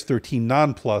XPS 13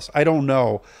 Non-Plus? I don't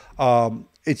know.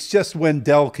 It's just when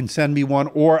Dell can send me one,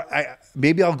 or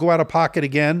maybe I'll go out of pocket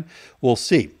again. We'll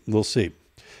see. We'll see.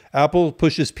 Apple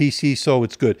pushes PC, so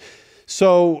it's good.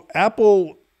 So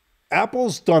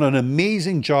Apple's done an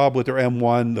amazing job with their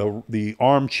M1, the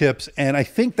ARM chips, and I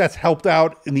think that's helped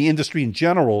out in the industry in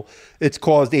general. It's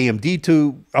caused AMD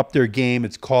to up their game.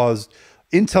 It's caused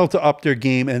Intel to up their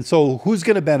game. And so who's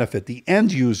going to benefit? The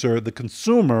end user, the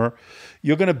consumer.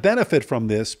 You're going to benefit from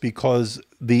this because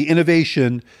the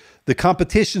innovation, the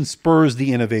competition spurs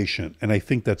the innovation. And I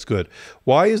think that's good.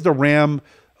 Why is the RAM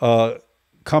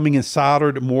coming in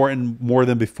soldered more and more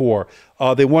than before?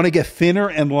 They want to get thinner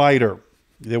and lighter.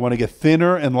 They want to get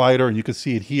thinner and lighter. And you can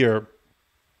see it here.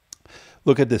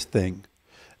 Look at this thing.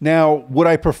 Now, would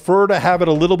I prefer to have it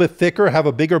a little bit thicker, have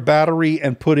a bigger battery,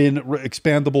 and put in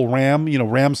expandable RAM,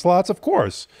 RAM slots? Of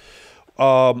course.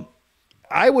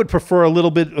 I would prefer a little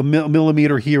bit, a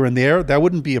millimeter here and there. That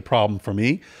wouldn't be a problem for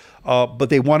me. But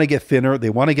they want to get thinner.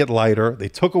 They want to get lighter. They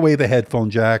took away the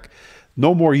headphone jack.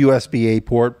 No more USB-A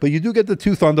port. But you do get the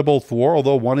two Thunderbolt 4,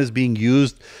 although one is being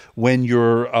used when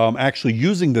you're actually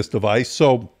using this device.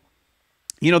 So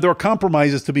there are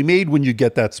compromises to be made when you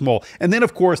get that small. And then,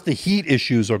 of course, the heat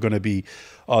issues are going to be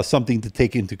something to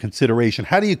take into consideration.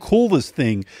 How do you cool this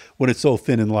thing when it's so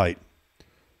thin and light?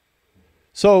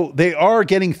 So they are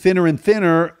getting thinner and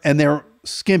thinner, and they're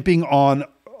skimping on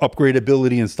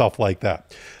upgradability and stuff like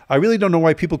that. I really don't know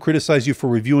why people criticize you for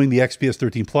reviewing the XPS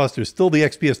 13 Plus. There's still the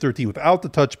XPS 13 without the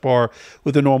touch bar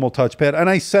with a normal touchpad. And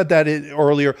I said that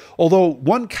earlier, although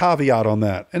one caveat on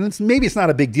that, and maybe it's not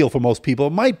a big deal for most people.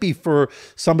 It might be for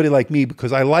somebody like me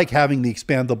because I like having the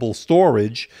expandable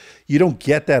storage. You don't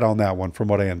get that on that one from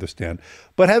what I understand.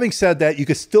 But having said that, you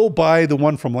could still buy the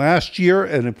one from last year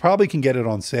and it probably can get it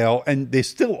on sale. And they're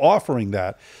still offering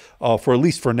that for at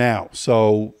least for now.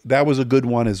 So that was a good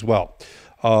one as well.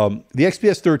 The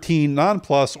XPS 13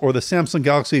 Non-Plus or the Samsung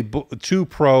Galaxy 2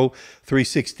 Pro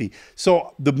 360.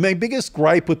 So my biggest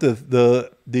gripe with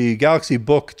the Galaxy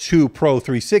Book 2 Pro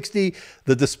 360,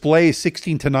 the display is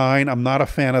 16:9. I'm not a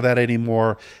fan of that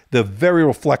anymore. The very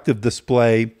reflective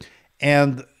display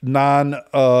and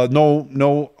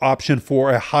no option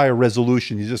for a higher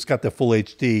resolution. You just got the full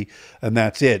HD and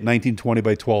that's it. 1920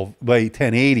 by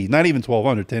 1080, not even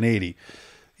 1200, 1080.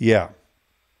 Yeah.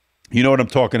 You know what I'm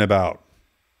talking about.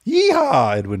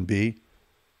 Yeehaw, Edwin B.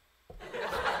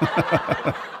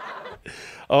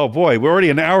 Oh boy, we're already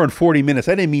an hour and 40 minutes.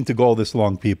 I didn't mean to go this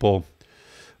long, people.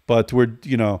 But we're,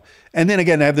 and then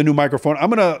again, I have the new microphone. I'm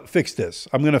going to fix this.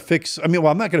 I'm not going to fix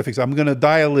it. I'm going to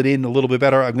dial it in a little bit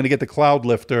better. I'm going to get the cloud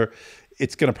lifter.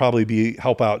 It's going to probably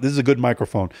help out. This is a good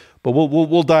microphone, but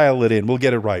we'll dial it in. We'll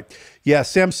get it right. Yeah,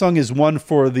 Samsung is one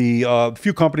for the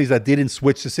few companies that didn't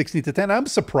switch to 16 to 10. I'm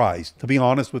surprised, to be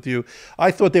honest with you.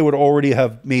 I thought they would already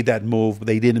have made that move, but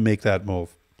they didn't make that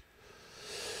move.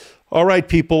 All right,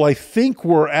 people, I think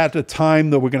we're at a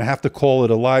time that we're going to have to call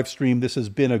it a live stream. This has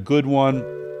been a good one.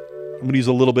 I'm going to use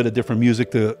a little bit of different music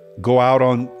to go out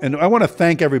on. And I want to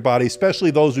thank everybody,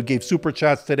 especially those who gave super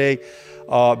chats today.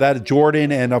 That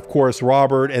Jordan and, of course,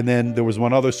 Robert. And then there was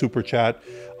one other super chat.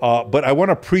 But I want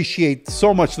to appreciate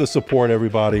so much the support,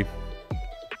 everybody.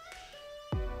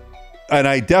 And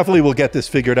I definitely will get this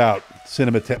figured out,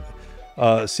 cinematic.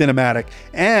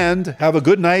 And have a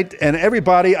good night. And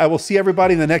everybody, I will see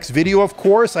everybody in the next video, of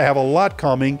course. I have a lot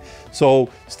coming.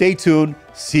 So stay tuned.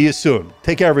 See you soon.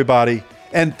 Take care, everybody.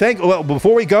 And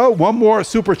before we go, one more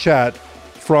super chat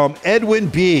from Edwin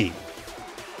B.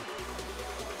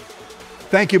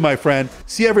 Thank you, my friend.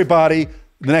 See everybody.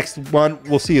 The next one,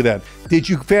 we'll see you then. Did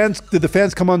the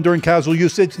fans come on during casual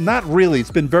usage? Not really.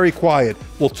 It's been very quiet.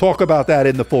 We'll talk about that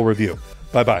in the full review.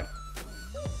 Bye-bye.